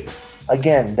 $5 shipping.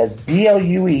 Again, that's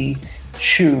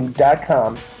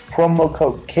BlueChew.com. Promo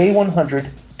code K100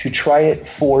 to try it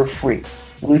for free.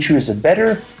 Blue Chew is a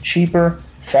better, cheaper,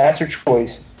 faster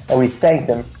choice, and we thank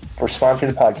them for sponsoring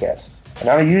the podcast. And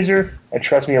I'm a user, and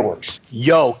trust me, it works.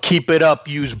 Yo, keep it up.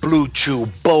 Use Blue Chew.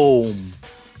 Boom.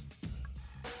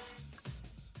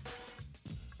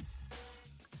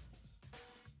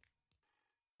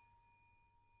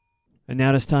 And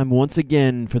now it's time once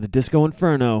again for the Disco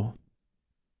Inferno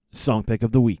Song Pick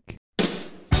of the Week.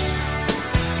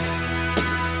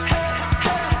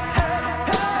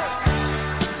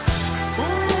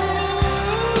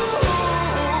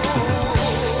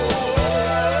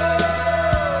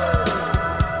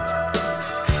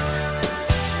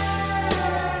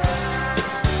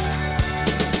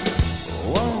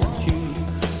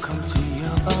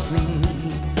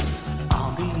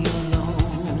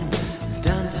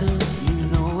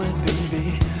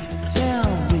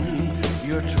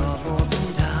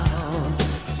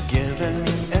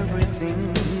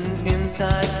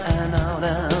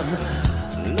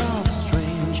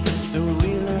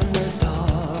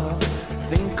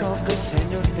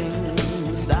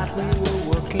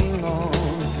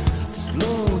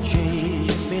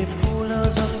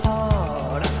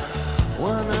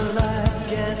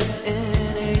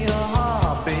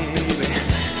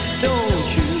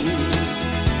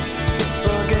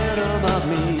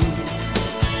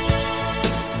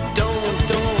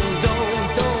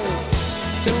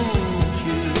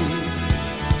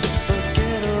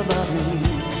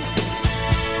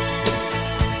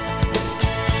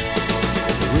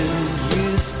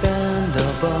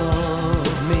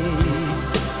 above me.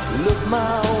 Look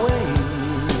my way,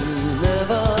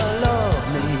 never love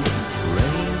me.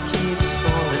 Rain keeps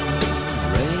falling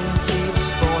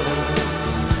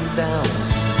down,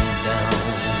 down,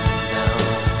 down.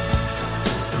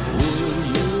 Will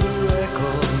you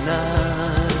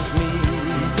recognize me?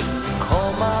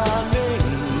 Call my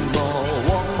name or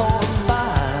walk on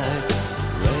by.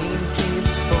 Rain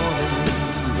keeps falling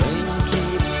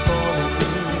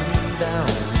down,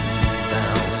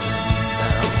 down,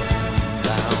 down,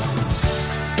 down.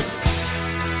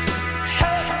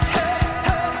 Hey, hey,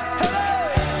 hey, hey.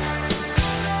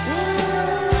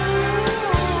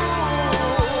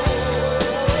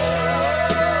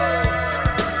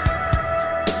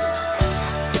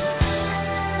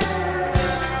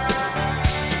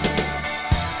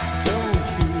 Don't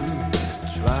you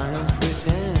try and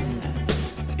pretend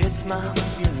it's my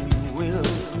feeling will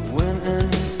win in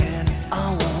the end. I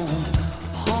won't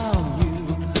harm you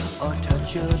or touch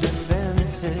your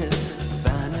defenses.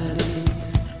 Vanity,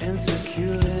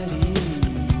 insecurity.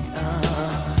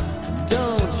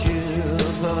 Don't you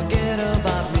forget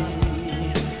about me.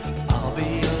 I'll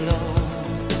be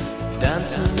alone,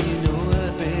 dancing, you know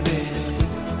it, baby.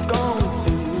 Going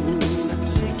to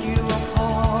take you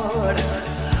apart.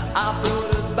 I put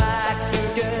us back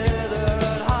together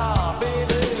at heart,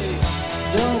 baby.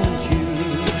 Don't you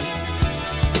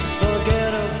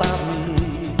forget about me.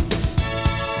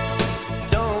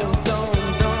 Don't you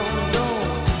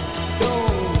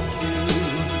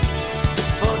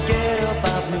forget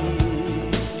about me.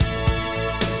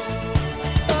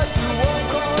 As you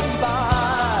walk on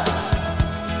by,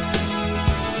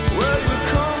 will you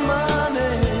call my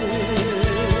name?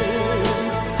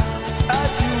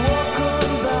 As you walk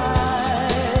on by,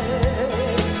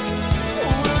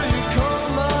 will you call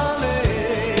my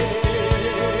name?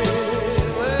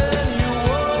 When you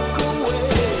walk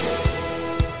away.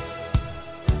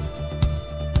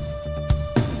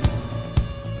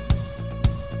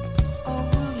 Or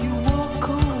will you walk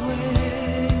away?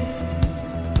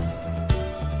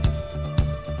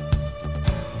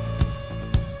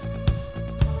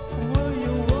 Will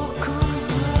you walk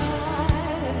away?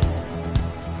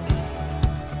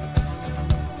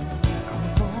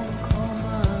 Come on, call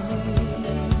my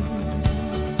name.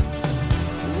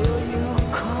 Will you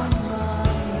call my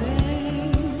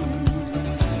name?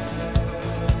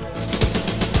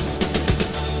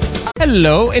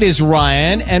 Hello, it is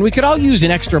Ryan, and we could all use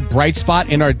an extra bright spot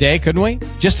in our day, couldn't we?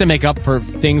 Just to make up for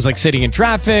things like sitting in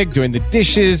traffic, doing the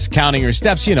dishes, counting your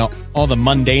steps, all the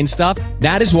mundane stuff.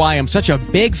 That is why I'm such a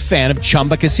big fan of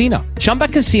Chumba Casino. Chumba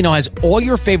Casino has all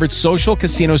your favorite social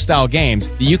casino-style games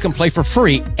that you can play for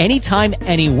free anytime,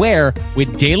 anywhere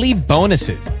with daily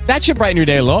bonuses. That should brighten your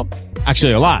day a little.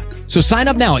 Actually, a lot. So sign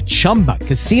up now at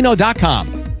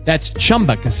ChumbaCasino.com. That's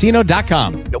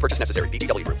ChumbaCasino.com. No purchase necessary.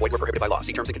 VGW Group. Void where prohibited by law.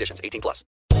 See terms and conditions. 18+.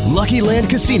 Lucky Land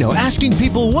Casino, asking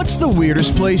people, what's the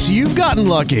weirdest place you've gotten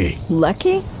lucky?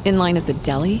 Lucky? In line at the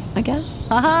deli, I guess?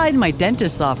 Aha, in my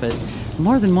dentist's office.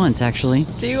 More than once, actually.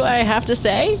 Do I have to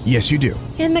say? Yes, you do.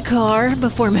 In the car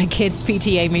before my kids'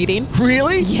 PTA meeting.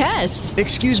 Really? Yes.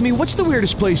 Excuse me, what's the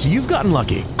weirdest place you've gotten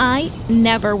lucky? I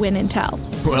never win and tell.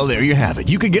 Well, there you have it.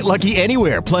 You can get lucky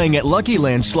anywhere, playing at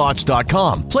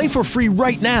LuckyLandSlots.com. Play for free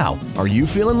right now. Are you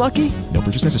feeling lucky? No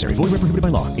purchase necessary. Void where prohibited by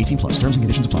law. 18+. Terms and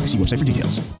conditions apply. See website for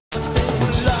details.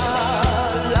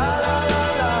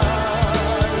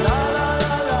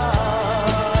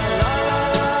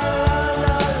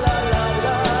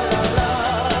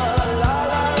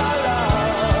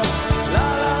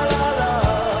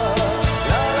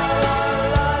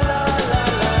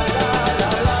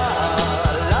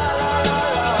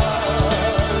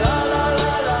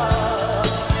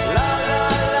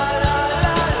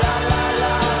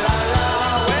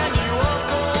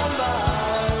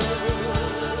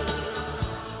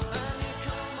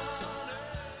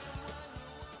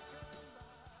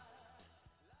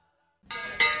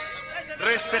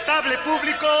 Respetable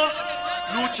público,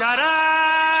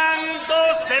 lucharán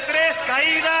 2 de 3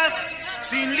 caídas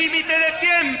sin límite de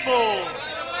tiempo.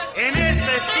 En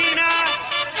esta esquina,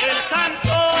 el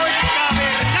Santo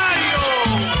Cavernario.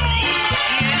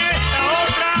 Y en esta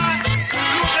otra,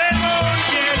 Blue Demon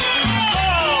y el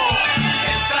Bulldog.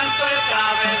 El Santo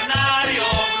Cavernario,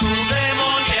 Blue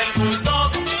Demon y el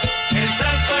Bulldog. El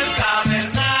Santo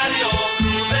Cavernario,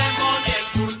 Blue Demon y el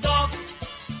Bulldog.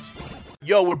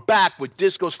 Yo, we're back with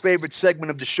Disco's favorite segment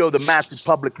of the show, the Master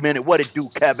Public Minute. What it do,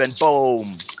 Kevin? Boom.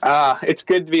 It's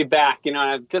good to be back.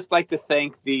 I'd just like to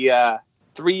thank the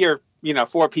 3 or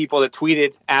 4 people that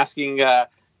tweeted asking,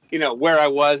 where I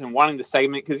was and wanting the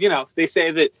segment. Because, they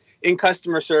say that in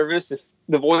customer service, if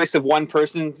the voice of one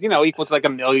person, equal to like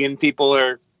 1 million people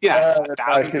or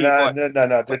 1,000 people. No.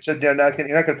 You're not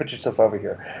going to put yourself over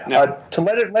here. No. To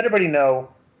let everybody know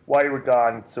why you were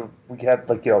gone, so we had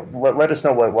let us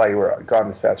know why you were gone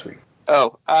this past week.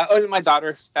 My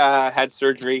daughter had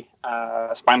surgery,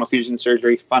 spinal fusion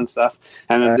surgery, fun stuff.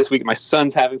 And then this week my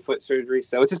son's having foot surgery,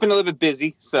 so it's just been a little bit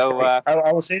busy. So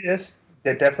I will say this: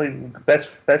 that definitely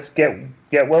best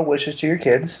get well wishes to your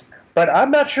kids. But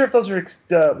I'm not sure if those are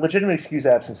legitimate excuse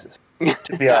absences.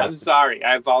 To be honest, I'm sorry.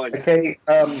 I apologize. Okay,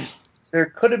 there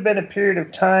could have been a period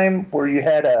of time where you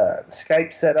had a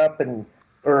Skype set up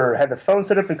or had the phone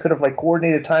set up and could have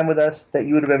coordinated time with us that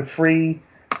you would have been free.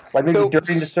 Like maybe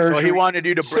during the surgery. So he wanted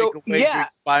you to break away during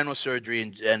spinal surgery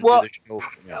and do the show.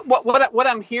 Yeah. What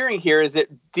I'm hearing here is that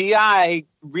DI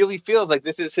really feels like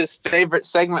this is his favorite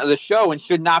segment of the show and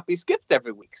should not be skipped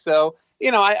every week. So,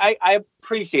 I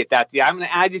appreciate that, DI. I'm going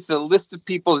to add you to the list of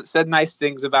people that said nice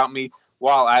things about me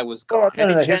while I was gone.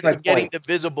 Any chance of getting the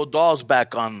Visible Dolls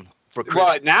back on for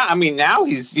Christmas? Well, now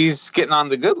he's getting on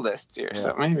the good list here,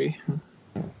 so maybe.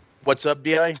 What's up,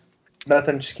 DI?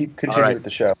 Nothing. Just continue with the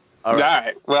show. All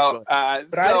right. Well,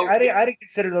 but I didn't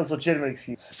consider those legitimate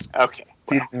excuses. Okay.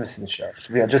 People missing the show.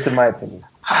 Just in my opinion.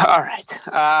 All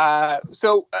right.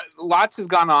 So lots has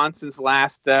gone on since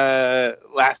last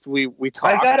we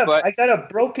talked. I got a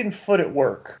broken foot at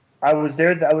work. I was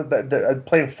there. I was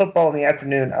playing football in the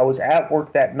afternoon. I was at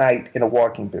work that night in a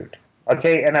walking boot.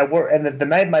 Okay, and the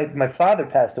night my father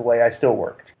passed away, I still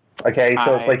worked. Okay,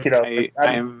 so it's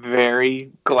I'm very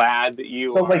glad that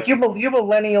you. So you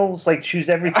millennials choose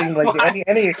everything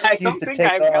any excuse to take off. I don't think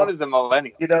I count as a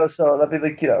millennial. So let me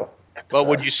Well,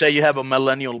 would you say you have a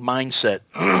millennial mindset?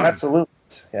 Absolutely,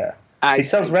 yeah. He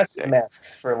sells rescue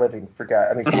masks for a living. For God,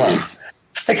 I mean, come on.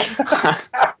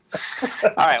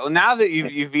 All right. Well, now that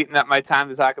you've eaten up my time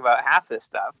to talk about half this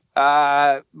stuff,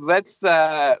 let's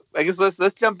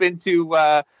jump into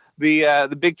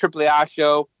the big AAA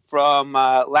show from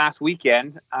last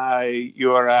weekend,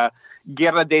 your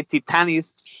Guerra de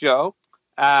Titanes show.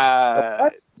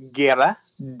 Guerra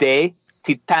de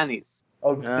Titanes.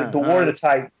 Oh, the War of the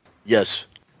Titans. Yes.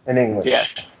 In English.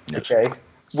 Yes. Okay.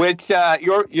 Which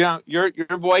your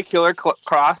boy Killer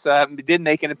Cross did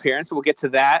make an appearance. So we'll get to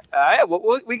that.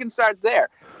 We can start there.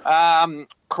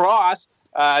 Cross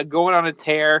going on a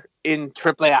tear in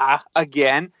AAA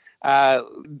again.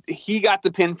 He got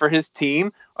the pin for his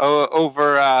team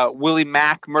over Willie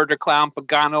Mack, Murder Clown,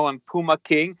 Pagano, and Puma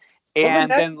King.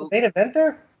 And then the main event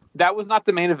there? That was not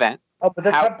the main event. Oh, but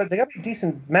they got a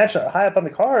decent match high up on the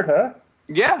card, huh?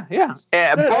 Yeah.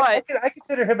 But I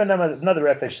consider him another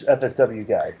FSW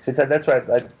guy. That's why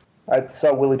I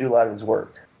saw Willie do a lot of his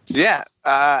work. Yeah,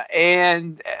 at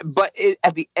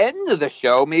the end of the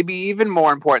show, maybe even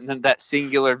more important than that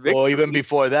singular victory. Well, even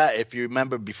before that, if you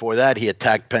remember, he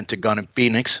attacked Pentagon and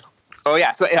Phoenix. Oh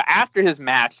yeah, so after his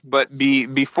match, but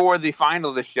before the final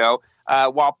of the show,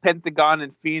 while Pentagon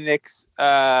and Phoenix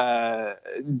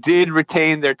did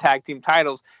retain their tag team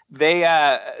titles,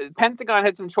 Pentagon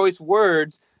had some choice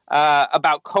words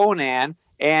about Konnan.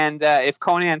 And if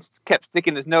Konnan kept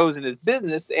sticking his nose in his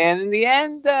business, and in the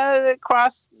end,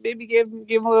 Cross maybe gave him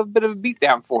a little bit of a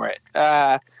beatdown for it.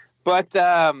 But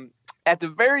at the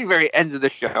very, very end of the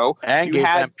show, and gave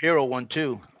Vampiro one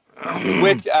too,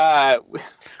 which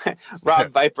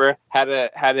Rob Viper had a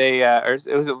or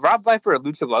it was Rob Viper or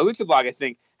Lucha Blog? Lucha Blog, I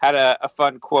think, had a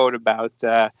fun quote about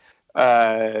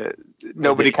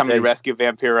nobody coming to rescue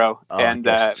Vampiro and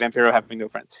Vampiro having no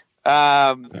friends.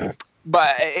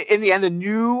 But in the end, the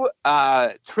new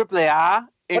AAA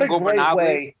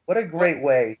Ingobernables. What a great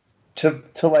way to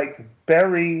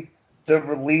bury the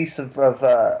release of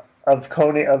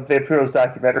Vampiro's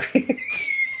documentary.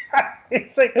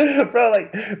 It's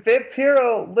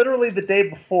Vampiro literally the day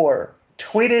before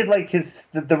tweeted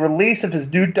the release of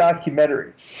his new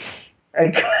documentary,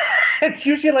 and it's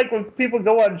usually when people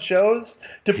go on shows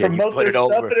to promote their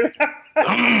stuff.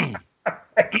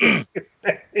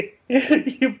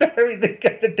 You buried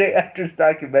the day after his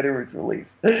documentary was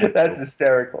released. That's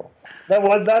hysterical. That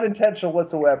was not intentional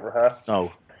whatsoever, huh?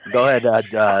 No. Go ahead,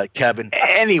 Kevin.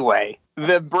 Anyway,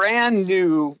 the brand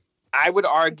new, I would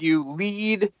argue,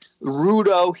 lead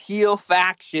Rudo heel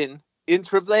faction in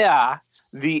AAA,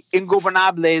 the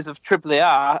Ingobernables of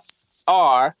AAA,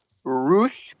 are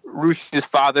Rush's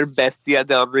father, Bestia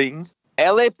del Ring,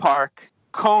 LA Park,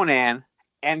 Konnan,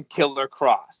 and Killer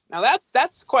Cross. Now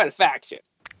that's quite a faction.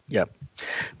 Yep.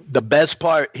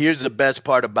 Here's the best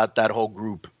part about that whole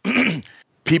group.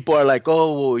 People are like,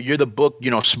 oh, well, you're the book,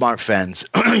 smart fans.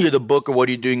 You're the booker. What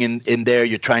are you doing in there?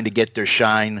 You're trying to get their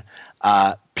shine.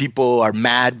 People are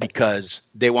mad because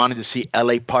they wanted to see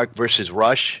LA Park versus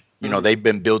Rush. You know, they've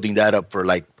been building that up for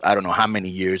like, I don't know how many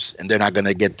years, and they're not going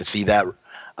to get to see that.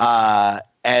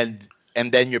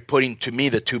 And then you're putting, to me,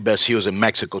 the two best heels in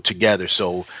Mexico together.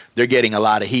 So they're getting a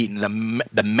lot of heat. And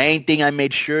the main thing I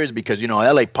made sure is because, you know,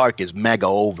 LA Park is mega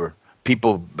over.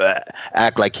 People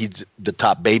act like he's the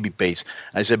top babyface.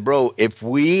 I said, bro, if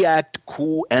we act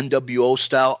cool NWO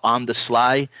style on the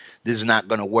sly, this is not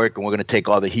going to work, and we're going to take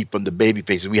all the heat from the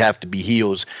babyfaces. We have to be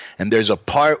heels. And there's a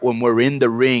part when we're in the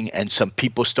ring and some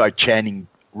people start chanting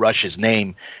Rush's name.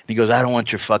 And he goes, I don't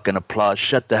want your fucking applause.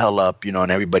 Shut the hell up, you know,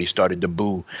 and everybody started to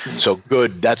boo. So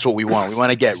good. That's what we want. We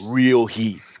want to get real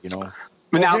heat, you know.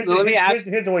 But now, let me ask.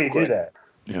 Here's the way you do that.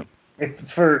 Yeah.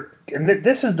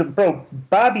 This is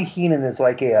Bobby Heenan is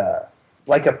like a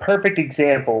perfect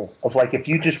example of like if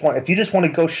you just want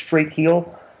to go straight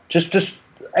heel, just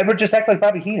act like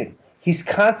Bobby Heenan. He's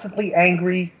constantly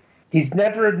angry. He's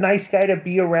never a nice guy to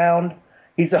be around.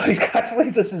 He's constantly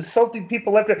just insulting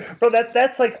people left. Bro, that's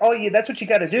like that's what you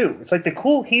got to do. It's like the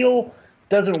cool heel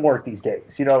doesn't work these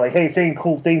days. You know, like, hey, saying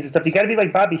cool things and stuff. You got to be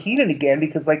like Bobby Heenan again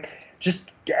because, like, just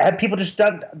have people just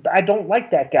done. I don't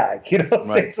like that guy. You know,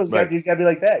 right, so right. You got to be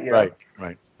like that. You know?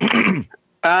 Right.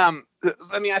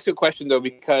 Let me ask you a question though,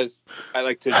 because I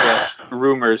like to address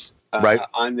rumors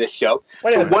on this show.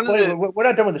 Wait, we're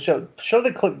not done with the show. Show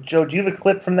the clip, Joe. Do you have a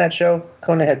clip from that show?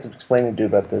 Conan had some explaining to do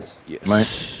about this. Yes.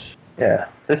 Right. Yeah,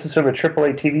 this is from a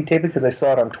AAA TV tape because I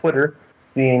saw it on Twitter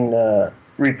being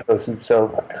reposted. So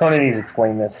Conan needs to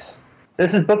explain this.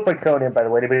 This is booked by Conan, by the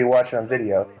way. Anybody watching on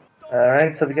video? All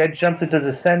right. So the guy jumps into the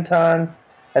senton,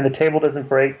 and the table doesn't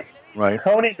break. Right.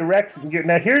 Conan directs.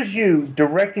 Now here's you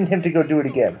directing him to go do it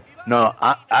again. No,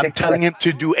 I'm telling him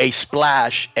to do a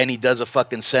splash, and he does a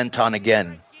fucking senton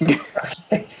again. Okay,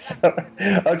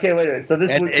 wait a minute. So this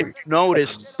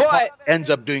notice, ends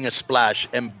up doing a splash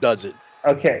and does it.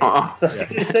 Okay.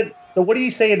 So what are you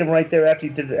saying to him right there after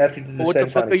you did the what the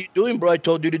fuck are you doing, bro? I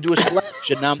told you to do a splash,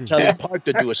 and now I'm telling Park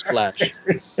to do a splash.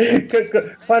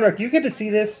 Fine, Mark, you get to see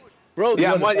this, bro.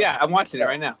 Yeah, I'm watching it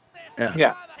right now.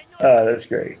 Yeah. That's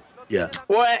great. Yeah.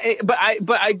 Well, but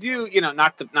I do, you know,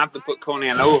 not to put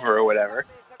Conan over or whatever,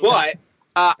 but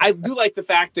I do like the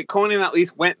fact that Conan at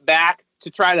least went back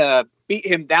to try to beat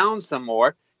him down some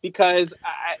more. Because,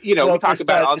 we talk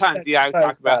about it all the time.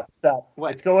 Stop.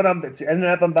 What? It's going on. It's ending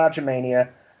up on Botchamania.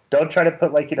 Don't try to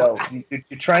put, like, you're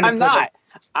trying to... I'm not.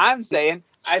 I'm saying,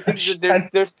 I think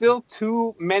that there's still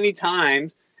too many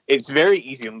times, it's very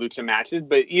easy in lucha matches,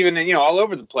 but even, all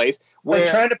over the place.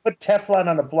 We're trying to put Teflon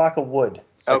on a block of wood.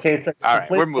 Okay, it's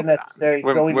completely unnecessary.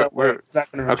 It's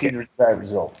not going to repeat the desired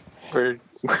result. We're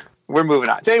moving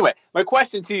on. So anyway, my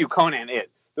question to you, Conan, is,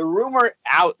 the rumor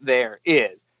out there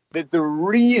is that the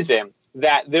reason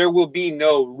that there will be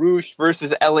no Rush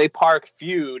versus LA Park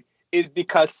feud is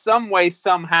because some way,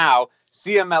 somehow,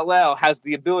 CMLL has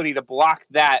the ability to block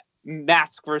that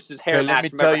mask versus hair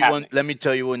match. Let me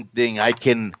tell you one thing. I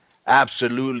can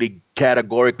absolutely,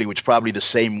 categorically, which is probably the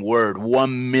same word,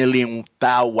 1 million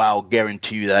thou wow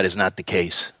guarantee you that is not the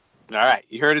case. All right,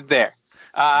 you heard it there.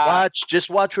 Just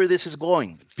watch where this is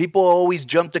going. People always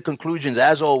jump to conclusions,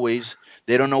 as always.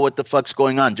 They don't know what the fuck's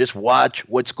going on. Just watch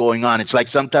what's going on. It's like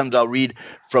sometimes I'll read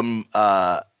from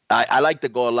I like to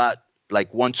go a lot,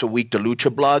 like once a week, to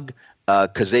Lucha Blog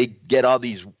because they get all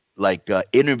these like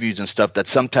interviews and stuff that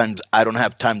sometimes I don't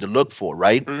have time to look for,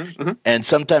 right? Mm-hmm. And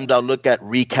sometimes I'll look at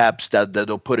recaps that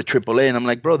they'll put a AAA, and I'm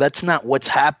like, bro, that's not what's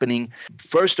happening.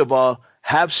 First of all,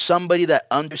 have somebody that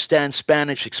understands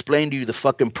Spanish explain to you the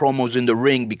fucking promos in the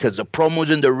ring, because the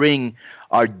promos in the ring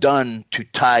are done to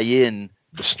tie in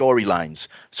the storylines.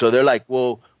 So they're like,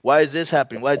 well, why is this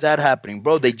happening? Why is that happening?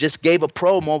 Bro, they just gave a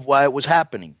promo of why it was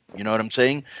happening. You know what I'm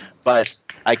saying? But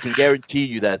I can guarantee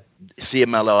you that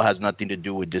CMLL has nothing to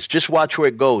do with this. Just watch where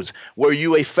it goes. Were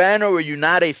you a fan or were you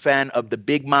not a fan of the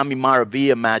Big Mami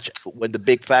Maravilla match when the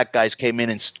big fat guys came in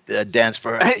and danced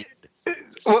for her?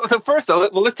 Well, so first,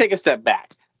 let's take a step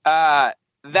back.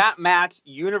 That match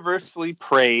universally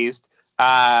praised.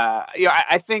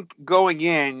 I think going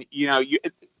in,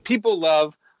 people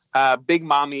love Big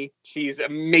Mami. She's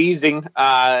amazing,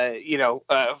 for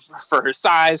her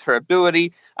size, her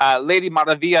ability. Lady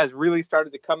Maravilla has really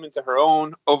started to come into her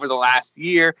own over the last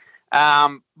year.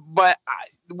 But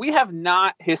we have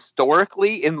not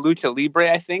historically in Lucha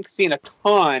Libre, I think, seen a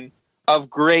ton of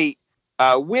great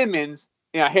women's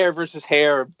hair versus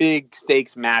hair, big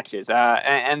stakes matches.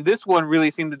 And this one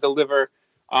really seemed to deliver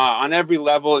on every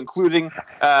level, including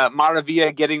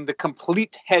Maravilla getting the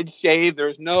complete head shave.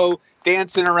 There's no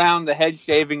dancing around the head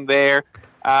shaving there.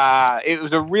 It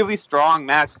was a really strong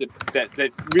match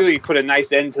that really put a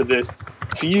nice end to this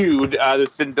feud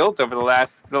that's been built over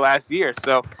the last year.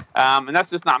 So, and that's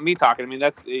just not me talking. I mean,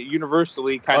 that's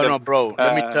universally kind of. No, bro.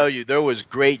 Let me tell you, there was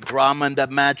great drama in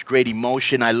that match, great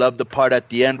emotion. I love the part at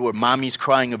the end where Mommy's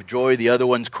crying of joy, the other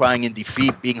one's crying in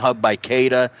defeat, being hugged by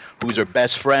Keita, who's her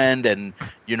best friend, and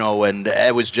and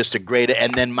it was just a great.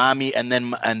 And then Mommy, and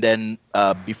then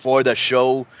before the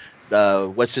show,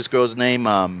 what's this girl's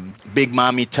name? Big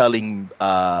Mommy telling.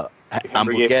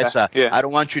 Hamburguesa, I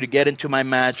don't want you to get into my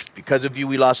match. Because of you,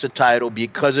 we lost the title.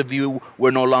 Because of you,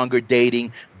 we're no longer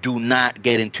dating. Do not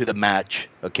get into the match,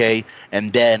 okay?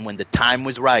 And then when the time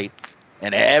was right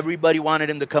and everybody wanted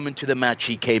him to come into the match,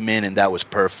 he came in, and that was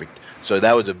perfect. So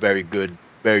that was a very good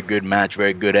match,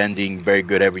 very good ending, very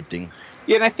good everything.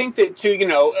 Yeah, and I think that,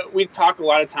 too, we talk a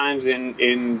lot of times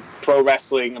in pro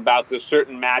wrestling about the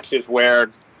certain matches where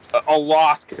a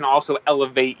loss can also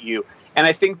elevate you. And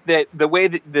I think that the way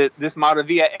that this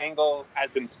Maravilla angle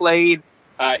has been played,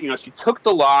 she took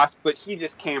the loss, but she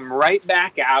just came right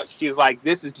back out. She's like,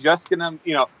 this is just going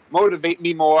to, motivate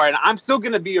me more. And I'm still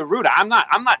going to be a Ruda. I'm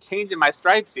not changing my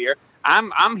stripes here.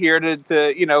 I'm here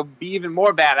to be even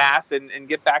more badass and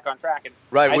get back on track. And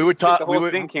right. We were talking. The whole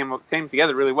thing came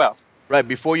together really well. Right,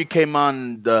 before you came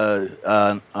on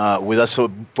with us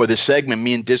for this segment,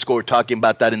 me and Disco were talking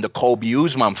about that in the Colby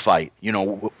Usman fight.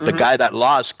 The guy that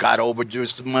lost got over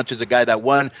just as much as the guy that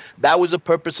won. That was the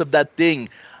purpose of that thing.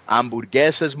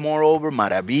 Hamburguesa's more over,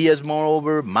 Maravilla's more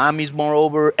over, Mommy's more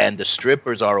over, and the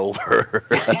strippers are over.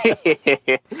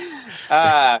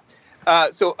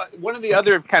 So one of the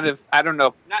other kind of, I don't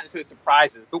know, not necessarily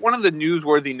surprises, but one of the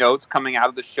newsworthy notes coming out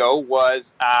of the show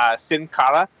was Sin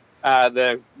Cara.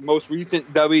 The most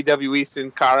recent WWE Sin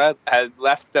Cara had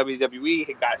left WWE.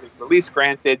 He got his release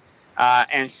granted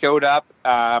and showed up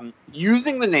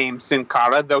using the name Sin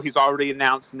Cara, though he's already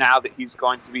announced now that he's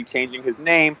going to be changing his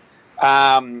name.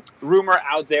 Rumor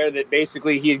out there that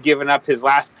basically he had given up his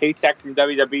last paycheck from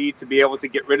WWE to be able to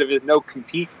get rid of his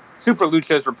no-compete. Super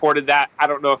Lucha has reported that. I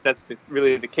don't know if that's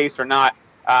really the case or not,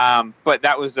 but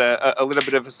that was a little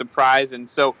bit of a surprise. And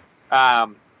so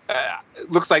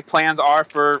looks like plans are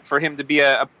for him to be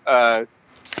a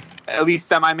at least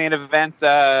semi-main event,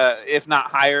 if not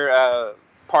higher,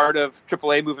 part of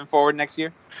AAA moving forward next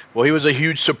year. Well, he was a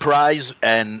huge surprise,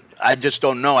 and I just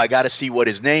don't know. I got to see what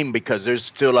his name, because there's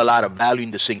still a lot of value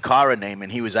in the Sin Cara name,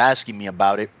 and he was asking me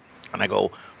about it. And I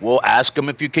go, well, ask them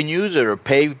if you can use it or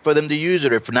pay for them to use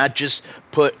it. Or if not, just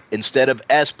instead of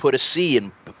S, put a C,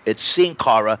 and it's Sin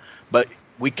Cara, but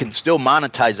we can still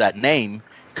monetize that name,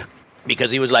 because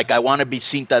he was like, I want to be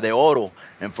Cinta de Oro.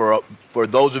 And for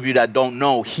those of you that don't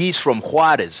know, he's from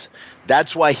Juarez.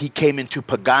 That's why he came into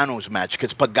Pagano's match,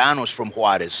 because Pagano's from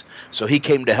Juarez. So he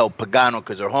came to help Pagano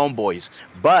because they're homeboys.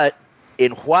 But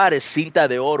in Juarez, Cinta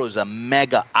de Oro is a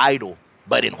mega idol.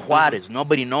 But in Juarez,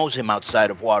 nobody knows him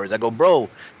outside of Juarez. I go, bro,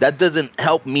 that doesn't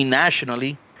help me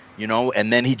nationally,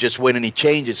 And then he just went and he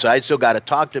changed it. So I still got to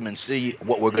talk to him and see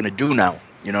what we're going to do now.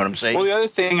 You know what I'm saying? Well, the other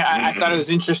thing I thought it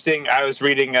was interesting, I was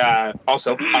reading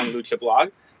also on Lucha Blog,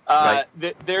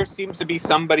 that there seems to be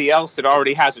somebody else that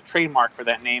already has a trademark for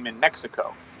that name in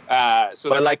Mexico.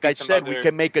 But like I said, we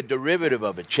can make a derivative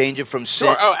of it, change it from Sin.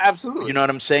 Sure. Oh, absolutely. You know what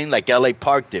I'm saying? Like L.A.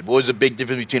 Park did. What was the big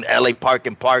difference between L.A. Park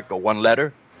and Park, or one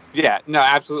letter? Yeah, no,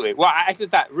 absolutely. Well, I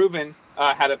just thought Ruben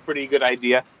had a pretty good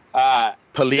idea.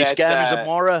 Police Scanner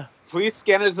Zamora? Police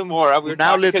Scanner Zamora. Who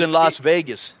now lives in Las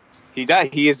Vegas. He does.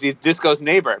 He is Disco's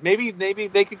neighbor. Maybe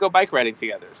they could go bike riding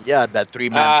together. Yeah, that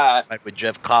 3-man fight with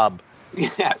Jeff Cobb.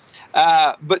 Yes.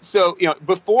 But so,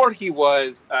 before he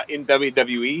was in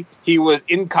WWE, he was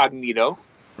Incognito.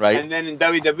 Right. And then in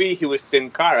WWE, he was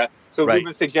Sin Cara. So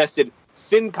Ruben suggested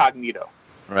Sincognito.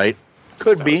 Right.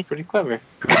 Could be. Pretty clever.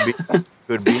 Could be.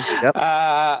 Could be. Yep.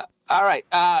 All right.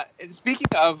 Speaking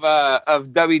of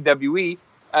WWE,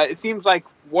 it seems like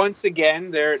once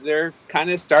again they're kind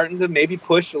of starting to maybe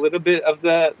push a little bit of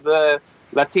the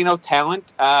Latino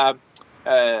talent.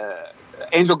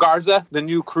 Angel Garza, the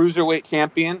new cruiserweight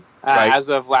champion, as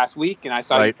of last week, and I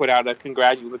saw you put out a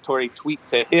congratulatory tweet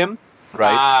to him.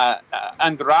 Right.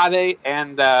 Andrade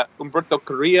and Humberto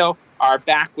Carrillo are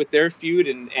back with their feud,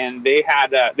 and they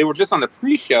were just on the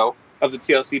pre-show of the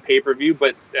TLC pay-per-view,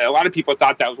 but a lot of people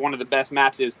thought that was one of the best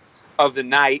matches of the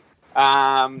night.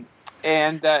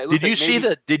 Did you see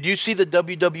the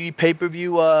WWE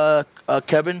pay-per-view,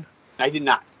 Kevin? I did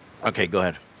not. Okay, go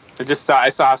ahead. I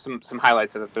saw some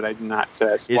highlights of it, but I did not.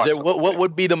 What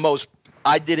would be the most?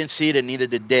 I didn't see it, and neither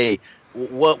did they.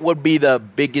 What would be the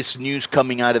biggest news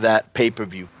coming out of that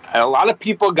pay-per-view? A lot of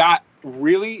people got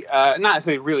really, not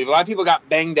necessarily really, but a lot of people got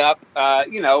banged up.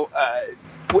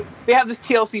 They have this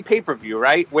TLC pay-per-view,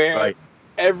 right? Where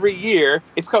every year,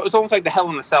 it's almost like the Hell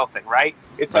in a Cell thing, right?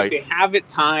 It's like they have it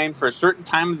timed for a certain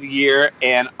time of the year,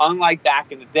 and unlike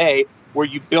back in the day where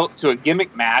you built to a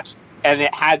gimmick match and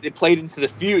it played into the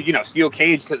feud, steel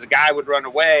cage because the guy would run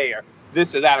away or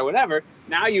this or that or whatever.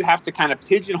 Now you have to kind of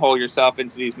pigeonhole yourself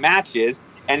into these matches,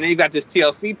 and then you've got this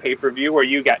TLC pay-per-view where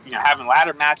you got having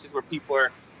ladder matches where people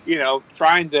are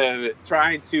trying to.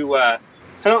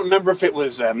 I don't remember if it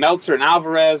was Meltzer and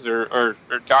Alvarez or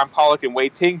John Pollock and Wei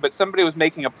Ting, but somebody was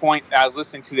making a point I was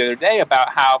listening to the other day about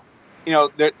how,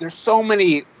 there's so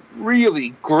many really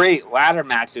great ladder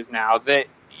matches now that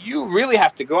you really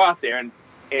have to go out there and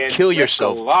kill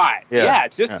yourself a lot.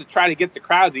 To try to get the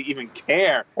crowd to even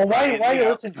care. Well, why are you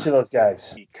listening to those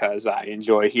guys? Because I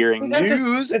enjoy hearing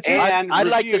news. I'd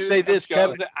like to say this,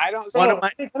 Kevin.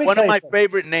 One of my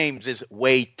favorite names is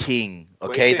Wei Ting.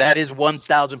 Okay, that is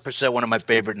 1,000% one of my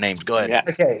favorite names. Go ahead. Yeah.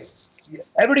 Okay,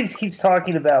 everybody keeps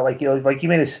talking about like you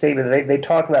made a statement. They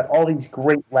talk about all these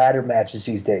great ladder matches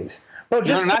these days. Well,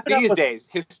 not these days.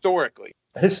 Historically,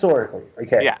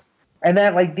 okay. Yeah. And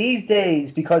that, like, these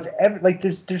days, because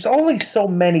there's only so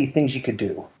many things you could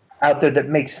do out there that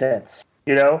make sense,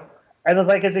 And it's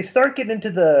like as they start getting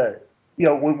into the,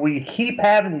 we keep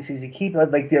having these things, you keep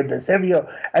this every year,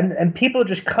 and people are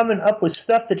just coming up with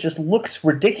stuff that just looks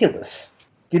ridiculous,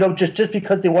 just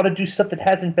because they want to do stuff that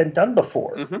hasn't been done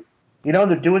before. Mm-hmm.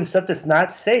 They're doing stuff that's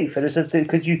not safe, and it's just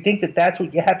because you think that that's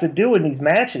what you have to do in these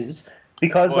matches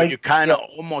because you kind of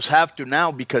almost have to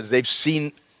now because they've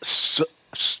seen.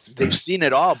 They've seen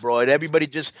it all, bro. And everybody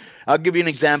I'll give you an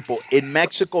example. In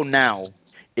Mexico now,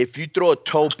 if you throw a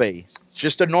tope,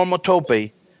 just a normal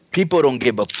tope, people don't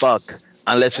give a fuck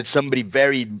unless it's somebody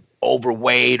very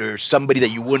overweight or somebody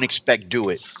that you wouldn't expect do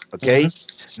it. Okay?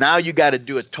 Mm-hmm. Now you got to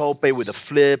do a tope with a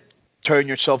flip, turn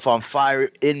yourself on fire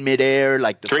in midair,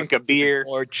 like drink a beer.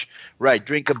 Torch. Right,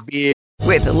 drink a beer.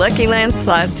 With the Lucky Land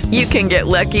Slots, you can get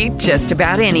lucky just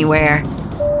about anywhere.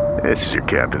 This is your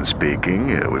captain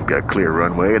speaking. We've got clear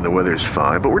runway and the weather's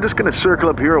fine, but we're just going to circle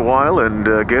up here a while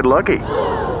and get lucky.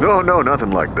 No,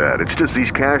 nothing like that. It's just these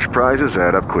cash prizes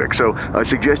add up quick. So I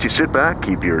suggest you sit back,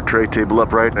 keep your tray table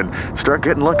upright, and start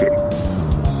getting lucky.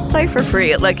 Play for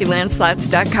free at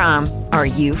LuckyLandSlots.com. Are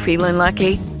you feeling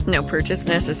lucky? No purchase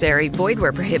necessary. Void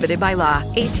where prohibited by law.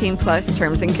 18+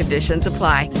 terms and conditions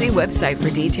apply. See website for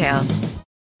details.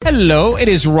 Hello, it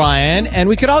is Ryan, and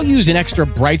we could all use an extra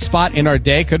bright spot in our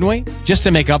day, couldn't we? Just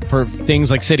to make up for things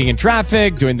like sitting in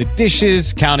traffic, doing the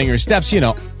dishes, counting your steps,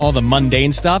 all the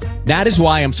mundane stuff. That is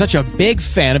why I'm such a big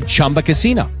fan of Chumba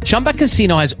Casino. Chumba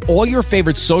Casino has all your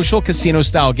favorite social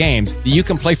casino-style games that you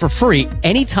can play for free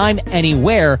anytime,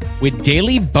 anywhere with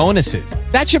daily bonuses.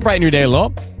 That should brighten your day a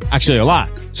little. Actually, a lot.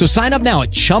 So sign up now at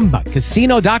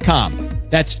ChumbaCasino.com.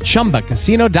 That's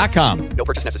ChumbaCasino.com. No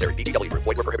purchase necessary. VGW Group.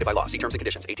 Void where prohibited by law. See terms and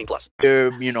conditions.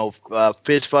 18+.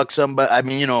 Fist fuck somebody. I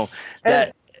mean,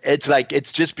 that it's like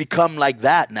it's just become like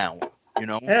that now.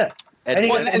 Yeah. And he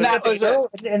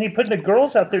putting the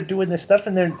girls out there doing this stuff,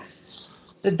 and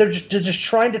they're just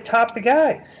trying to top the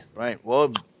guys. Right.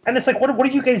 Well. And it's like, what are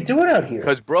you guys doing out here?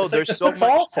 Because, bro, there's so much.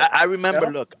 Awful. I remember.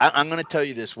 Look, I'm gonna tell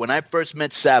you this. When I first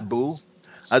met Sabu,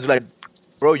 I was like,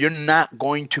 bro, you're not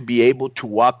going to be able to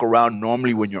walk around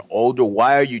normally when you're older.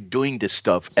 Why are you doing this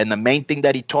stuff? And the main thing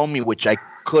that he told me, which I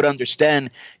could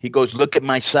understand, he goes, look at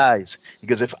my size. He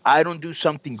goes, if I don't do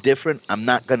something different, I'm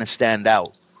not going to stand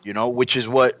out, which is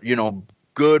what,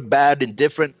 good, bad, and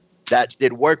different, that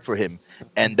did work for him.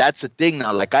 And that's the thing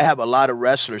now. Like, I have a lot of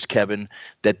wrestlers, Kevin,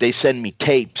 that they send me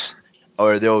tapes.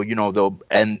 Or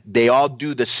and they all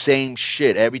do the same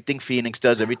shit. Everything Phoenix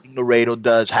does, everything Laredo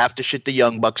does, half the shit the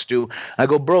Young Bucks do. I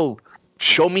go, bro,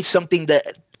 show me something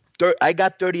that I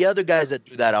got 30 other guys that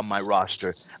do that on my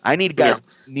roster. I need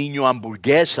guys, Nino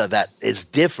Hamburguesa, that is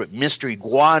different. Mr.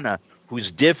 Iguana,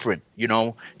 who's different.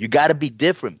 You got to be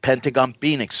different. Pentagon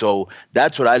Phoenix. So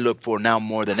that's what I look for now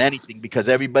more than anything, because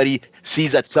everybody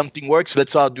sees that something works.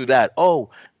 Let's all do that. Oh,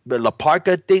 the La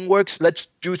Parka thing works. Let's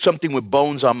do something with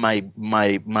Bones on my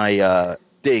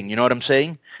thing. You know what I'm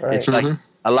saying? Right. It's like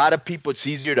a lot of people, it's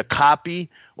easier to copy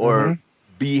or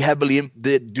be heavily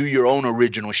do your own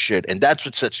original shit, and that's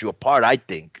what sets you apart, I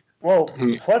think. Well,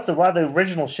 plus a lot of the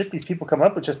original shit these people come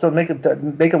up with just don't make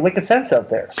a lick of sense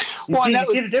out there. You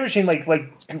see the difference between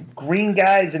like green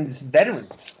guys and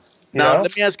veterans. Now,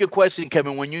 let me ask you a question,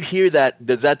 Kevin. When you hear that,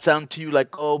 does that sound to you like,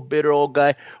 oh, bitter old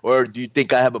guy, or do you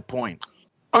think I have a point?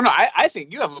 Oh no, I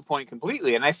think you have a point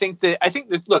completely, and I think that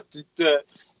look,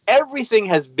 everything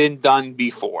has been done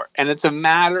before, and it's a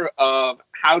matter of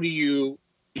how do you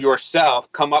yourself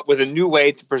come up with a new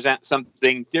way to present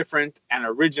something different and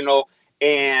original.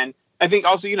 And I think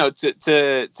also,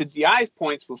 to DI's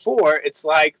points before, it's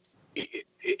like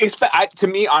to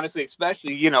me, honestly,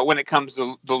 especially, when it comes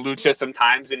to the lucha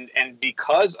sometimes, and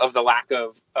because of the lack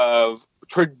of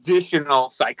traditional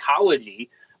psychology,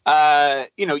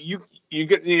 you're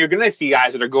going to see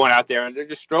guys that are going out there and they're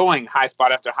just throwing high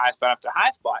spot after high spot after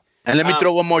high spot. And let me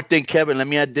throw one more thing, Kevin. Let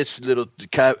me add this little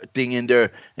thing in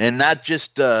there. And not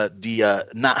just the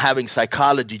not having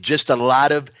psychology, just a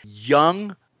lot of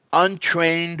young,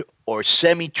 untrained or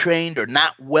semi-trained or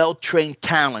not well-trained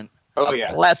talent.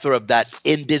 Plethora of that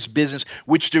in this business,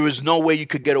 which there was no way you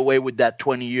could get away with that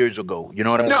 20 years ago. You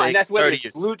know what I'm saying? No, and that's whether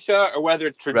it's lucha or whether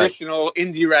it's traditional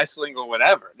indie wrestling or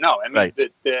whatever. No, I mean,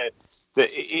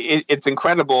 it's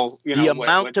incredible. The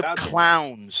amount of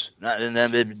clowns, and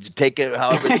then take it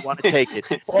however you want to take it.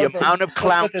 The amount of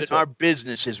clowns in our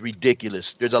business is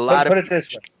ridiculous. There's a lot of. Put it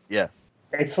this way. Yeah.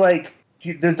 It's like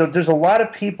there's a lot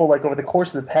of people, like, over the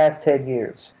course of the past 10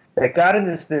 years that got in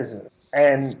this business,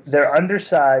 and they're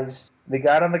undersized, they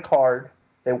got on the card,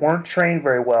 they weren't trained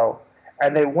very well,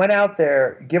 and they went out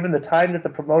there, given the time that the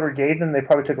promoter gave them, they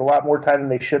probably took a lot more time than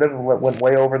they should have, and went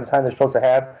way over the time they're supposed to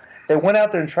have. They went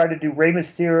out there and tried to do Rey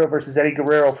Mysterio versus Eddie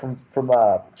Guerrero from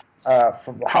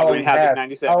Halloween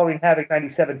Havoc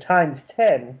 97 times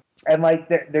 10, and like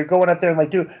they're going out there and like,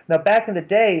 dude, now back in the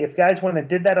day, if guys went and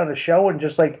did that on a show and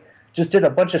just did a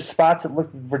bunch of spots that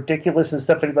looked ridiculous and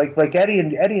stuff, and like Eddie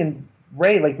and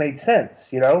Ray like made sense,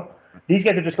 These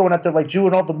guys are just going out there like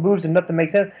doing all the moves and nothing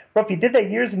makes sense. Bro, if you did that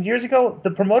years and years ago,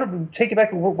 the promoter would take it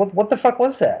back. What the fuck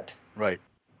was that? Right.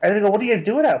 And they go, what are you guys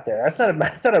doing out there? That's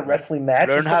not a wrestling match.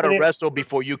 Learn how to wrestle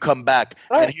before you come back.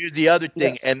 Right. And here's the other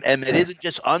thing, and it isn't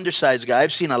just undersized guys.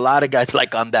 I've seen a lot of guys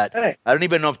like on that. Right. I don't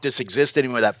even know if this exists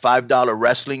anymore, that $5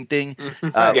 wrestling thing.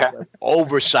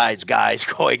 Oversized guys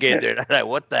going in there. Like,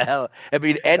 what the hell? I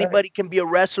mean, anybody can be a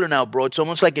wrestler now, bro. It's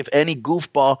almost like if any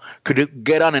goofball could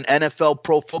get on an NFL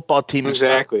pro football team and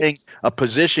start playing a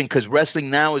position, because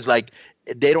wrestling now is like,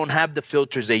 they don't have the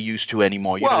filters they used to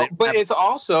anymore. But it's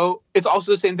also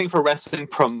the same thing for wrestling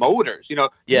promoters. You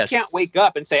can't wake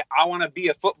up and say, I want to be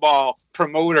a football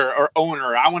promoter or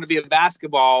owner. I want to be a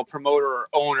basketball promoter or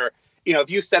owner.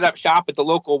 If you set up shop at the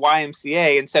local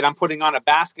YMCA and said, I'm putting on a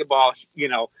basketball,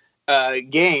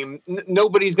 game,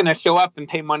 nobody's going to show up and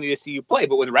pay money to see you play.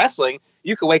 But with wrestling,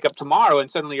 you could wake up tomorrow and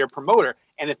suddenly you're a promoter.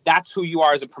 And if that's who you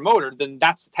are as a promoter, then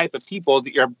that's the type of people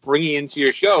that you're bringing into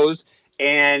your shows.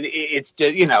 And it's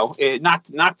just,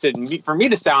 for me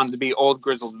to sound to be old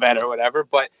grizzled vet or whatever,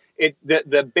 but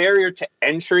the barrier to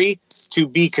entry to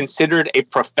be considered a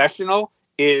professional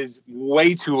is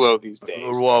way too low these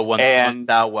days. Well, We're not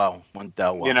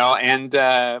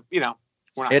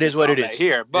it is what it is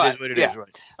here, but it is what it is,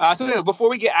 right? So before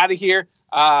we get out of here,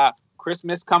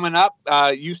 Christmas coming up,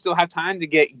 you still have time to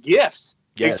get gifts,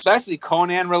 especially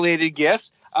Conan related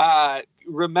gifts.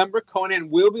 Remember, Conan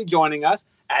will be joining us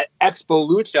at Expo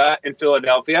Lucha in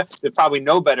Philadelphia. There's probably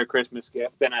no better Christmas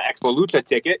gift than an Expo Lucha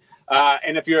ticket.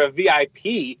 And if you're a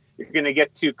VIP, you're going to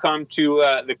get to come to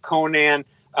the Conan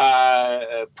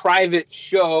private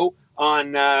show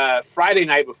on Friday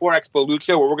night before Expo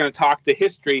Lucha, where we're going to talk the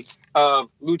history of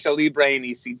Lucha Libre and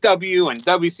ECW and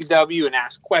WCW and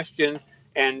ask questions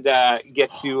and get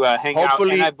to hang out.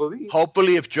 And I believe,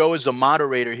 hopefully, if Joe is the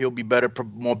moderator, he'll be better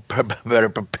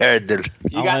prepared than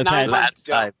you got 9 months,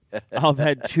 Joe. I've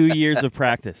had 2 years of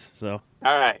practice, so.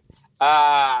 All right. Wait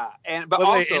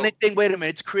a minute,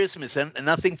 it's Christmas and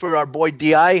nothing for our boy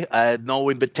DI. No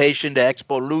invitation to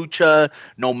Expo Lucha,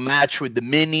 no match with the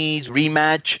Minis,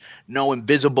 rematch, no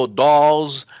Invisible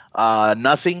Dolls,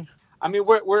 nothing. I mean,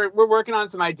 we're working on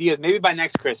some ideas. Maybe by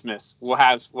next Christmas we'll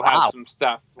have some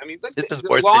stuff. I mean,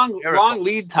 long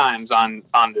lead times on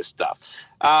this stuff.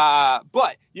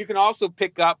 But you can also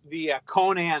pick up the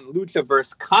Conan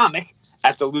Luchaverse comic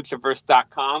at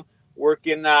theluchaverse.com.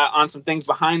 Working on some things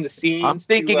behind the scenes. I'm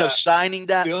thinking of signing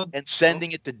that and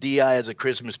sending it to DI as a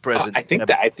Christmas present. I think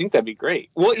that'd be great.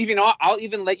 Well, I'll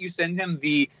even let you send him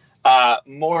the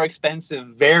more expensive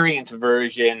variant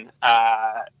version.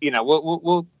 That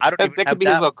could be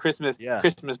his little Christmas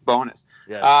bonus.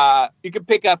 Yeah. You can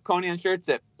pick up Conan shirts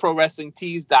at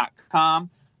ProWrestlingTees.com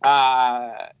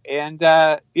and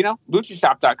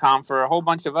LuchaShop.com for a whole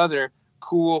bunch of other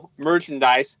cool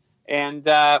merchandise. And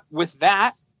with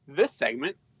that, this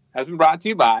segment has been brought to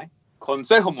you by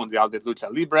Consejo Mundial de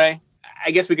Lucha Libre.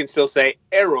 I guess we can still say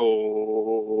Aero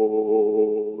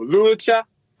Lucha.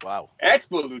 Wow.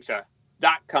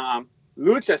 ExpoLucha.com.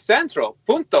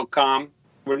 LuchaCentral.com.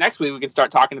 Where next week we can start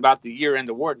talking about the year-end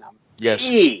award nominee. Yes.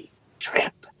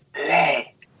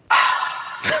 Triple-A.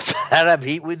 Does that have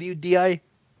heat with you, DI?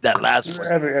 That last one.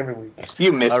 Every week.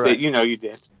 You missed it. You know you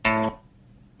did.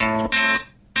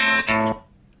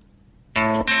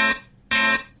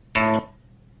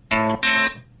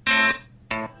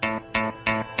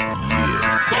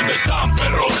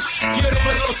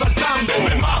 saltando.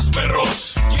 Dame más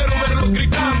perros, quiero verlos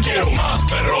gritando. Quiero más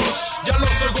perros, ya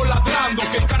los oigo ladrando.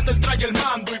 Que el cártel trae el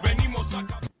mando y venimos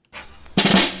acá.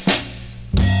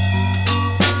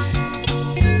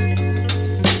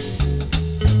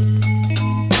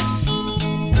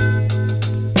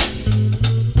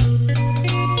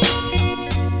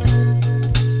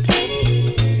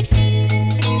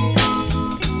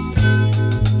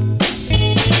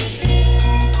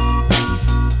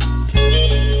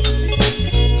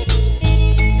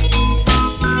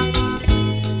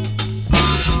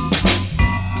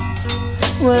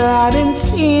 Well, I've been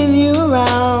seeing you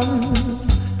around,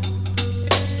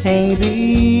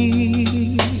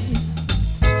 maybe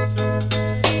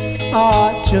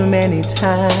far too many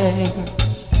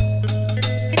times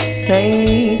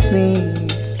lately.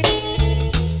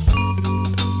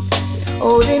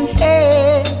 Holding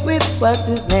hands with what's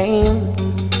his name?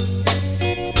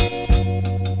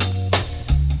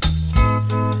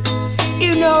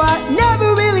 You know I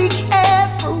never really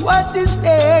cared for what's his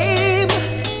name.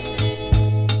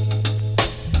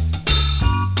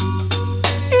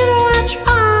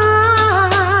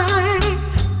 Try,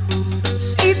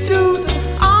 see through the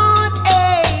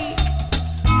heartache.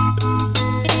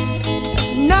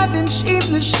 Nothing seems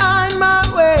to shine my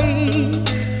way.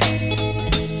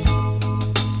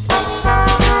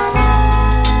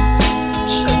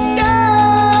 So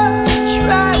don't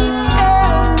try to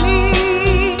tell me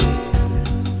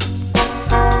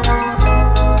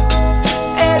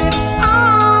that it's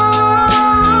alright.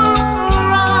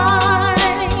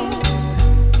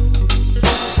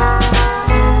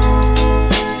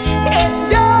 And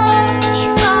don't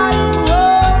try to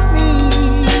hold me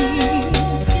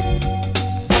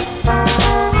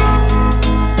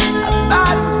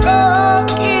about a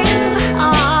broken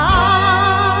heart.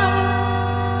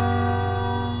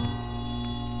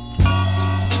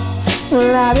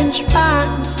 Well, I've been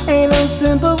trying to say those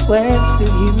simple words to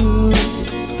you.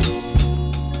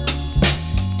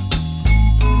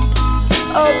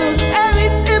 Oh, those very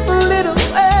simple little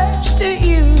words to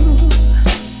you.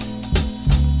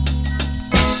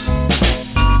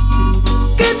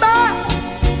 Goodbye,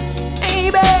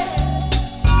 baby.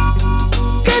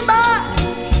 Goodbye.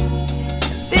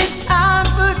 This time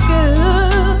for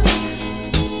good.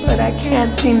 But I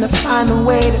can't seem to find a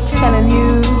way to telling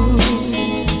you.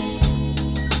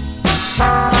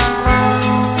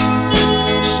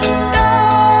 So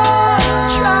don't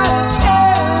try to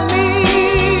tell me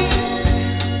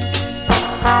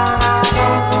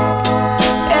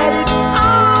that it's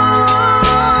alright.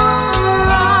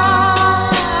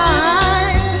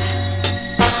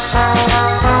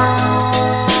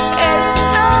 And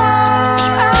don't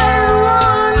try to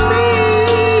warn me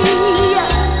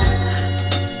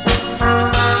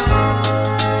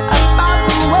about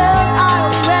the world I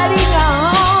already know.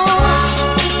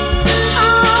 Don't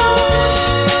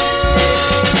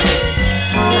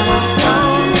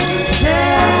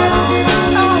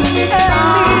tell me about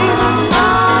a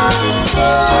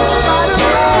broken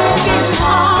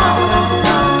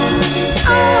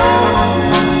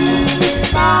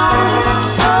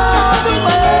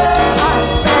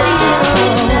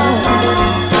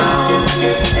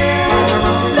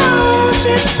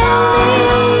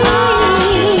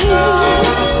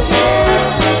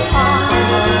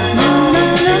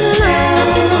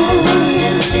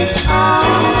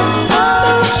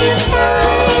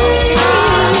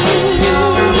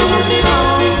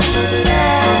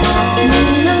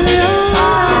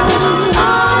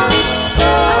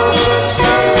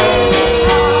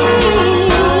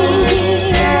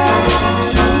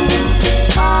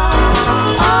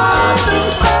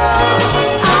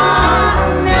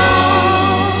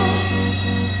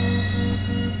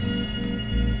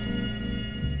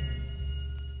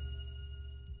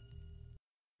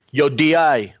Yo,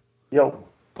 DI. Yo.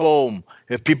 Boom.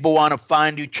 If people want to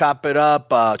find you, chop it up,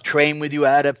 train with you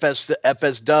at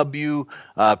FSW,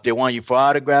 if they want you for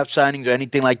autograph signings or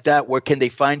anything like that, where can they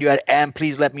find you at? And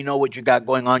please let me know what you got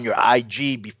going on your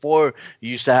IG. Before, you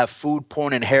used to have food,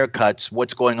 porn, and haircuts.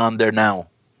 What's going on there now?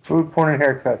 Food, porn, and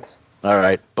haircuts. All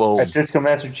right. Boom. At Disco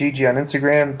Master GG on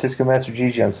Instagram, Disco Master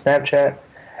GG on Snapchat,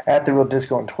 at The Real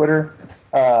Disco on Twitter.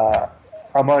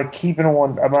 I'm on Keeping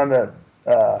One. I'm on the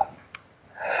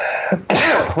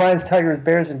Lions, Tigers,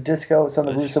 Bears, and Disco. It's on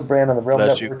the Russo brand on the Realm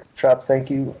Network shop. Thank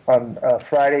you. On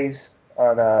Fridays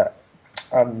on the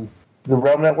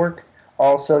Realm Network.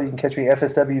 Also, you can catch me at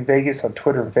FSW Vegas on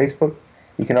Twitter and Facebook.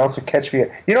 You can also catch me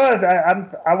at. You know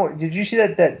what? Did you see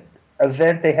that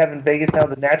event they have in Vegas now?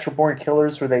 The Natural Born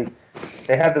Killers, where they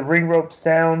have the ring ropes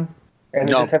down and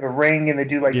they just have a ring and they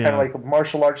do kind of like a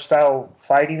martial arts style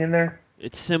fighting in there.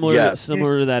 It's similar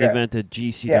to that event that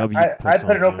GCW. I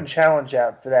put an open challenge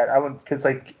out for that. I would, because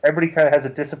like everybody kind of has a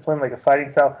discipline, like a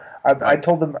fighting style. I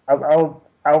told them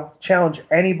I'll challenge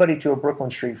anybody to a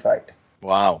Brooklyn street fight.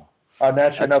 Wow. On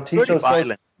national. Now, teach those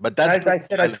violent, but that's I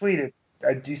said violent. I tweeted.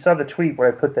 You saw the tweet where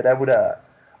I put that I would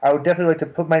definitely like to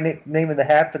put my name in the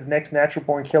hat for the next Natural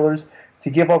Born Killers to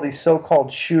give all these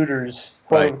so-called shooters,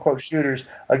 quote-unquote shooters,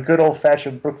 a good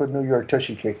old-fashioned Brooklyn, New York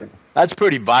tushy kicking. That's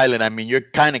pretty violent. I mean, you're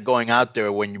kind of going out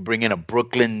there when you bring in a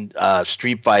Brooklyn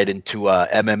street fight into a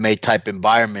MMA-type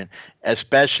environment,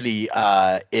 especially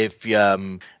if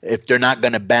they're not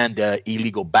going to ban the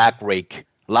illegal back rake.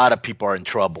 A lot of people are in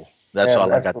trouble. That's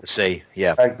all I got to say.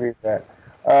 Yeah, I agree with that.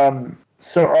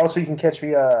 So also you can catch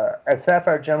me at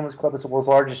Sapphire Gentlemen's Club. It's the world's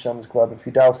largest gentlemen's club. If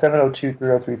you dial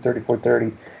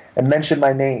 702-303-3430 and mention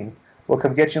my name, we'll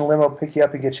come get you in a limo, pick you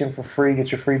up, and get you in for free,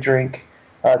 get your free drink.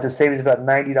 It's a savings of about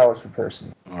 $90 per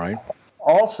person. All right.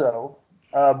 Also,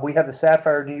 we have the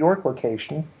Sapphire New York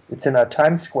location. It's in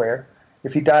Times Square.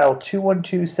 If you dial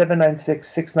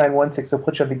 212-796-6916, they'll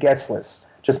put you on the guest list.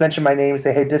 Just mention my name and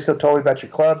say, hey, Disco told me about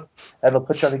your club, and they'll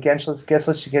put you on the guest list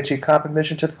to get you a comp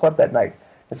admission to the club that night.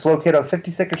 It's located on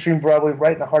 52nd Street Broadway,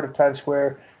 right in the heart of Times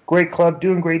Square. Great club,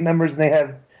 doing great numbers,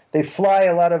 and they fly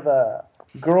a lot of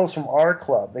girls from our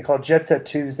club. They call it Jet Set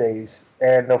Tuesdays,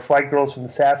 and they'll fly girls from the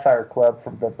Sapphire Club,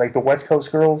 from the West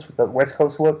Coast girls with the West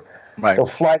Coast look. Right. They'll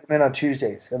fly them in on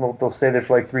Tuesdays, and they'll stay there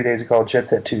for like 3 days and call it Jet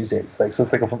Set Tuesdays. So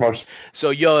it's like a promotion.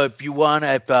 So, if you want,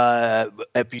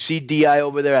 if you see DI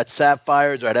over there at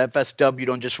Sapphires or at FSW,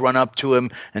 don't just run up to him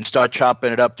and start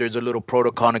chopping it up. There's a little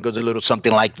protocol, and it goes a little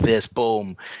something like this.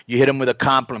 Boom. You hit him with a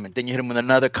compliment. Then you hit him with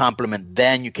another compliment.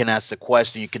 Then you can ask the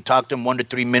question. You can talk to him 1 to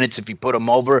 3 minutes if you put him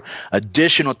over.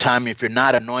 Additional time if you're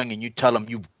not annoying and you tell him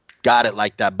you've got it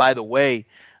like that. By the way,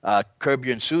 Curb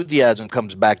Your Enthusiasm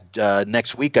comes back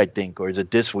next week, I think, or is it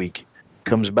this week?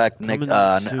 Comes back next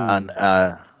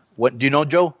what do you know,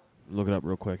 Joe? Look it up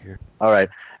real quick here. All right.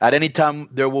 At any time,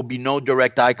 there will be no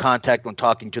direct eye contact when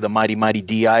talking to the mighty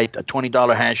DI. A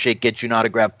 $20 handshake gets you an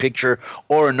autographed picture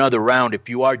or another round. If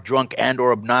you are drunk and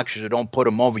or obnoxious or don't put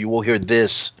them over, you will hear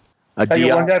this. Can I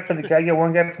get one guy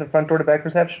from the front door to back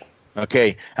reception?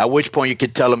 Okay, at which point you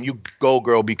can tell them, you go,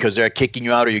 girl, because they're kicking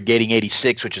you out or you're getting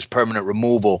 86, which is permanent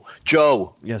removal.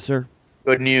 Joe. Yes, sir.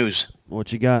 Good news.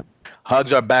 What you got?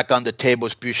 Hugs are back on the table,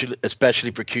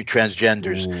 especially for cute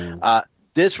transgenders.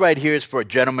 This right here is for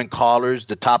gentlemen callers.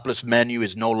 The topless menu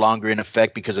is no longer in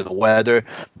effect because of the weather,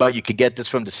 but you can get this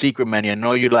from the secret menu. I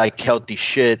know you like healthy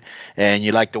shit and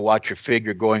you like to watch your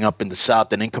figure growing up in the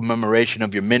South. And in commemoration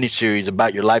of your miniseries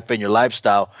about your life and your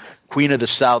lifestyle, Queen of the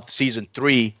South Season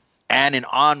 3, and in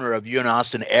honor of you and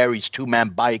Austin Aries' two-man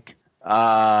bike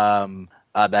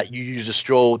that you use to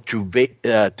stroll through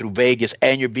Vegas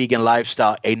and your vegan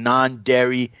lifestyle, a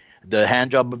non-dairy, the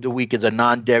hand job of the week is a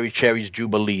non-dairy Cherries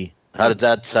Jubilee. How does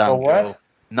that sound, Joe?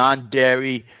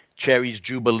 Non-dairy Cherries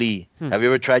Jubilee. Have you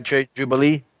ever tried Cherries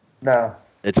Jubilee? No.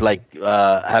 It's like,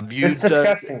 have you? It's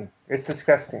disgusting. It's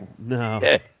disgusting. No.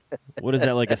 What is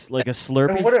that, like a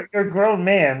Slurpee? I mean, you're a grown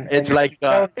man. It's like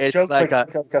a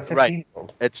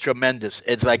 15-year-old. It's tremendous.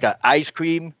 It's like an ice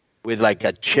cream with like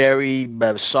a cherry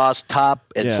sauce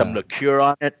top and some liqueur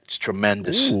on it. It's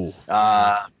tremendous.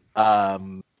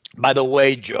 By the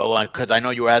way, Joe, because I know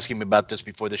you were asking me about this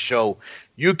before the show,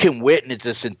 you can witness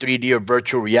this in 3D or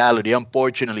virtual reality.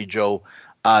 Unfortunately, Joe,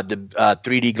 the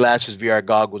 3D glasses, VR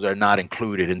goggles are not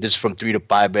included. And this is from 3 to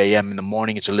 5 a.m. in the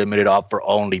morning. It's a limited offer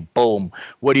only. Boom.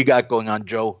 What do you got going on,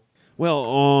 Joe? Well,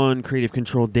 on Creative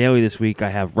Control Daily this week, I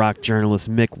have rock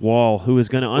journalist Mick Wall, who is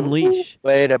going to unleash.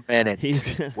 Wait a minute.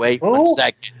 Wait 1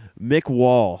 second. Mick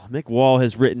Wall. Mick Wall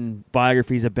has written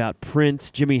biographies about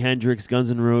Prince, Jimi Hendrix, Guns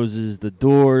N' Roses, The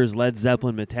Doors, Led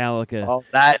Zeppelin, Metallica. Oh,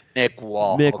 that Mick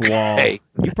Wall. Mick Wall.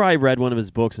 You probably read one of his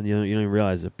books and you don't even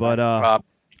realize it. But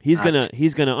he's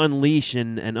gonna unleash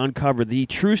and uncover the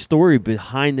true story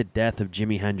behind the death of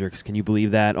Jimi Hendrix. Can you believe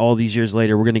that? All these years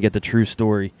later, we're gonna get the true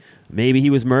story. Maybe he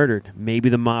was murdered. Maybe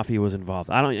the mafia was involved.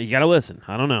 You gotta listen.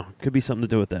 I don't know. Could be something to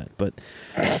do with that. But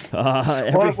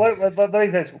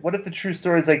what if the true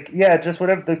story is like, just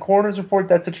whatever the coroner's report?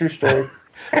 That's a true story.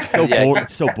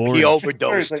 It's so boring. He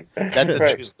overdosed. That's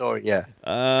a true story. Yeah.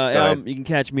 You can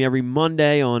catch me every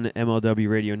Monday on MLW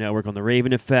Radio Network on the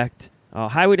Raven Effect.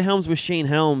 Highway to Helms with Shane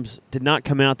Helms did not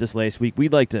come out this last week.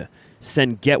 We'd like to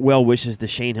send get well wishes to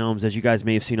Shane Helms, as you guys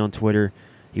may have seen on Twitter.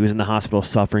 He was in the hospital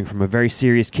suffering from a very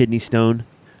serious kidney stone.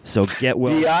 So get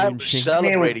well. Yeah, I was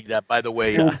celebrating that, by the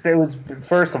way. It was,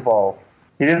 first of all,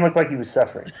 he didn't look like he was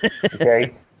suffering.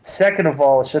 Okay. Second of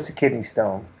all, it's just a kidney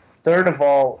stone. Third of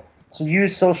all, to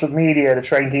use social media to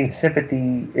try and gain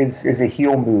sympathy is a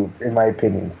heel move, in my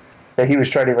opinion. that he was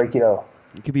trying to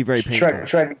it could be very painful.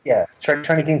 Trying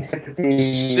to gain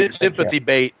sympathy. Sympathy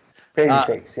bait.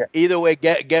 Babyface, yeah. Either way,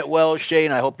 get well,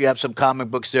 Shane. I hope you have some comic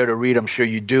books there to read. I'm sure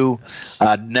you do.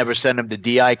 Never send him to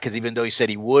DI because even though he said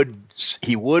he would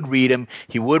read him.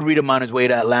 He would read him on his way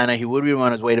to Atlanta. He would read him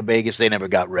on his way to Vegas. They never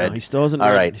got read. No, he still hasn't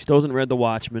read The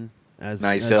Watchmen.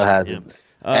 He still hasn't.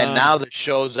 And now the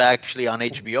show's actually on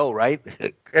HBO, right?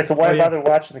 Yeah, so why bother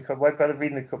watching why bother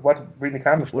reading the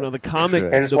comic? Well, no, the comic.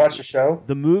 And just watch the show.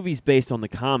 The movie's based on the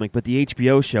comic, but the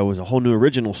HBO show is a whole new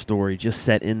original story just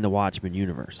set in the Watchmen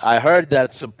universe. I heard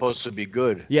that's supposed to be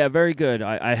good. Yeah, very good.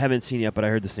 I haven't seen it yet, but I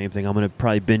heard the same thing. I'm going to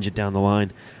probably binge it down the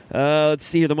line. Let's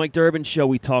see here. The Mike Durbin Show,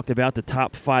 we talked about the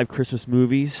top 5 Christmas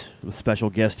movies with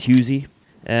special guest Husey.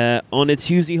 On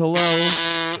its Husey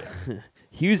Hello,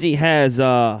 Husey has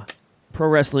pro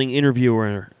wrestling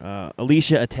interviewer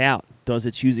Alicia Atout does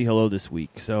its Husey Hello this week.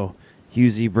 So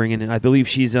Husey bringing in, I believe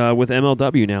she's with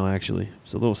MLW now, actually.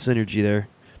 It's a little synergy there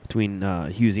between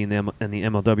Husey and the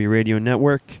MLW Radio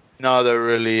Network. No, there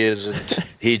really isn't.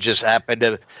 He just happened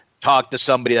to talk to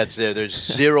somebody that's there. There's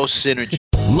zero synergy.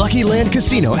 Lucky Land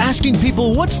Casino, asking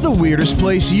people, what's the weirdest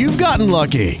place you've gotten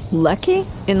lucky? Lucky?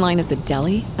 In line at the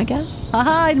deli, I guess?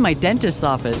 Aha, in my dentist's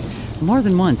office. More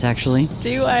than once, actually.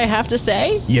 Do I have to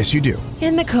say? Yes, you do.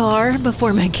 In the car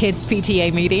before my kids'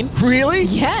 PTA meeting. Really?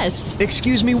 Yes.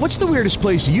 Excuse me, what's the weirdest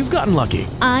place you've gotten lucky?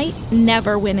 I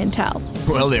never win and tell.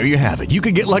 Well, there you have it. You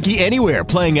can get lucky anywhere,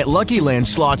 playing at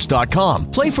LuckyLandSlots.com.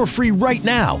 Play for free right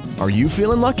now. Are you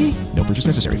feeling lucky? No purchase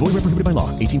necessary. Void where prohibited by law.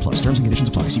 18+. Terms and conditions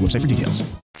apply. See website for details.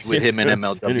 With him and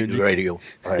MLW Radio.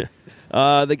 Right.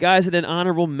 The guys that an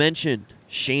honorable mention,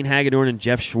 Shane Hagedorn and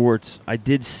Jeff Schwartz. I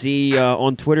did see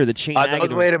on Twitter that Shane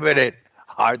Hagedorn... Wait a minute.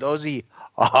 Are those the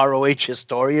ROH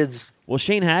historians? Well,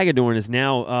 Shane Hagedorn is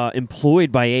now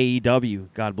employed by AEW,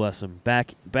 God bless him.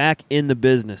 Back in the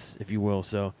business, if you will.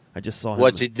 So I just saw him.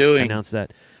 What's he doing? Announce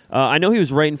that. I know he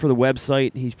was writing for the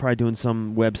website. He's probably doing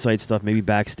some website stuff, maybe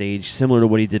backstage, similar to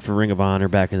what he did for Ring of Honor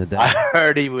back in the day. I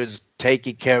heard he was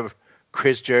taking care of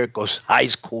Chris Jericho's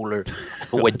ice cooler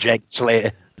with Jack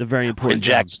Slade. The very important. When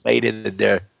Jack Slade is in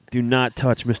there. Do not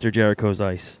touch Mr. Jericho's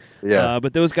ice. Yeah.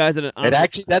 But those guys at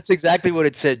that's exactly what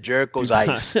it said, Jericho's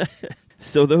ice.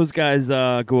 So those guys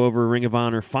go over Ring of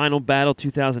Honor Final Battle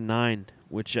 2009,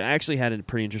 which actually had a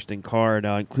pretty interesting card,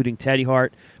 including Teddy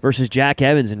Hart versus Jack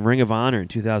Evans in Ring of Honor in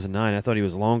 2009. I thought he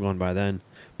was long gone by then.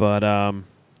 But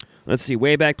let's see.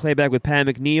 Way Back Playback with Pat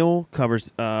McNeil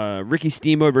covers Ricky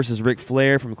Steamboat versus Ric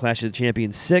Flair from Clash of the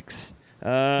Champions 6.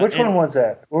 Which one was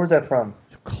that? Where was that from?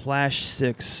 Clash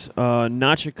 6.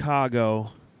 Not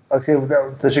Chicago. Okay,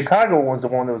 the Chicago one was the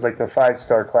one that was like the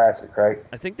 5-star classic, right?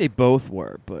 I think they both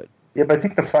were, but... Yeah, but I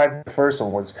think the first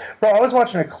one was... Bro, I was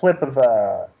watching a clip of...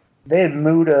 they had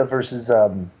Muda versus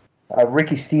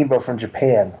Ricky Steamboat from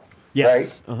Japan,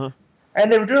 right? Uh-huh.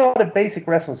 And they were doing a lot of basic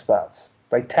wrestling spots,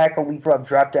 like tackle, leapfrog,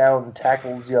 drop down,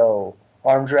 tackles,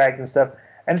 arm drag and stuff.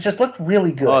 And it just looked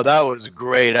really good. Oh, that was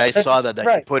great. I saw that.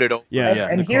 Right. You put it over. Yeah,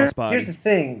 and here's the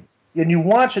thing. When you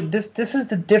watch it, this is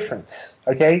the difference,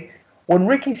 okay? When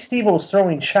Ricky Steamboat is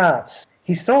throwing chops,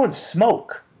 he's throwing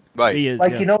smoke. Right. He is,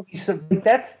 Like, yeah.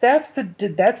 that's the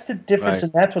difference, Right.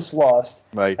 and that's what's lost.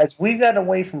 Right. As we've gotten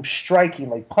away from striking,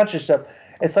 like punching stuff,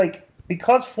 it's like,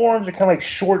 because forums are kind of like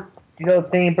short,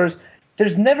 thing bursts,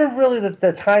 there's never really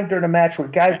the time during a match where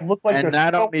guys look like And they're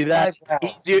not only that,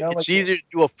 it's easier to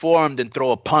do a forearm than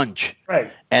throw a punch.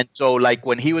 Right. And so, like,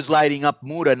 when he was lighting up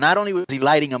Muda, not only was he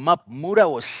lighting him up, Muda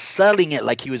was selling it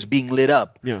like he was being lit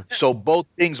up. Yeah. So both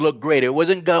things looked great. It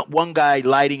wasn't one guy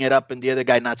lighting it up and the other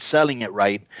guy not selling it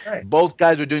right. Right. Both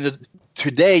guys were doing it.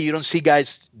 Today, you don't see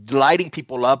guys lighting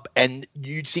people up, and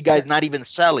you see guys not even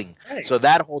selling. Right. So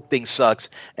that whole thing sucks.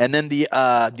 And then the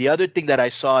other thing that I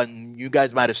saw, and you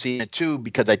guys might have seen it too,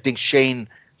 because I think Shane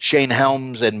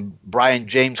Helms and Brian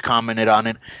James commented on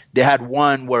it. They had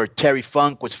one where Terry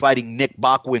Funk was fighting Nick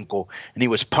Bockwinkel, and he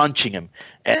was punching him.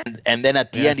 And then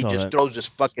at the end, he just throws this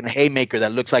fucking haymaker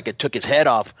that looks like it took his head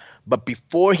off. But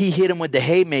before he hit him with the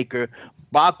haymaker,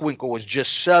 Bockwinkel was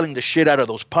just selling the shit out of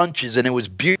those punches, and it was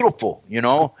beautiful, It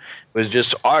was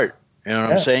just art. You know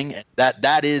what I'm saying?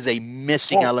 That is a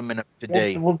missing element of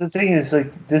today. Well, the thing is,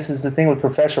 like, this is the thing with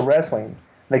professional wrestling.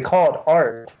 They call it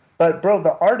art. But, bro,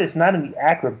 the art is not in the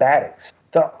acrobatics.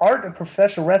 The art of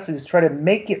professional wrestling is try to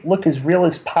make it look as real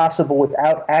as possible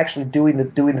without actually doing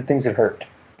the things that hurt.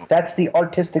 That's the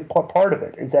artistic part of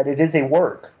it, is that it is a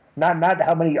work. Not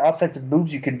how many offensive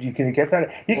moves you can get.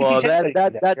 Well,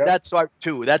 that's art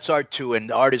too. That's art too,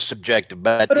 and art is subjective.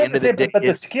 But at the end of the day,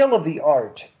 the skill of the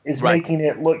art is making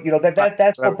it look.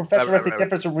 That's what professional wrestling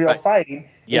differs from real fighting.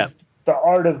 Yeah. Is the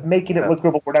art of making it look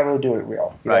real, but we're not really doing it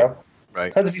real. You know?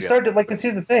 Right. Because if you start to, like,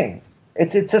 here's the thing.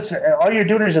 It's just, all you're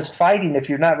doing is just fighting if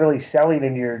you're not really selling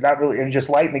and you're just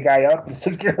lighting the guy up. And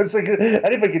so, it's like,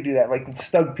 anybody can do that, like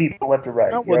stug people left or right.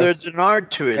 No, well, there's an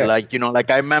art to it. Yeah. Like, like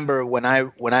I remember when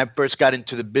I first got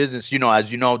into the business,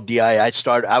 as you know, DI,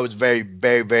 I was very,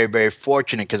 very, very, very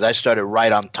fortunate because I started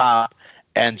right on top.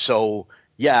 And so,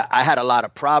 yeah, I had a lot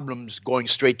of problems going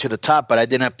straight to the top, but I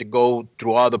didn't have to go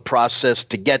through all the process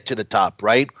to get to the top,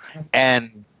 right?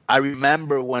 And I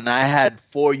remember when I had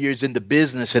 4 years in the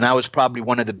business and I was probably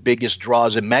one of the biggest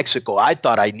draws in Mexico. I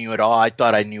thought I knew it all. I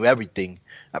thought I knew everything.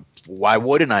 Why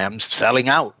wouldn't I? I'm selling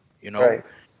out, Right.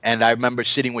 And I remember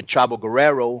sitting with Chavo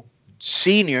Guerrero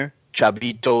Sr.,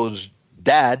 Chavito's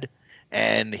dad,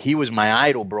 and he was my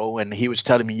idol, bro. And he was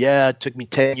telling me, yeah, it took me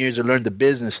 10 years to learn the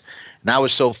business. And I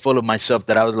was so full of myself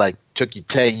that I was like, took you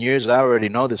 10 years? I already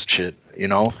know this shit,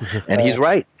 And he's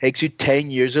right. It takes you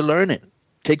 10 years to learn it.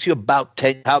 Takes you about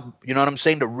 10, you know what I'm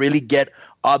saying, to really get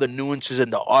all the nuances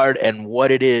and the art and what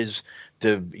it is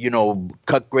to,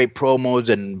 cut great promos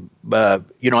and,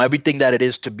 everything that it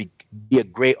is to be a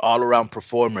great all-around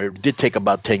performer. It did take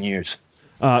about 10 years.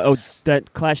 That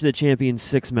Clash of the Champions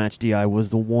 6-match, DI, was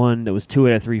the one that was 2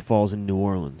 out of 3 falls in New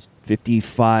Orleans.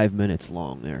 55 minutes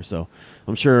long there, so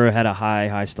I'm sure it had a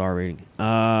high star rating.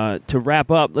 To wrap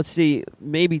up, let's see,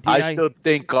 maybe DI... I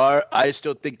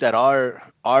still think that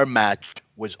our match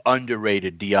was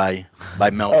underrated, DI,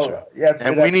 by Meltzer. Oh, yeah,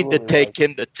 and we need to take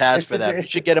him to task for that. We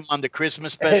should get him on the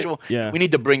Christmas special. Yeah. We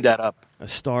need to bring that up. A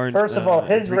star. First of all,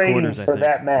 his rating for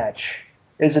that match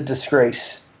is a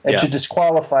disgrace. It should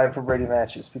disqualify him from rating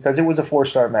matches because it was a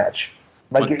 4-star match.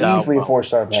 Like, easily a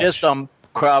 4-star match. Just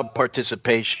crowd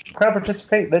participation. But what's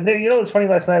funny?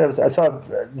 Last night I saw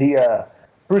the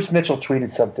Bruce Mitchell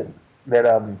tweeted something that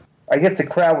I guess the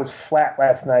crowd was flat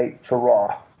last night for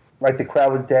Raw. Like, the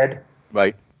crowd was dead.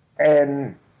 Right.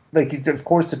 And like, of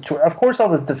course, all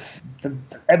the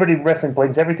everybody in wrestling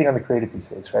blames everything on the creative these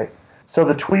days, right? So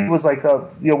the tweet was like,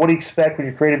 what do you expect when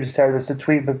your creative is tired? It's the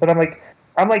tweet, but I'm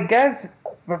like, guys,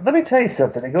 let me tell you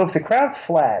something. I go, if the crowd's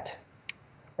flat,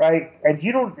 right, and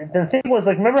you don't. The thing was,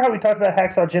 like, remember how we talked about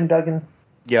Hacksaw Jim Duggan?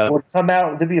 Yeah. Would come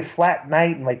out, there'd be a flat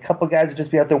night, and like a couple guys would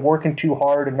just be out there working too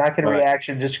hard and not getting a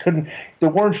reaction, they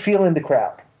weren't feeling the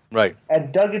crowd. Right.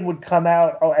 And Duggan would come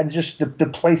out, and just the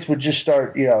place would just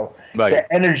start, the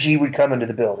energy would come into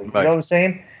the building. You know what I'm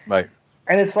saying? Right.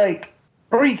 And it's like,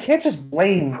 bro, you can't just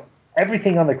blame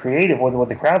everything on the creative when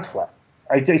the crowd's flat.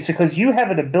 Because you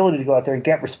have an ability to go out there and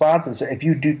get responses if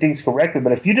you do things correctly.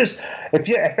 But if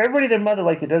everybody their mother,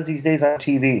 like it does these days on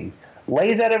TV,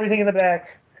 lays out everything in the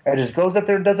back and just goes up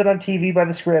there and does it on TV by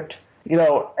the script,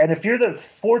 and if you're the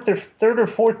third or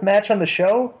fourth match on the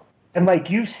show, and like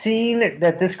you've seen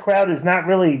that this crowd is not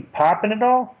really popping at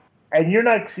all, and you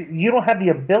don't have the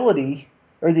ability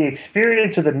or the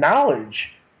experience or the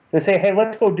knowledge to say, hey,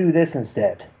 let's go do this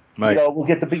instead. Right. We'll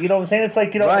get the. You know what I'm saying? It's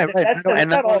like, that's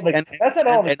not all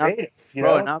the creative.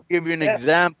 Bro, and I'll give you an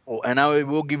example, and I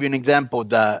will give you an example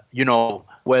that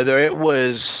whether it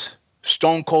was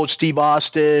Stone Cold Steve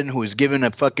Austin who was given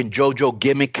a fucking JoJo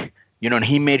gimmick, and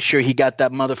he made sure he got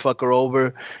that motherfucker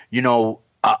over.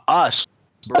 Us.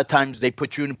 A lot of times they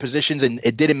put you in positions, and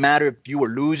it didn't matter if you were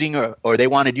losing or they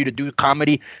wanted you to do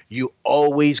comedy. You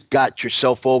always got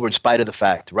yourself over in spite of the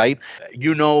fact, right?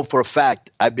 For a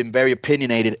fact, I've been very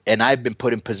opinionated, and I've been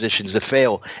put in positions to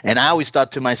fail. And I always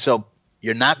thought to myself,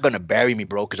 you're not going to bury me,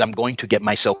 bro, because I'm going to get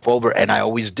myself over. And I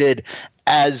always did.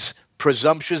 As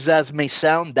presumptuous as may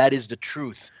sound, that is the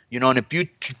truth. And if you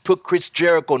put Chris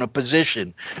Jericho in a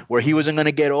position where he wasn't going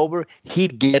to get over,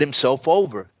 he'd get himself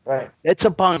over. Right. It's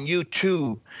upon you,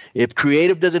 too. If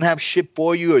creative doesn't have shit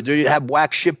for you or they have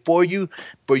whack shit for you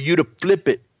to flip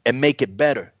it and make it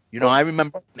better. I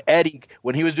remember Eddie,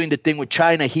 when he was doing the thing with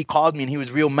China, he called me and he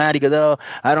was real mad. He goes, oh,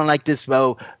 I don't like this.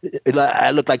 Bro.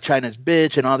 I look like China's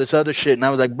bitch and all this other shit. And I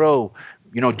was like, bro,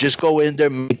 just go in there,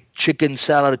 make chicken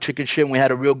salad or chicken shit. And we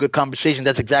had a real good conversation.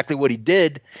 That's exactly what he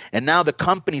did. And now the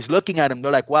company's looking at him.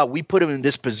 They're like, wow, we put him in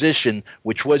this position,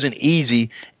 which wasn't easy.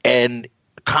 And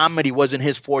comedy wasn't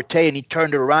his forte. And he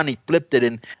turned it around. He flipped it.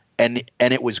 And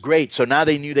it was great. So now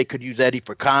they knew they could use Eddie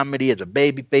for comedy, as a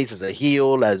babyface, as a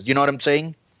heel, as, you know what I'm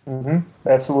saying? Mm-hmm.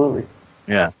 Absolutely.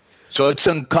 Yeah. So it's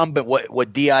incumbent.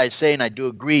 What DI is saying, I do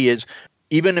agree, is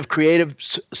even if creative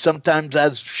sometimes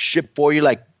has shit for you,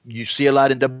 like you see a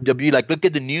lot in WWE, like look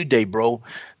at the New Day, bro.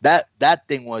 That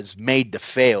thing was made to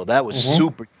fail. That was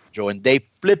super, Joe, and they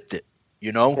flipped it.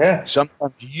 Yeah.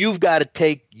 Sometimes you've got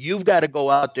to go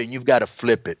out there and you've got to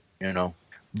flip it.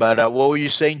 But what were you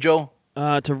saying, Joe?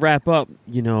 To wrap up,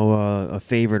 a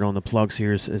favorite on the plugs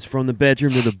here is from the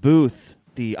bedroom to the booth.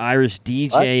 the Irish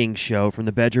DJing show From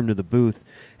the Bedroom to the Booth.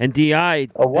 And DI,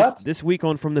 this week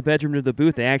on From the Bedroom to the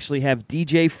Booth, they actually have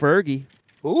DJ Fergie.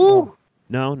 Ooh.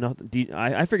 No,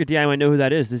 I figured DI might know who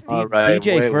that is. This All right,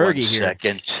 DJ wait Fergie 1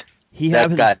 second. here.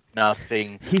 That got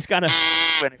nothing. He's got a...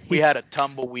 If we had a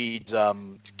Tumbleweeds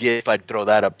GIF, I'd throw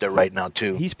that up there right now,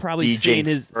 too. He's probably DJ seeing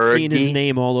his Fergie.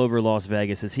 name all over Las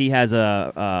Vegas, as he has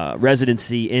a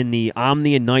residency in the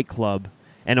Omnia nightclub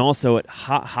and also at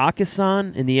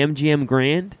Hakkasan in the MGM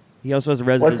Grand. He also has a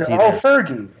residency there.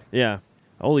 Fergie. Yeah.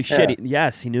 Holy shit.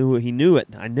 Yes, he knew it.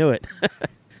 I knew it.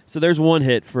 So there's one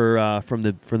hit for from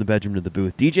the bedroom to the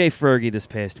booth. DJ Fergie this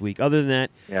past week. Other than that,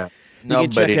 yeah.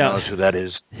 Nobody knows who that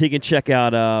is. You can check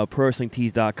out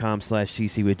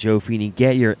ProWrestlingTees.com/CC with Joe Feeney.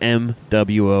 Get your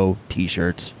MWO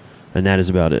t-shirts. And that is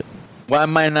about it. Why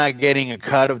am I not getting a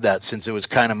cut of that since it was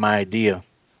kind of my idea?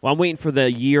 Well, I'm waiting for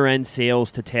the year-end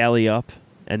sales to tally up,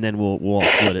 and then we'll all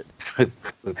split it.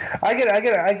 I get a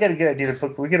good idea to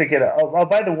put. We gotta get a. Oh,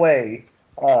 by the way,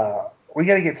 we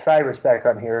gotta get Cyrus back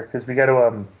on here because we got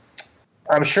to.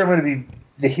 I'm sure I'm going to be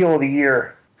the heel of the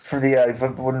year for the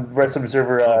when Wrestling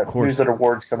Observer newsletter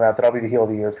awards come out. That I'll be the heel of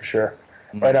the year for sure.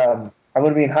 But I'm going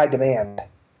to be in high demand.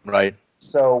 Right.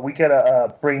 So we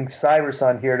gotta bring Cyrus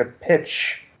on here to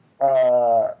pitch,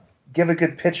 give a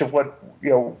good pitch of what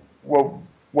I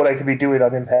could be doing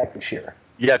on Impact this year.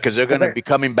 Yeah, because they're going to be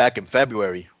coming back in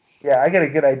February. Yeah, I got a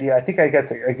good idea. I think I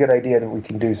got a good idea that we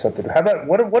can do something. How about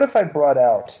what if I brought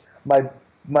out my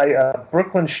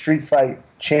Brooklyn Street Fight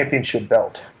Championship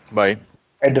belt, right,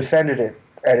 and defended it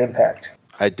at Impact?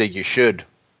 I think you should.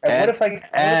 And what if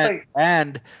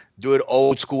I do it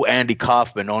old school Andy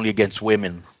Kaufman, only against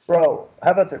women? Bro,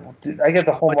 how about that? I get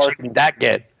the whole marketing. I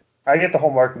get the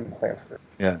whole marketing plan for it.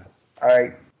 Yeah. All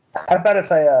right. How about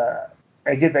if I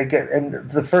get, and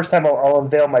the first time I'll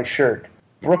unveil my shirt,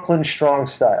 Brooklyn Strong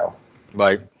Style.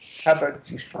 Right. How about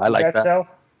I like that. Style?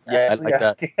 Yeah, I like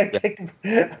that.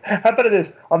 Yeah. How about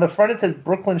this? On the front it says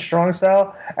Brooklyn Strong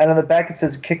Style, and on the back it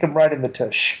says Kick 'em right in the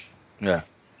tush. Yeah.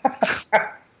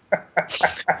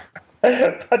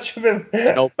 Punch him in.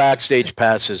 No backstage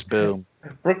passes. Boom.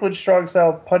 Brooklyn Strong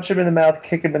Style. Punch him in the mouth.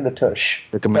 Kick him in the tush.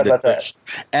 Kick him in the tush.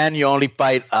 And you only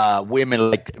fight women.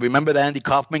 Like, remember the Andy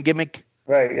Kaufman gimmick?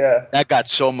 Right. Yeah. That got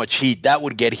so much heat. That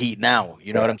would get heat now.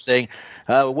 You know what I'm saying?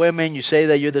 Women, you say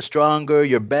that you're the stronger,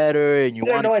 you're better, and you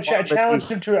want. No, I challenge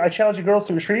the girls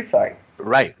to a street fight.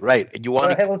 Right. And you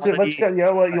want. Hey, let's go. You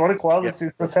know what? You want to qualify?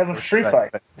 Let's have a street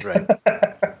fight. Right.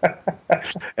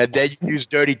 And then you use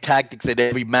dirty tactics in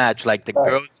every match, like the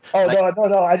girls. Oh, like,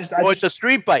 no! It's a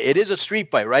street fight. It is a street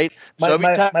fight, right? My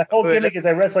whole gimmick is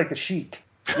I wrestle like the Sheik.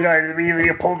 You know what I mean?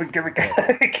 You pull the gimmick.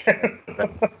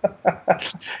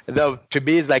 No, to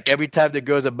me, it's like every time the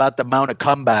girl's about to mount a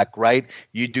comeback, right?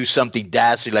 You do something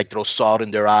dastardly, like throw salt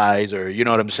in their eyes, or you know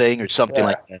what I'm saying, or something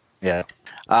like that. Yeah.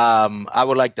 I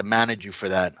would like to manage you for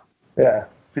that. Yeah.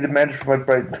 Be the manager for my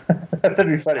bride. That'd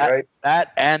be funny, right?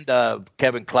 That and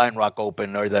Kevin Kleinrock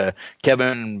Open or the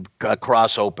Kevin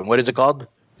Cross Open. What is it called?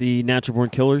 The Natural Born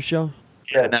Killers show?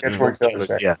 Yeah, Natural Born Killers.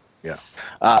 Yeah.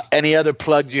 Any other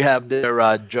plugs you have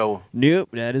there, Joe? Nope,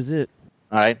 that is it.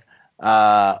 All right.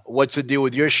 What's the deal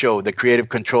with your show, the Creative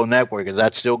Control Network? Is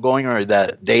that still going, or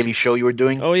that daily show you were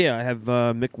doing? Oh, yeah. I have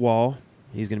Mick Wall.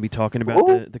 He's going to be talking about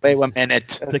wait 1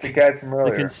 minute. The guy from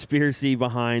earlier. The conspiracy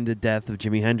behind the death of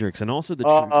Jimi Hendrix, and also the.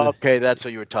 Okay, that's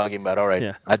what you were talking about. All right.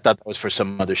 Yeah. I thought that was for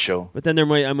some other show. But then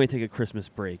I might take a Christmas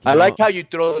break. I like how you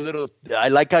throw a little. I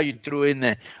like how you threw in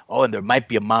the. Oh, and there might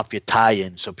be a mafia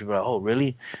tie-in. So people are like, oh,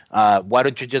 really? Why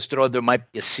don't you just throw? There might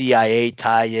be a CIA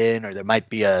tie-in, or there might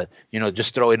be a.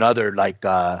 Just throw in other like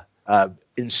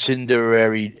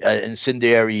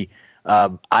incendiary.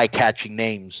 Eye-catching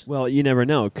names. Well, you never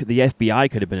know. The FBI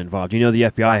could have been involved. The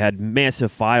FBI had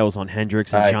massive files on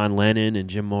Hendrix and John Lennon and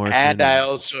Jim Morrison. And I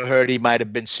also heard he might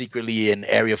have been secretly in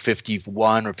Area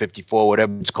 51 or 54,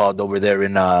 whatever it's called over there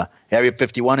in Area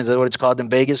 51. Is that what it's called in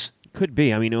Vegas? Could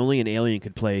be. I mean, only an alien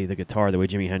could play the guitar the way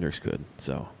Jimi Hendrix could.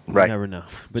 So you never know.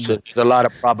 But so there's a lot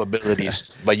of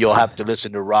probabilities, but you'll have to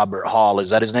listen to Robert Hall.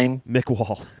 Is that his name? Mick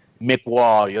Wall. Mick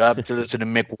Wall. You have to listen to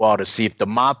Mick Wall to see if the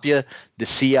Mafia, the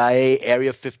CIA,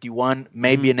 Area 51,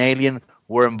 maybe an alien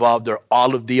were involved, or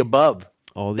all of the above.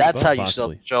 That's how you sell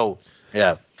the show.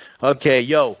 Yeah. Okay,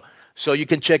 so you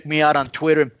can check me out on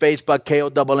Twitter and Facebook,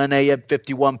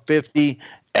 KONNAN5150.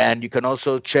 And you can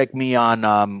also check me on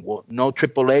no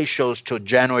AAA shows till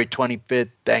January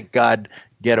 25th. Thank God.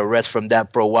 Get a rest from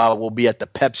that for a while. We'll be at the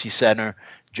Pepsi Center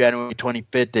January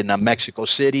 25th in Mexico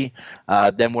City.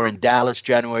 Then we're in Dallas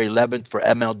January 11th for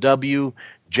MLW.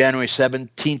 January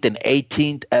 17th and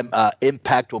 18th.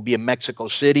 Impact will be in Mexico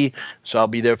City, so I'll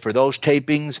be there for those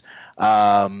tapings.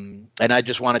 And I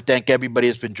just want to thank everybody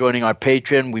that's been joining our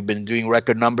Patreon. We've been doing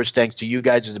record numbers thanks to you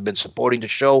guys that have been supporting the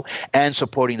show and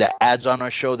supporting the ads on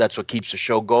our show. That's what keeps the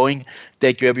show going.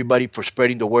 Thank you, everybody, for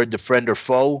spreading the word to friend or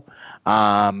foe.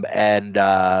 Thank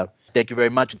you very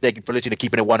much, and thank you for listening to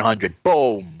Keeping It 100.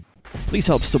 Boom. Please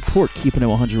help support Keeping It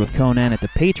 100 with Conan at the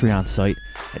Patreon site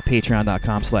at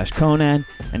patreon.com/Conan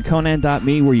and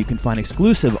Conan.me, where you can find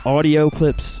exclusive audio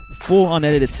clips, full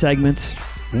unedited segments,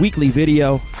 weekly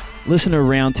video, listener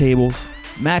roundtables,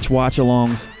 match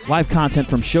watch-alongs, live content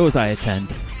from shows I attend,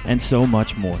 and so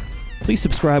much more. Please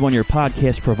subscribe on your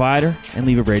podcast provider and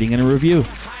leave a rating and a review.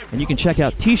 And you can check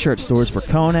out t-shirt stores for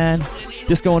Conan,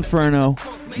 Disco Inferno,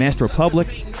 Master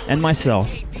Republic, and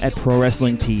myself at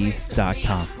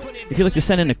ProWrestlingTees.com. If you'd like to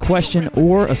send in a question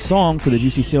or a song for the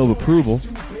Juicy Seal of Approval,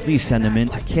 please send them in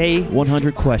to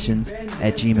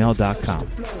K100questions@gmail.com.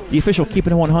 The official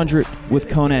Keeping It 100 with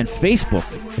Conan Facebook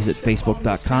is at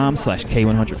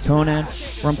Facebook.com/K100Conan,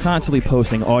 where I'm constantly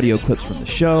posting audio clips from the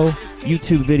show,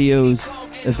 YouTube videos,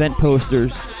 event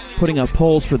posters, putting up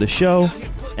polls for the show,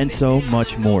 and so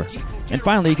much more. And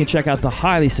finally, you can check out the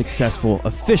highly successful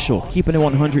official Keeping It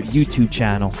 100 YouTube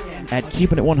channel at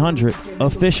Keeping It 100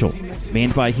 Official,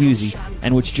 manned by Husey,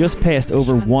 and which just passed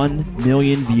over 1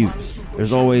 million views.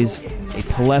 There's always a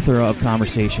plethora of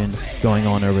conversation going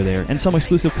on over there, and some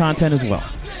exclusive content as well.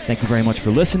 Thank you very much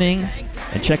for listening,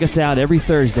 and check us out every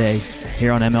Thursday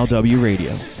here on MLW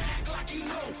Radio.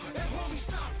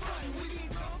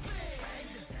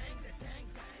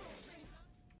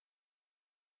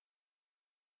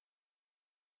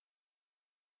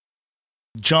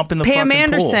 Jump in the Pam fucking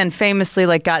Anderson pool. famously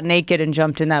like got naked and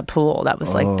jumped in that pool. That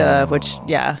was like That's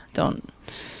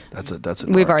a.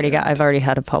 I've already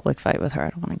had a public fight with her. I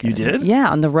don't want to get. You into did? it. Yeah,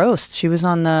 on the roast. She was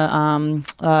on the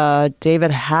David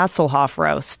Hasselhoff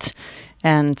roast,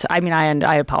 and I mean,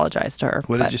 I apologized to her.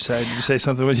 What did you say? Did you say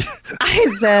something with you?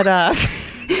 I said,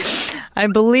 I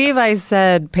believe I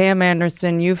said, Pam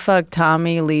Anderson, you fucked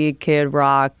Tommy Lee, Kid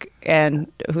Rock, and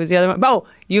who's the other one? Oh,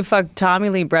 you fucked Tommy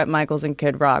Lee, Bret Michaels, and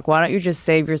Kid Rock. Why don't you just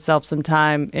save yourself some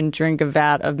time and drink a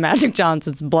vat of Magic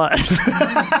Johnson's blood?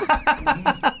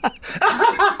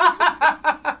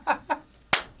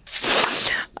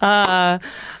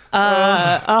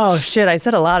 Oh shit! I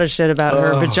said a lot of shit about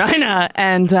her vagina,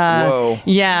 and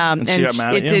yeah, and she got mad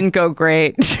at it you? didn't go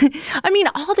great. I mean,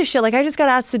 all this shit. Like, I just got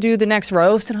asked to do the next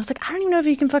roast, and I was like, I don't even know if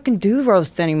you can fucking do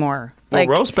roasts anymore. Like,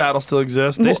 Well, roast battle still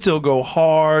exists. They still go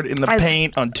hard in the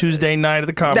paint on Tuesday night at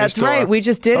the Comedy That's Store. right. We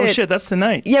just did it. Oh shit, that's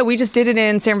tonight. Yeah, we just did it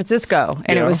in San Francisco,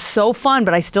 and it Yeah. was so fun.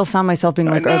 But I still found myself being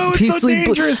like, know, it's so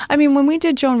dangerous. I mean, when we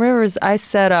did Joan Rivers, I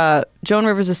said, Joan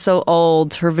Rivers is so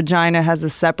old, her vagina has a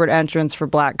separate entrance for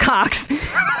black cocks.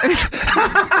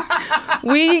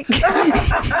 we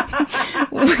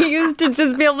used to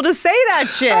just be able to say that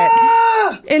shit.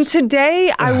 And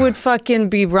today, I would fucking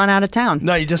be run out of town.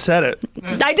 No, you just said it.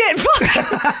 I did.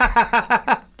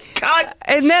 God.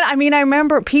 And then, I mean, I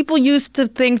remember people used to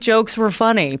think jokes were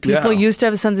funny. People used to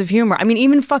have a sense of humor. I mean,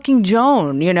 even fucking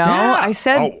Joan, you know? Yeah. I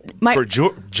said... for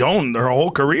Joan, her whole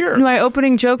career. My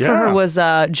opening joke for her was,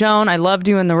 Joan, I loved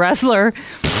you in The Wrestler.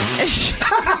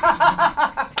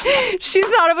 She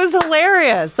thought it was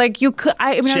hilarious. Like, you could...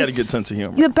 I mean, she had a good sense of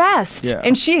humor. The best. Yeah.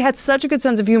 And she had such a good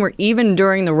sense of humor, even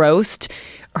during the roast.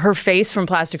 Her face from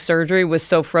plastic surgery was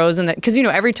so frozen that, because, you know,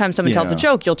 every time someone tells a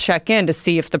joke, you'll check in to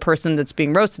see if the person that's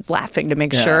being roasted is laughing to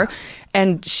make sure.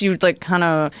 And she would like kind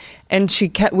of, and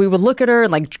we would look at her,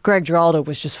 and like Greg Giraldo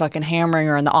was just fucking hammering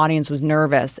her, and the audience was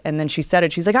nervous. And then she said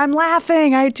it. She's like, I'm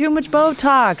laughing. I had too much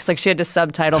Botox. Like, she had to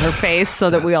subtitle her face so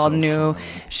that we all knew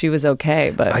she was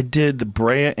okay. But I did the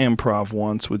Brea Improv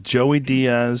once with Joey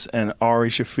Diaz and Ari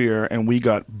Shaffir, and we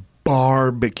got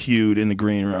barbecued in the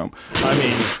green room. I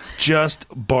mean, just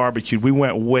barbecued. We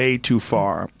went way too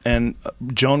far. And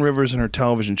Joan Rivers and her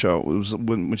television show, it was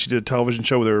when she did a television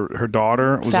show with her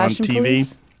daughter, it was Fashion on TV.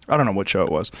 Police? I don't know what show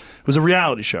it was. It was a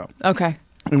reality show. Okay.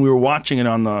 And we were watching it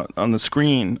on the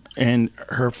screen, and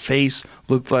her face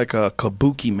looked like a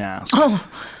kabuki mask. Oh.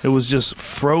 It was just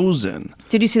frozen.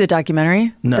 Did you see the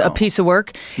documentary? No. A Piece of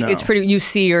Work? No. It's pretty, you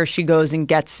see her, she goes and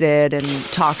gets it and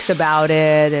talks about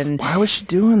it. And why was she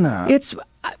doing that? It's,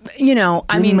 you know,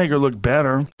 Didn't make her look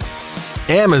better.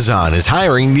 Amazon is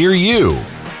hiring near you.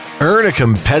 Earn a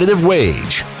competitive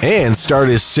wage and start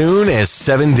as soon as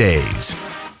 7 days.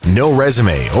 No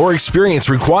resume or experience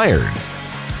required.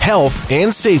 Health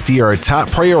and safety are a top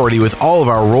priority with all of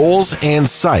our roles and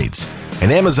sites,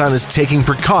 and Amazon is taking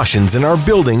precautions in our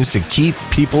buildings to keep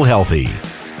people healthy.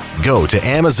 Go to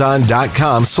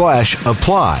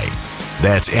Amazon.com/apply.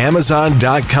 That's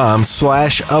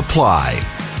Amazon.com/apply.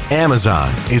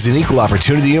 Amazon is an equal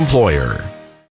opportunity employer.